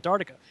going down to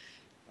Antarctica.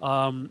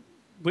 And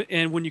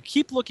when you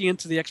keep looking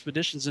into the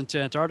expeditions into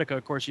Antarctica,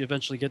 of course, you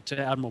eventually get to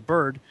Admiral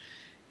Byrd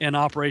and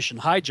Operation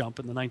High Jump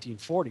in the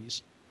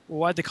 1940s. Well,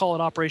 why'd they call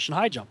it Operation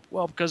High Jump?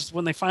 Well, because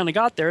when they finally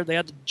got there, they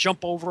had to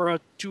jump over a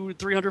 200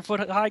 to 300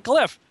 foot high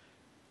cliff.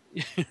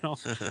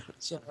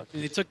 So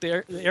they took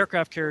the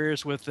aircraft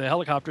carriers with the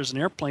helicopters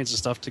and airplanes and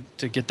stuff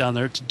to get down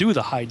there to do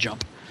the high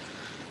jump.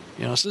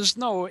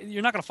 So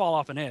you're not going to fall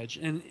off an edge.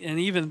 And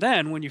even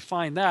then, when you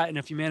find that, and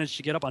if you manage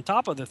to get up on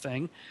top of the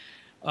thing,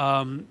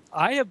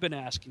 I have been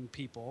asking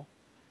people,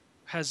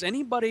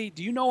 do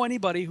you know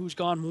anybody who's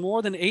gone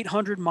more than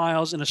 800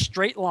 miles in a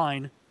straight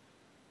line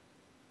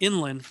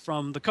inland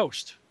from the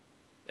coast?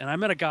 And I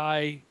met a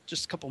guy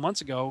just a couple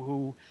months ago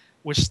who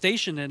was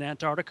stationed in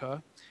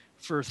Antarctica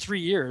for 3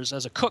 years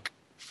as a cook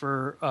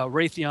for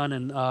Raytheon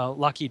and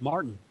Lockheed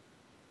Martin.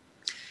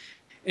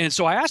 And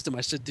so I asked him,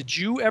 I said, did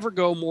you ever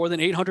go more than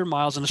 800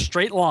 miles in a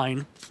straight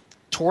line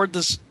toward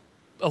this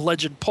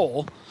alleged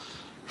pole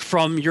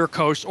from your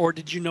coast, or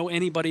did you know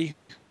anybody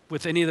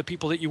with any of the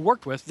people that you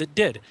worked with that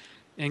did?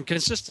 And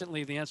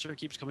consistently, the answer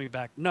keeps coming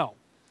back, no.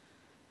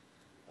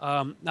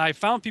 Now, I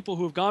found people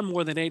who have gone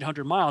more than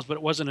 800 miles, but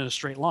it wasn't in a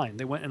straight line.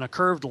 They went in a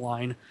curved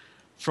line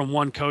from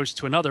one coast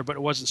to another, but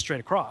it wasn't straight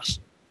across.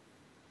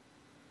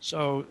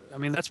 So, I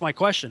mean, that's my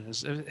question.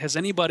 Has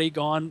anybody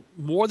gone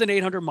more than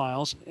 800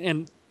 miles?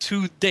 And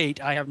to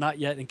date, I have not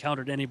yet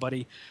encountered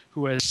anybody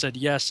who has said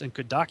yes and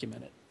could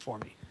document it for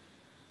me.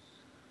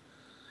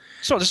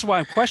 So this is why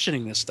I'm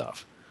questioning this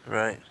stuff.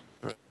 Right.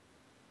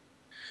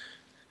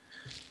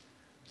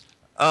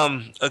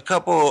 A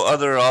couple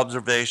other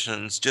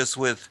observations, just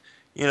with,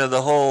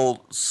 the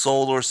whole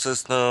solar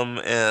system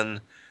and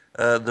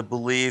the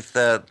belief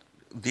that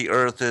the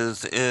Earth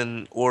is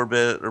in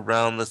orbit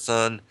around the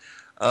sun.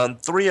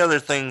 3 other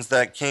things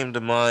that came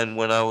to mind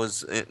when I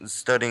was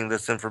studying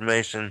this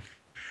information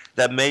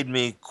that made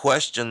me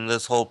question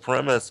this whole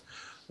premise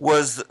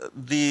was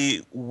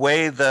the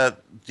way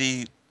that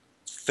the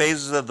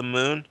phases of the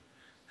moon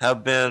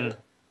have been,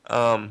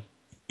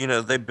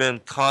 they've been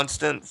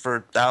constant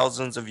for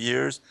thousands of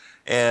years.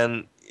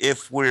 And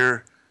if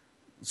we're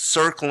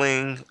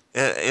circling,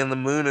 and the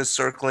moon is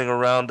circling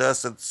around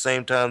us at the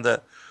same time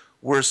that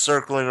we're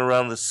circling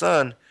around the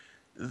sun,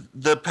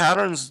 the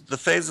patterns, the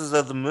phases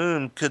of the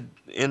moon could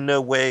in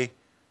no way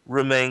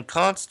remain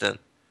constant.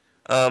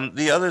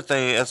 The other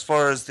thing, as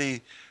far as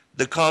the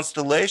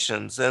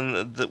constellations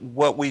and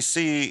what we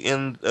see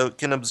in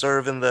can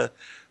observe in the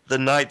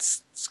night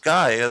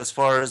sky, as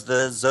far as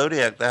the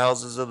zodiac, the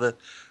houses of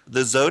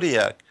the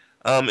zodiac.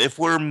 If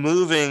we're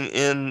moving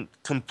in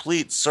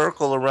complete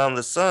circle around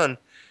the sun,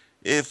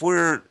 if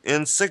we're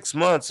in 6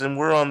 months and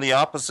we're on the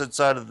opposite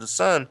side of the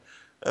sun,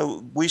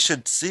 we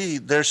should see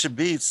there should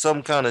be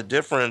some kind of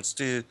difference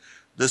to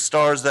the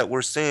stars that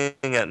we're seeing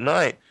at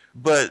night.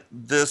 But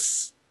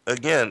this,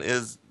 again,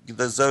 is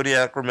the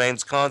zodiac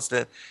remains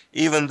constant,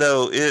 even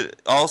though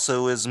it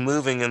also is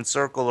moving in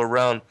circle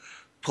around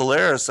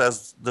Polaris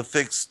as the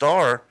fixed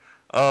star.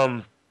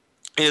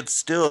 It's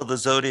still the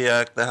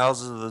zodiac, the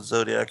houses of the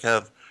zodiac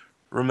have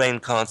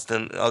remained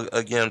constant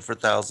again for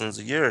thousands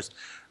of years.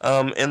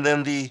 And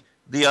then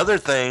the other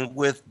thing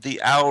with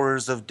the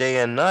hours of day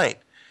and night,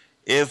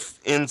 if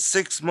in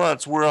 6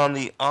 months we're on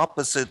the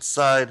opposite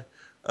side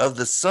of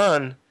the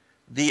sun,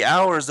 the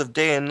hours of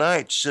day and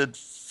night should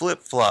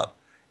flip flop.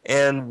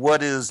 And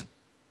what is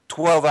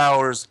 12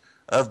 hours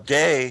of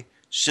day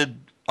should,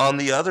 on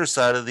the other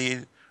side of the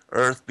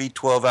earth, be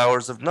 12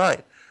 hours of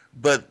night.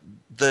 But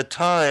the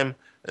time,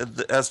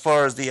 as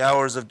far as the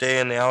hours of day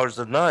and the hours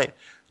of night,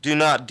 do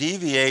not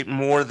deviate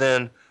more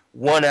than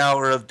 1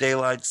 hour of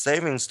daylight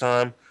savings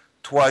time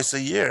twice a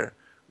year,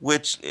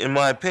 which, in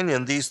my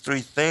opinion, these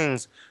three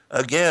things,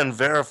 again,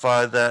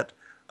 verify that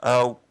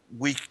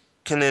we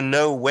can in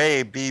no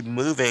way be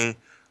moving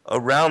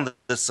around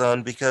the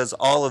sun, because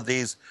all of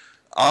these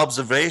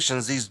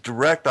observations, these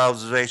direct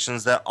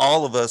observations that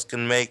all of us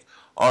can make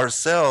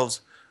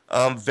ourselves,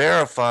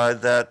 verify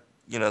that,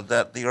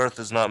 that the earth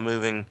is not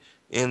moving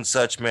in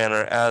such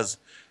manner as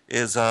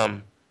is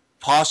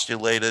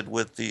postulated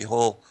with the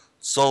whole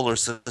solar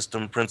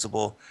system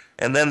principle.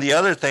 And then the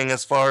other thing,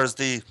 as far as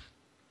the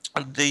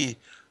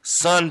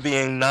sun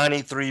being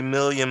 93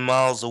 million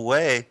miles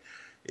away,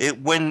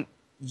 when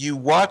you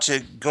watch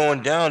it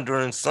going down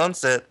during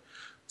sunset,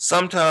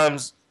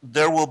 sometimes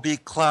there will be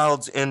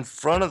clouds in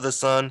front of the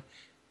sun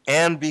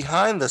and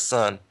behind the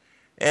sun.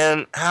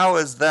 And how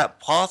is that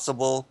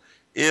possible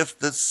if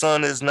the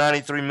sun is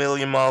 93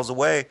 million miles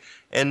away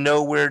and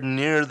nowhere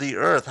near the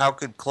earth? How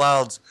could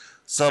clouds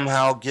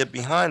somehow get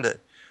behind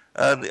it?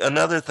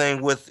 Another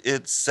thing with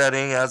its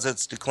setting as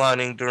it's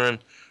declining during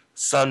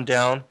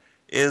sundown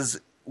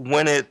is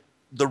when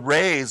the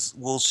rays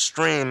will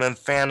stream and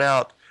fan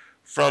out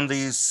from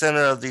the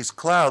center of these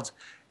clouds,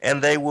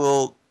 and they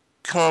will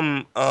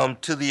come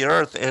to the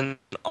earth in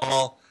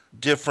all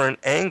different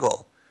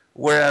angle.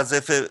 Whereas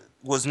if it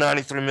was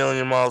 93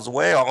 million miles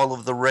away, all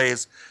of the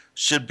rays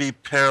should be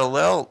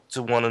parallel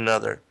to one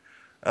another.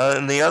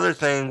 And the other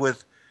thing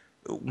with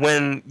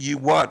when you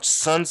watch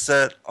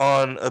sunset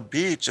on a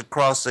beach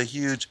across a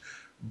huge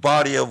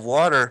body of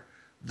water,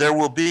 there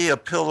will be a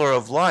pillar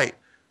of light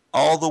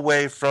all the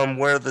way from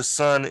where the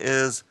sun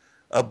is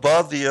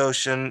above the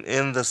ocean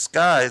in the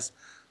skies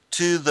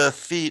to the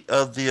feet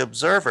of the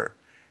observer.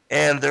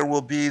 And there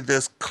will be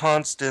this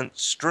constant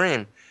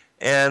stream.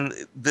 And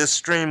this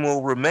stream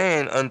will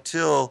remain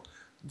until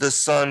the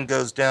sun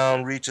goes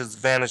down, reaches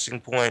vanishing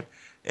point,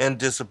 and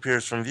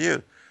disappears from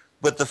view.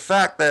 But the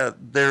fact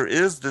that there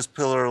is this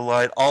pillar of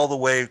light all the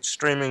way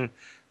streaming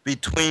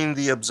between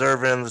the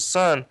observer and the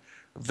sun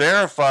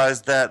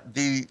verifies that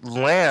the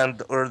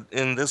land, or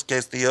in this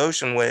case the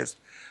ocean waves,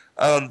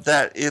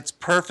 that it's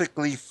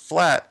perfectly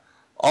flat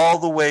all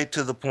the way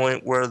to the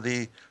point where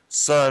the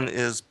sun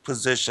is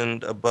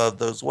positioned above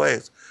those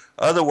waves.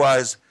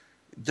 Otherwise,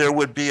 there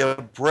would be a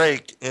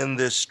break in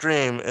this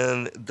stream,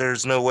 and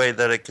there's no way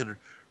that it could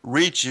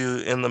reach you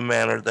in the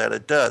manner that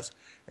it does.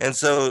 And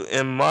so,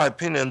 in my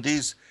opinion,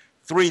 these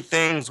three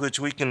things which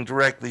we can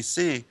directly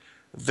see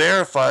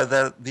verify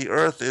that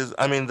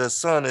the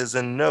sun is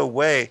in no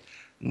way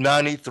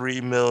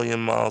 93 million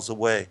miles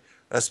away.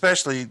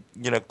 Especially,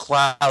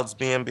 clouds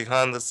being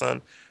behind the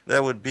sun,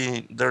 there'd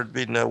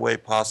be no way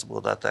possible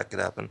that could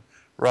happen.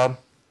 Rob?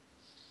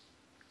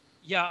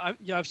 Yeah,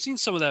 I've seen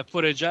some of that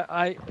footage.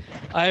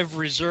 I've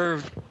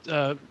reserved.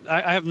 I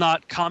have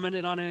not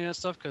commented on any of that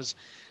stuff because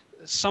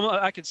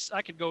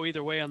I could go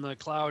either way on the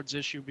clouds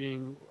issue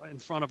being in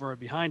front of or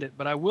behind it.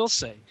 But I will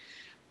say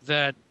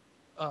that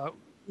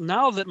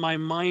now that my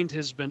mind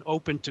has been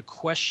open to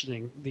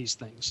questioning these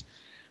things,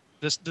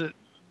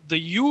 the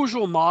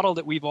usual model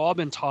that we've all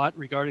been taught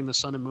regarding the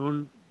sun and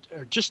moon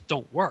just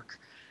don't work.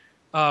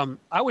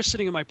 I was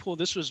sitting in my pool.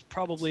 This was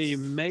probably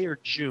May or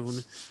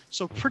June,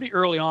 so pretty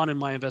early on in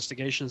my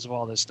investigations of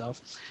all this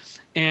stuff.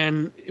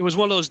 And it was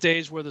one of those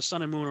days where the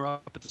sun and moon are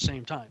up at the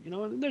same time.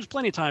 And there's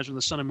plenty of times when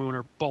the sun and moon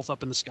are both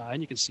up in the sky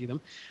and you can see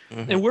them.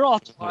 Mm-hmm. And we're all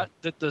taught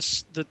that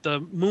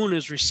the moon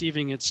is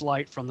receiving its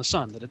light from the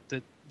sun.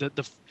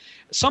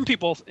 Some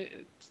people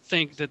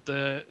think that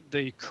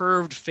the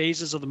curved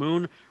phases of the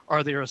moon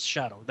are the Earth's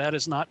shadow. That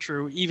is not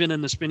true, even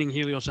in the spinning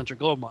heliocentric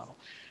globe model.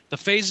 The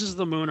phases of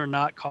the moon are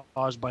not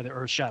caused by the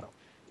Earth's shadow.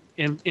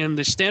 In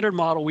the standard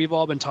model we've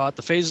all been taught,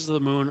 the phases of the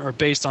moon are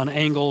based on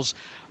angles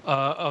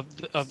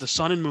of the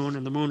sun and moon,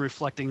 and the moon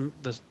reflecting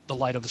the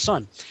light of the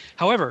sun.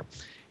 However,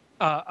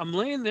 I'm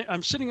laying there,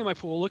 I'm sitting in my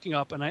pool looking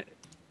up, and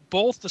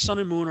both the sun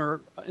and moon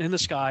are in the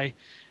sky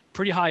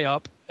pretty high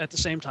up at the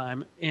same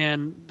time,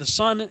 and the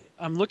sun,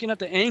 I'm looking at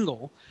the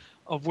angle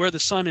of where the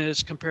sun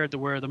is compared to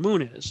where the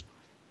moon is,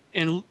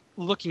 and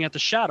looking at the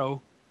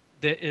shadow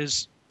that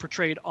is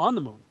portrayed on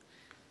the moon,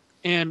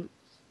 and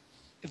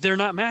they're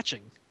not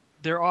matching.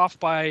 They're off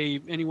by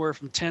anywhere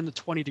from 10 to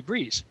 20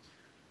 degrees.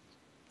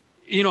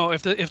 You know,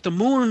 if the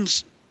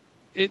moon's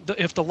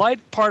if the light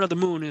part of the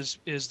moon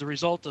is the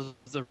result of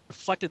the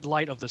reflected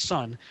light of the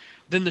sun,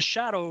 then the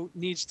shadow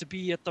needs to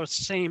be at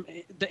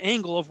the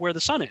angle of where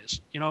the sun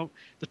is. You know,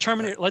 the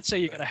terminator, let's say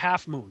you got a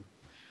half moon,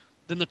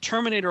 then the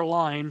terminator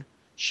line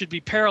should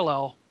be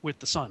parallel with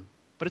the sun,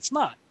 but it's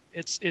not.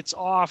 It's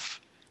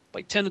off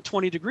by 10 to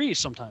 20 degrees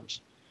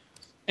sometimes.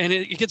 And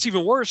it gets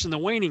even worse in the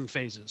waning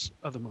phases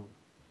of the moon.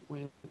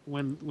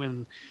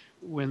 When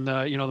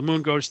you know, the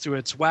moon goes through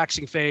its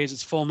waxing phase,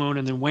 its full moon,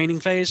 and then waning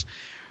phase,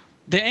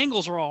 the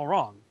angles are all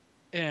wrong.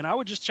 And I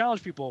would just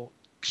challenge people,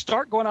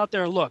 start going out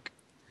there and look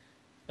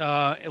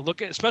at,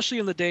 especially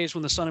in the days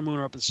when the sun and moon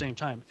are up at the same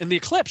time. And the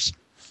eclipse,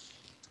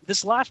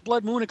 this last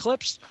blood moon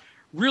eclipse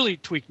really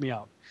tweaked me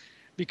out,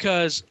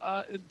 because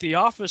the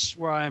office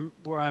where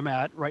I'm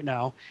at right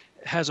now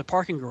has a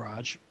parking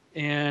garage,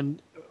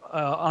 and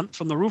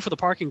from the roof of the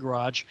parking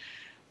garage,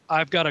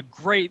 I've got a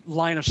great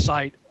line of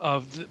sight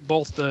of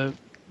both the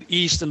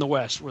east and the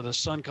west, where the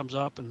sun comes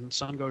up and the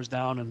sun goes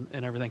down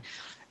and everything.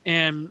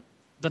 And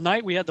the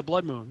night we had the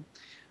blood moon,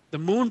 the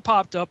moon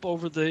popped up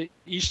over the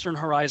eastern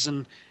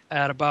horizon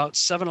at about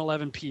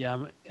 7:11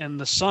 p.m. and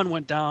the sun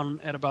went down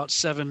at about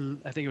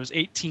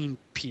 18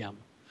 p.m.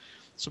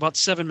 So about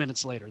 7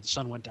 minutes later, the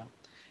sun went down.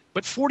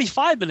 But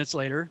 45 minutes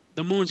later,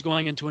 the moon's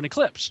going into an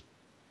eclipse.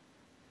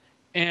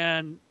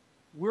 And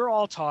we're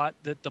all taught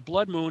that the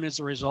blood moon is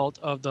the result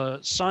of the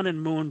sun and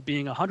moon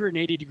being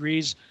 180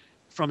 degrees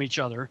from each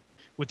other,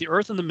 with the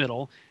Earth in the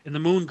middle, and the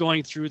moon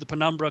going through the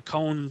penumbra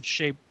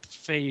cone-shaped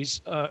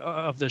phase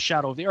of the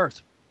shadow of the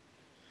Earth.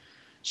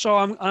 So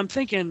I'm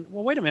thinking,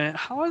 well, wait a minute,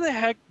 how the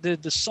heck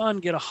did the sun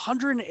get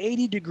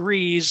 180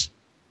 degrees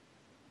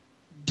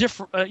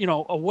different,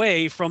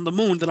 away from the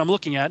moon that I'm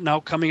looking at now,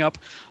 coming up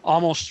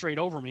almost straight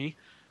over me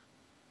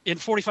in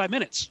 45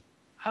 minutes?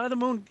 How did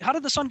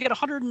the sun get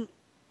 100?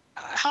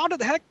 How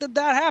the heck did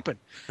that happen?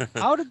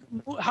 How did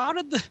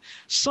the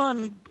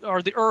sun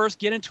or the Earth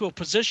get into a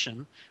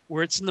position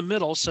where it's in the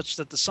middle, such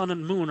that the sun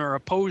and moon are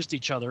opposed to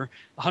each other,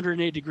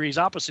 180 degrees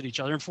opposite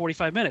each other in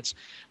 45 minutes?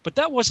 But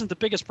that wasn't the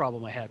biggest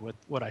problem I had with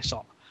what I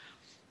saw.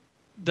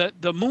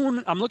 The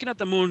moon, I'm looking at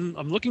the moon,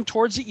 I'm looking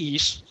towards the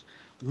east.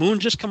 The moon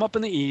just come up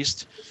in the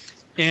east,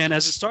 and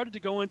as it started to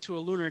go into a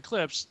lunar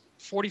eclipse,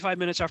 45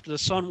 minutes after the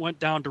sun went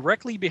down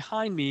directly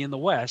behind me in the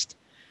west,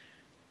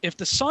 if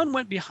the sun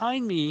went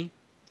behind me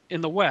in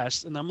the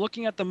west, and I'm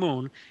looking at the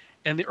moon,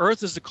 and the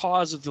Earth is the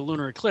cause of the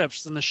lunar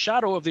eclipse, then the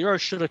shadow of the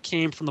Earth should have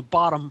came from the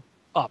bottom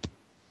up.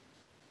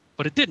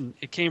 But it didn't.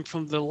 It came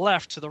from the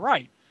left to the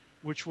right,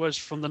 which was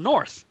from the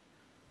north.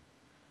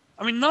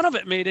 I mean, none of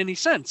it made any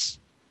sense.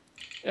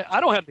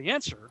 I don't have the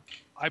answer.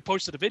 I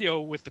posted a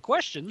video with the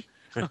question.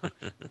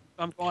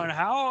 I'm going,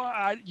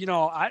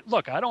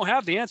 look, I don't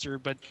have the answer,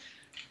 but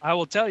I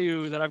will tell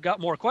you that I've got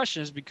more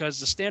questions, because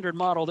the standard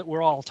model that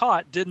we're all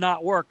taught did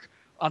not work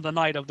on the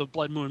night of the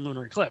blood moon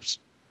lunar eclipse.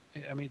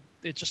 I mean,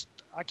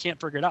 I can't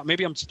figure it out.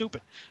 Maybe I'm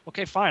stupid.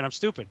 Okay, fine, I'm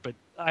stupid, but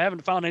I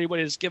haven't found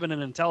anybody that's given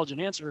an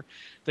intelligent answer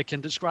that can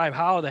describe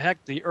how the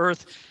heck the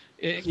Earth,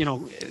 and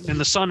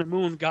the sun and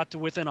moon got to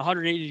within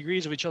 180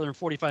 degrees of each other in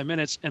 45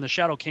 minutes, and the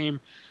shadow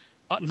came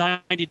 90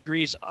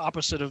 degrees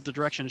opposite of the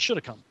direction it should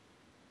have come.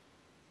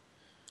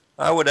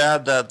 I would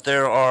add that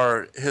there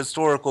are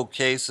historical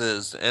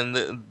cases,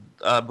 and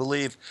I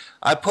believe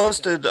I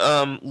posted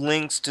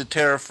links to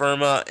terra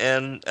firma,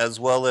 and as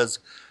well as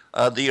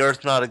the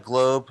Earth Not a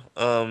Globe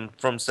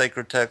from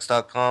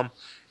sacredtext.com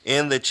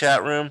in the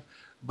chat room.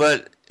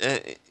 But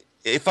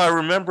if I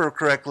remember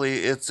correctly,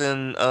 it's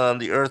in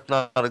the Earth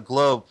Not a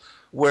Globe,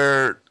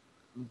 where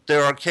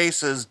there are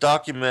cases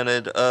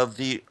documented of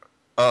the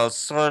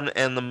sun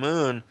and the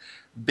moon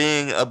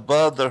being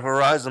above the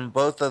horizon,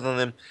 both of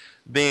them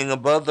being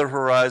above the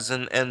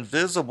horizon and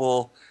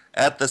visible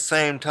at the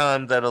same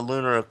time that a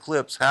lunar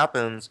eclipse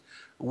happens,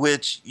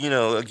 which,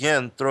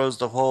 again, throws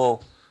the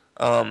whole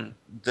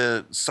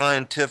the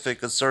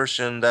scientific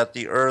assertion that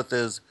the Earth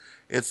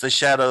it's the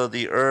shadow of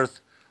the Earth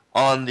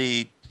on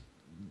the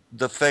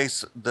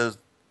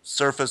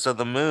surface of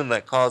the moon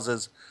that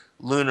causes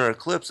lunar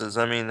eclipses.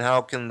 I mean,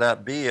 how can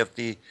that be if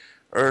the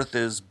Earth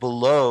is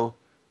below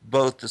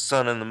both the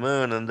sun and the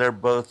moon, and they're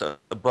both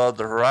above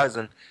the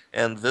horizon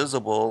and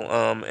visible,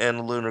 and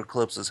a lunar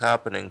eclipse is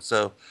happening?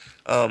 So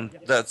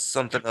that's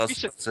something else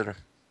to consider.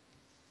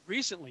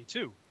 Recently,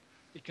 too,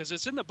 because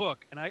it's in the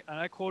book, and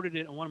I quoted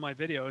it in one of my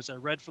videos. I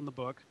read from the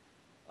book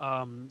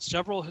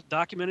several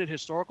documented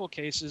historical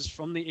cases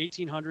from the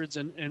 1800s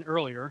and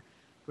earlier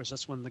of course,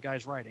 that's when the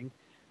guy's writing,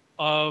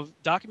 of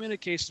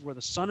documented cases where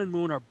the sun and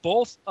moon are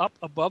both up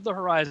above the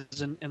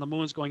horizon and the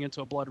moon's going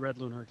into a blood red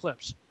lunar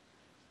eclipse.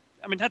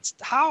 I mean, that's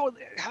how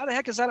the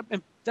heck is that?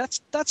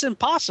 That's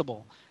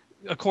impossible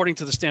according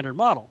to the standard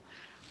model.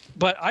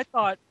 But I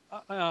thought,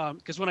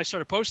 because when I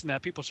started posting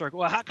that, people started,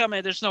 well, how come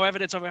there's no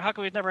evidence of it? How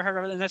come we've never heard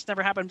of it? And that's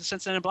never happened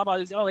since then, and blah, blah,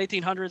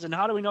 1800s. And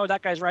how do we know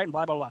that guy's right? And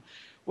blah, blah, blah.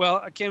 Well,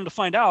 I came to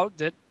find out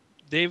that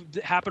they've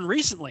happened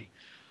recently.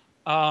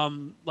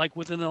 Like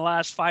within the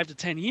last 5 to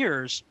 10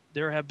 years,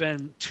 there have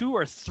been 2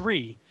 or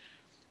 3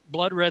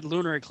 blood red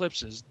lunar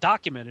eclipses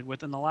documented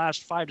within the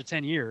last 5 to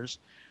 10 years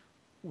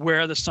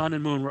where the sun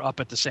and moon were up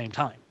at the same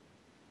time.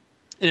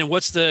 And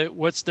what's their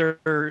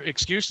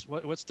excuse?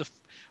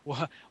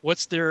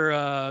 What's their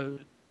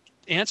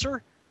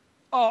answer?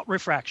 Oh,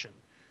 refraction.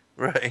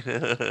 Right.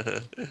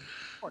 Of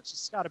course,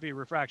 it's got to be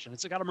refraction.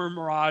 It's got to be a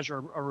mirage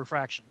or a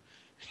refraction.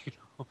 You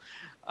know,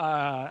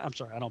 I'm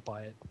sorry, I don't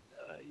buy it.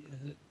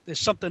 There's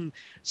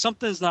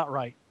something's not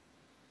right.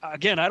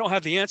 Again, I don't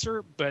have the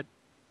answer, but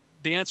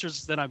the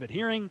answers that I've been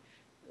hearing,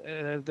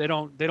 they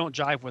don't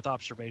jive with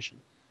observation.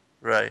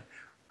 Right.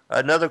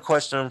 Another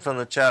question from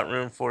the chat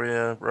room for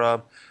you,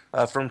 Rob,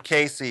 from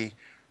Casey.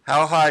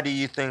 How high do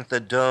you think the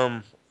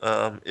dome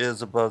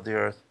is above the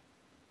Earth?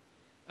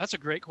 That's a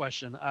great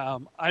question.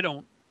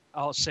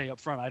 I'll say up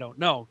front, I don't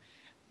know.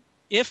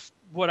 If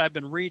what I've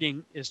been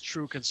reading is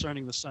true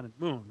concerning the sun and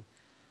moon,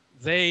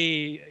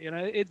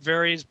 it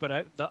varies,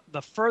 but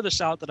the furthest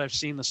out that I've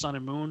seen the sun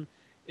and moon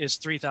is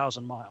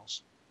 3,000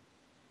 miles.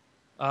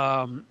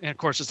 And of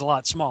course, it's a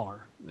lot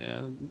smaller.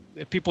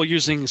 People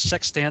using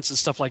sextants and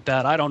stuff like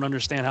that, I don't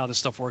understand how this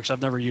stuff works.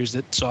 I've never used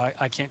it, so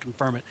I can't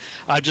confirm it.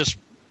 I'm just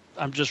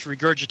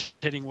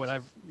regurgitating what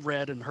I've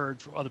read and heard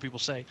from other people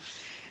say.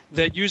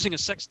 That using a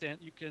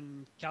sextant, you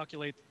can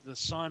calculate the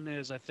sun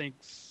is, I think,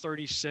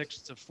 36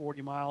 to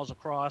 40 miles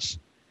across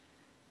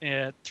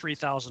at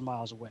 3,000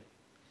 miles away.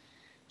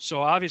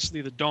 So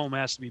obviously the dome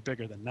has to be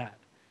bigger than that.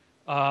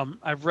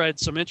 I've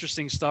read some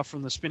interesting stuff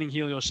from the spinning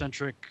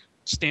heliocentric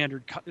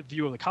standard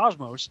view of the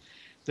cosmos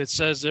that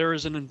says there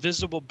is an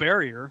invisible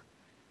barrier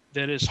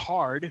that is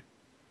hard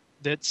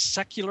that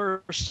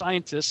secular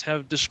scientists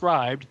have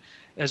described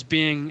as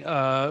being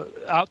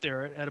out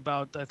there at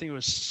about, I think it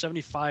was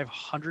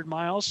 7,500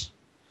 miles.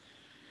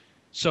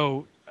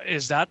 So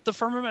is that the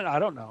firmament? I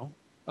don't know.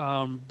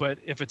 But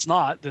if it's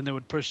not, then they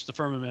would push the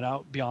firmament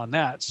out beyond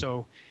that.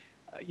 So,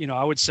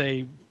 I would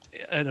say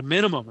at a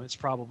minimum, it's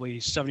probably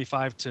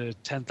 75 to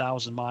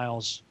 10,000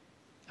 miles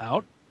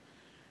out.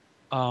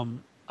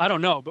 I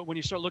don't know, but when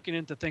you start looking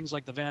into things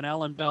like the Van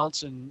Allen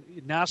belts, and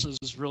NASA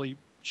is really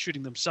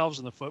shooting themselves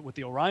in the foot with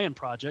the Orion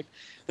project,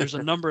 there's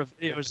a number of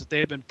videos that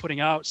they've been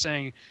putting out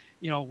saying,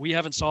 we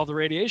haven't solved the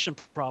radiation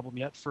problem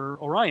yet for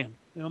Orion.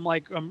 And I'm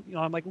like,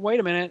 wait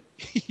a minute,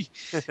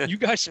 you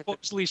guys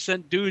supposedly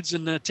sent dudes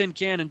in the tin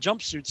can and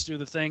jumpsuits through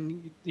the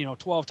thing,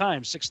 12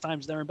 times, 6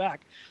 times there and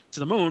back to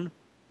the moon.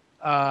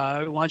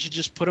 Why don't you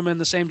just put them in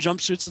the same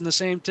jumpsuits in the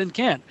same tin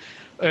can?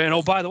 And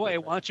oh, by the way,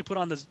 why don't you put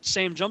on the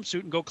same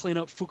jumpsuit and go clean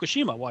up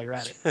Fukushima while you're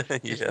at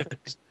it? Yeah.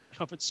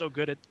 If it's so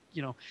good at,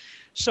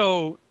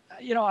 So,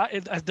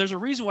 there's a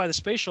reason why the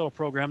space shuttle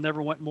program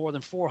never went more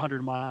than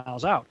 400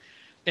 miles out.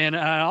 And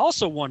I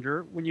also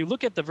wonder, when you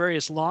look at the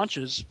various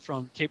launches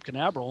from Cape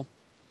Canaveral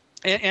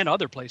and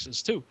other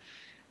places too,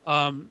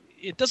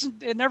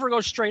 it never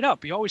goes straight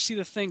up. You always see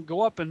the thing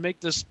go up and make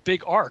this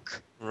big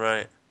arc.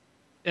 Right.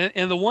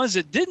 And the ones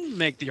that didn't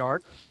make the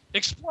arc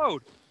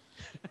explode,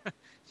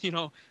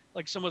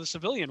 like some of the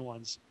civilian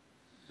ones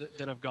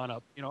that have gone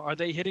up. Are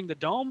they hitting the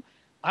dome?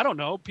 I don't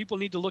know. People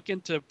need to look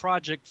into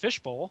Project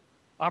Fishbowl,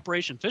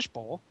 Operation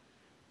Fishbowl,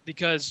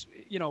 because,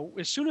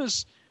 as soon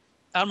as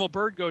Admiral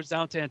Byrd goes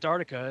down to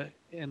Antarctica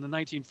in the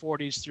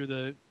 1940s through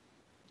the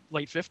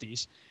late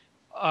 50s,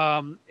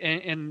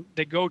 and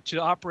they go to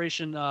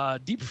Operation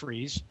Deep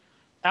Freeze.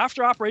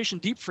 After Operation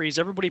Deep Freeze,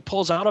 everybody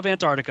pulls out of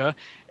Antarctica,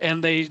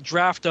 and they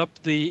draft up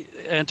the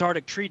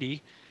Antarctic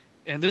Treaty.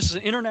 And this is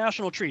an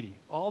international treaty.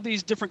 All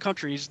these different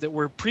countries that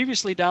were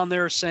previously down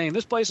there saying,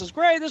 this place is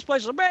great, this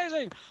place is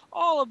amazing,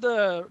 all of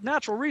the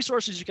natural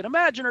resources you can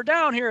imagine are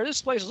down here,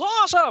 this place is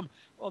awesome.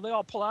 Well, they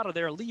all pull out of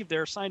there, leave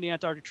there, sign the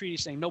Antarctic Treaty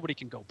saying nobody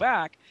can go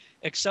back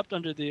except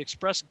under the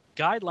express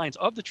guidelines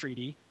of the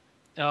treaty,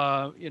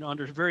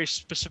 under very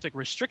specific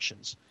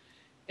restrictions.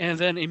 And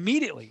then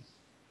immediately,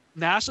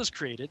 NASA's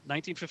created,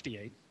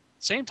 1958.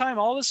 Same time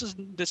all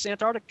this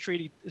Antarctic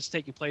Treaty is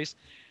taking place,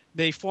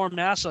 they formed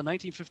NASA in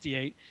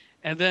 1958.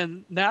 And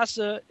then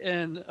NASA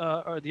and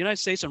or the United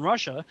States and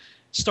Russia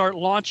start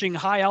launching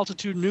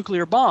high-altitude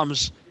nuclear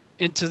bombs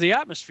into the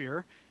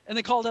atmosphere, and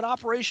they called it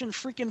Operation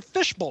freaking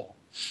Fishbowl.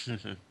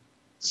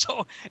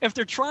 So if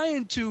they're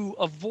trying to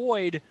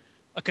avoid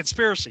a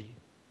conspiracy,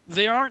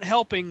 they aren't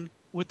helping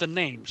with the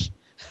names.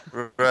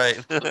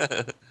 Right.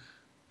 And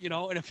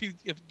if you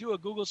do a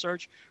Google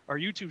search or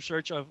YouTube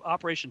search of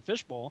Operation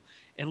Fishbowl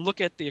and look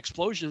at the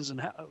explosions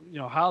and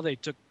how they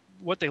took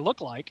what they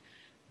look like,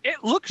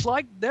 it looks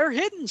like they're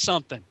hiding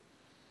something.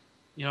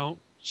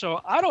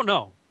 So I don't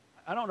know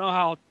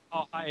how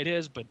high it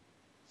is, but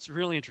it's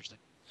really interesting.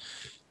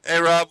 Hey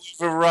Rob,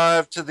 we've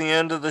arrived to the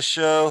end of the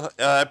show.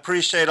 I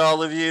appreciate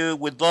all of you.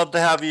 We'd love to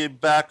have you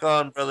back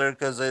on, brother,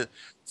 because it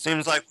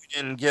seems like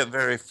we didn't get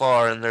very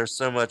far, and there's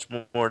so much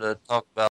more to talk about.